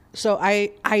 So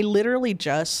I literally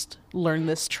just learned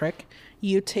this trick.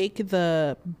 You take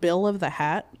the bill of the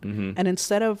hat, and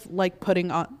instead of like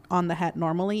putting on the hat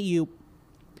normally,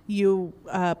 you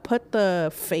put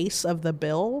the face of the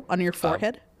bill on your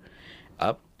forehead.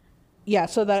 Up. Yeah,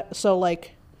 so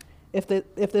like if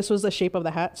this was the shape of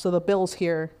the hat, so the bill's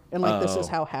here, and like this is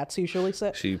how hats usually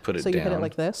sit. So you put it down. So you hit it down.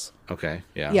 like this. Okay,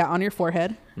 yeah. Yeah, on your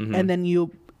forehead, and then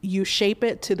you shape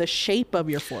it to the shape of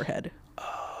your forehead.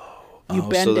 You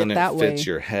bend so then it that it way. fits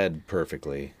your head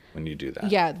perfectly when you do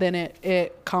that. Yeah, then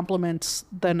it complements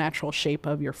the natural shape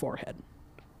of your forehead.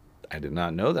 I did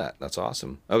not know that. That's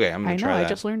awesome. Okay, I'm going to try that. I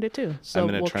just learned it too. So I'm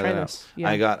going to we'll try that this. out. Yeah.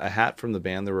 I got a hat from the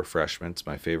band The Refreshments,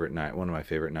 one of my favorite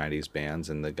 90s bands,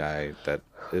 and the guy that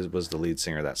was the lead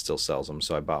singer that still sells them,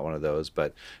 so I bought one of those,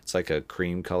 but it's like a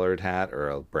cream colored hat or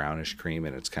a brownish cream,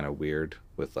 and it's kind of weird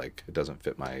with like, it doesn't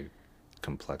fit my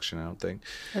complexion, I don't think.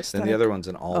 Then the other one's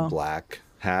an all black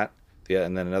hat. Yeah,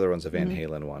 and then another one's a Van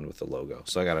Halen one with the logo.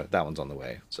 So I got that one's on the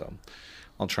way. So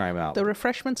I'll try them out. The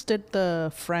Refreshments did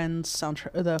the Friends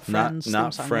soundtrack. The Friends not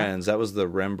theme song, Friends. That was the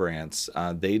Rembrandts.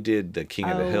 They did the King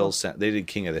of the Hill. They did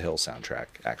King of the Hill soundtrack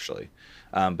actually,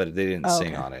 but they didn't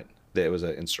sing on it. It was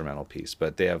an instrumental piece.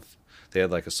 But they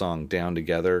had like a song Down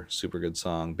Together, super good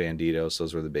song. Banditos.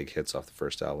 Those were the big hits off the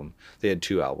first album. They had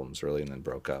 2 albums really, and then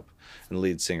broke up. And the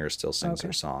lead singer still sings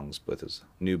their songs with his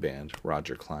new band,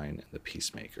 Roger Klein and the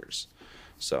Peacemakers.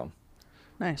 So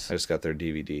nice. I just got their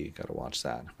DVD. Got to watch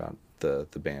that about the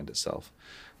band itself.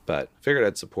 But figured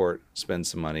I'd spend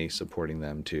some money supporting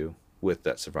them too with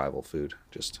that survival food.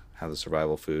 Just have the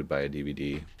survival food, buy a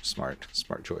DVD. Smart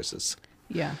choices.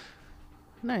 Yeah.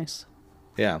 Nice.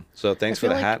 Yeah. So thanks for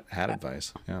the like, hat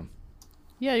advice. Yeah.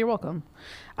 Yeah, you're welcome.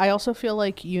 I also feel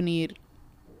like you need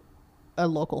a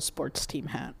local sports team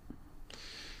hat.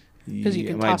 Because you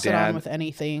can toss it on with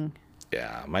anything.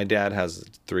 Yeah, my dad has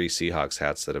 3 Seahawks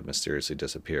hats that have mysteriously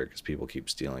disappeared because people keep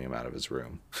stealing them out of his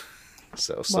room.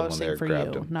 So someone there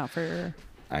grabbed them. Not for...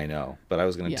 I know, but I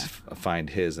was going to find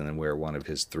his and then wear one of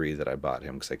his 3 that I bought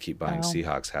him because I keep buying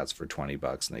Seahawks hats for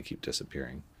 $20 and they keep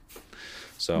disappearing.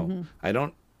 So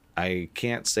I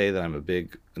can't say that I'm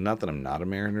not that I'm not a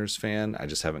Mariners fan. I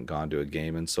just haven't gone to a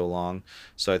game in so long.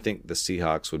 So I think the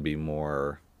Seahawks would be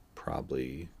more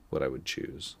probably what I would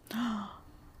choose.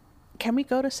 Can we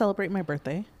go to celebrate my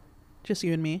birthday? Just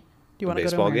you and me. Do you want to go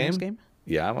to a Mariners game?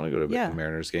 Yeah, I want to go to a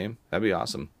Mariners game. That'd be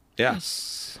awesome. Yeah.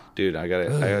 Yes. Dude, I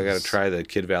gotta try the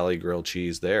Kid Valley grilled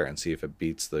cheese there and see if it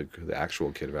beats the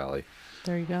actual Kid Valley.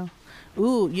 There you go.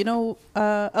 Ooh,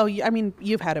 I mean,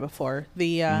 you've had it before.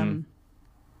 The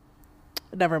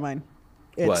never mind.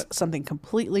 It's something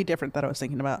completely different that I was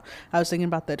thinking about. I was thinking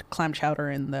about the clam chowder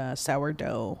and the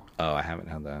sourdough. Oh, I haven't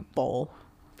had that bowl.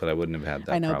 But I wouldn't have had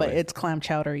that. I know, probably. But it's clam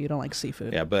chowder. You don't like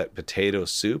seafood. Yeah, but potato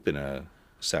soup in a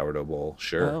sourdough bowl,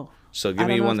 sure. Oh. So give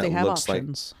me one that looks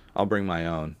options. like. I'll bring my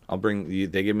own.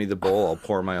 They give me the bowl. I'll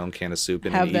pour my own can of soup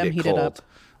in and eat it cold. Up.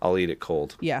 I'll eat it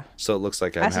cold. Yeah. So it looks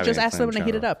like I'm having. Just ask them to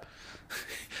heat it up.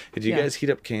 Did you guys heat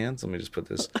up cans? Let me just put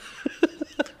this.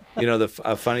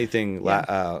 A funny thing.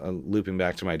 Looping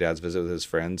back to my dad's visit with his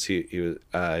friends,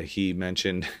 he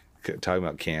mentioned. Talking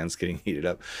about cans getting heated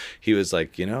up, he was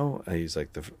like, he's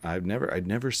like, I'd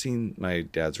never seen my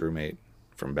dad's roommate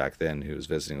from back then who was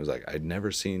visiting was like, I'd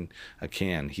never seen a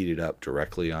can heated up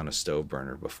directly on a stove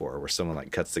burner before, where someone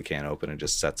like cuts the can open and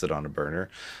just sets it on a burner.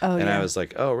 I was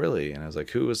like, oh really? And I was like,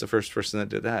 who was the first person that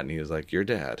did that? And he was like, your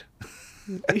dad.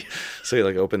 So he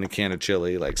like opened a can of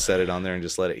chili, like set it on there and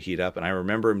just let it heat up. And I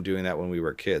remember him doing that when we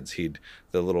were kids.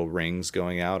 The little rings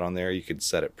going out on there, you could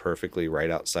set it perfectly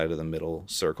right outside of the middle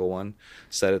circle one,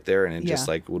 set it there, and it just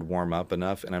like would warm up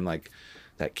enough. And I'm like,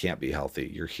 that can't be healthy.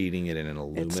 You're heating it in an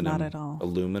aluminum. It's not at all.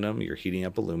 Aluminum. You're heating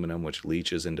up aluminum, which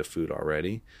leaches into food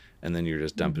already, and then you're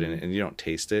just dumping it in, and you don't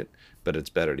taste it. But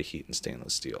it's better to heat in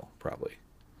stainless steel, probably.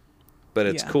 But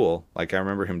it's cool. Like I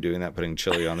remember him doing that, putting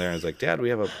chili on there. And I was like, Dad, we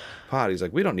have a pot. He's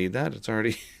like, we don't need that.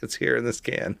 It's here in this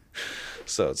can.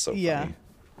 So it's so funny.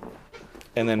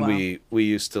 And then we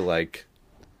used to like,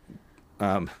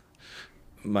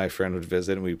 my friend would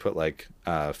visit and we put like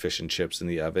fish and chips in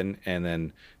the oven. And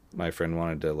then my friend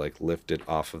wanted to like lift it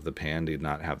off of the pan to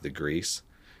not have the grease.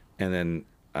 And then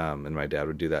and my dad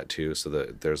would do that too. So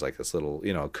there's like this little,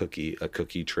 a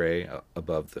cookie tray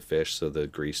above the fish, so the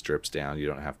grease drips down. You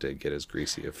don't have to get as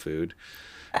greasy of food.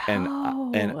 And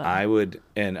I would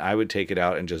take it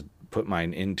out and just put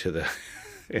mine into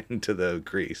the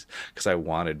grease because I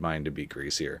wanted mine to be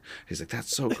greasier. He's like,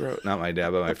 that's so gross. Not my dad,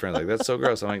 but my friend, like, that's so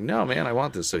gross. I'm like, no, man, I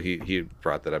want this. So he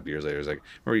brought that up years later. He's like,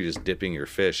 remember you just dipping your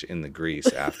fish in the grease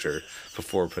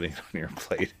before putting it on your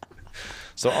plate.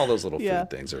 So all those little food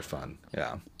things are fun.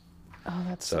 Yeah. Oh,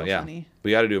 that's so funny.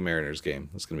 We got to do a Mariners game.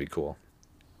 It's going to be cool.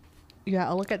 Yeah,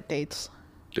 I'll look at dates.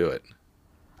 Do it.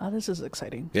 Oh, this is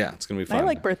exciting. Yeah, it's going to be fun.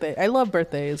 I love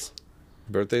birthdays.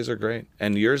 Birthdays are great.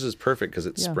 And yours is perfect because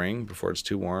it's spring before it's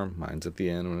too warm. Mine's at the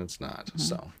end when it's not. Mm-hmm.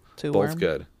 So both warm.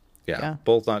 Good. Yeah,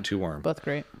 both not too warm. Both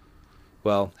great.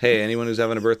 Well, hey, anyone who's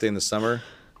having a birthday in the summer,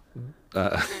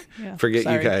 forget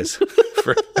you guys.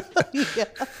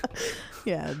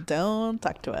 Yeah, don't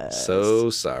talk to us. So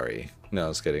sorry. No, I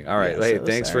was kidding. All right. Hey,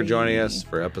 thanks for joining us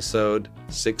for episode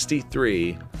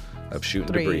 63 of Shooting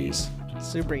to Breeze.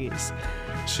 Shooting for breeze.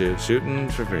 Shooting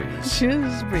for breeze.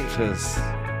 Shooting breeze.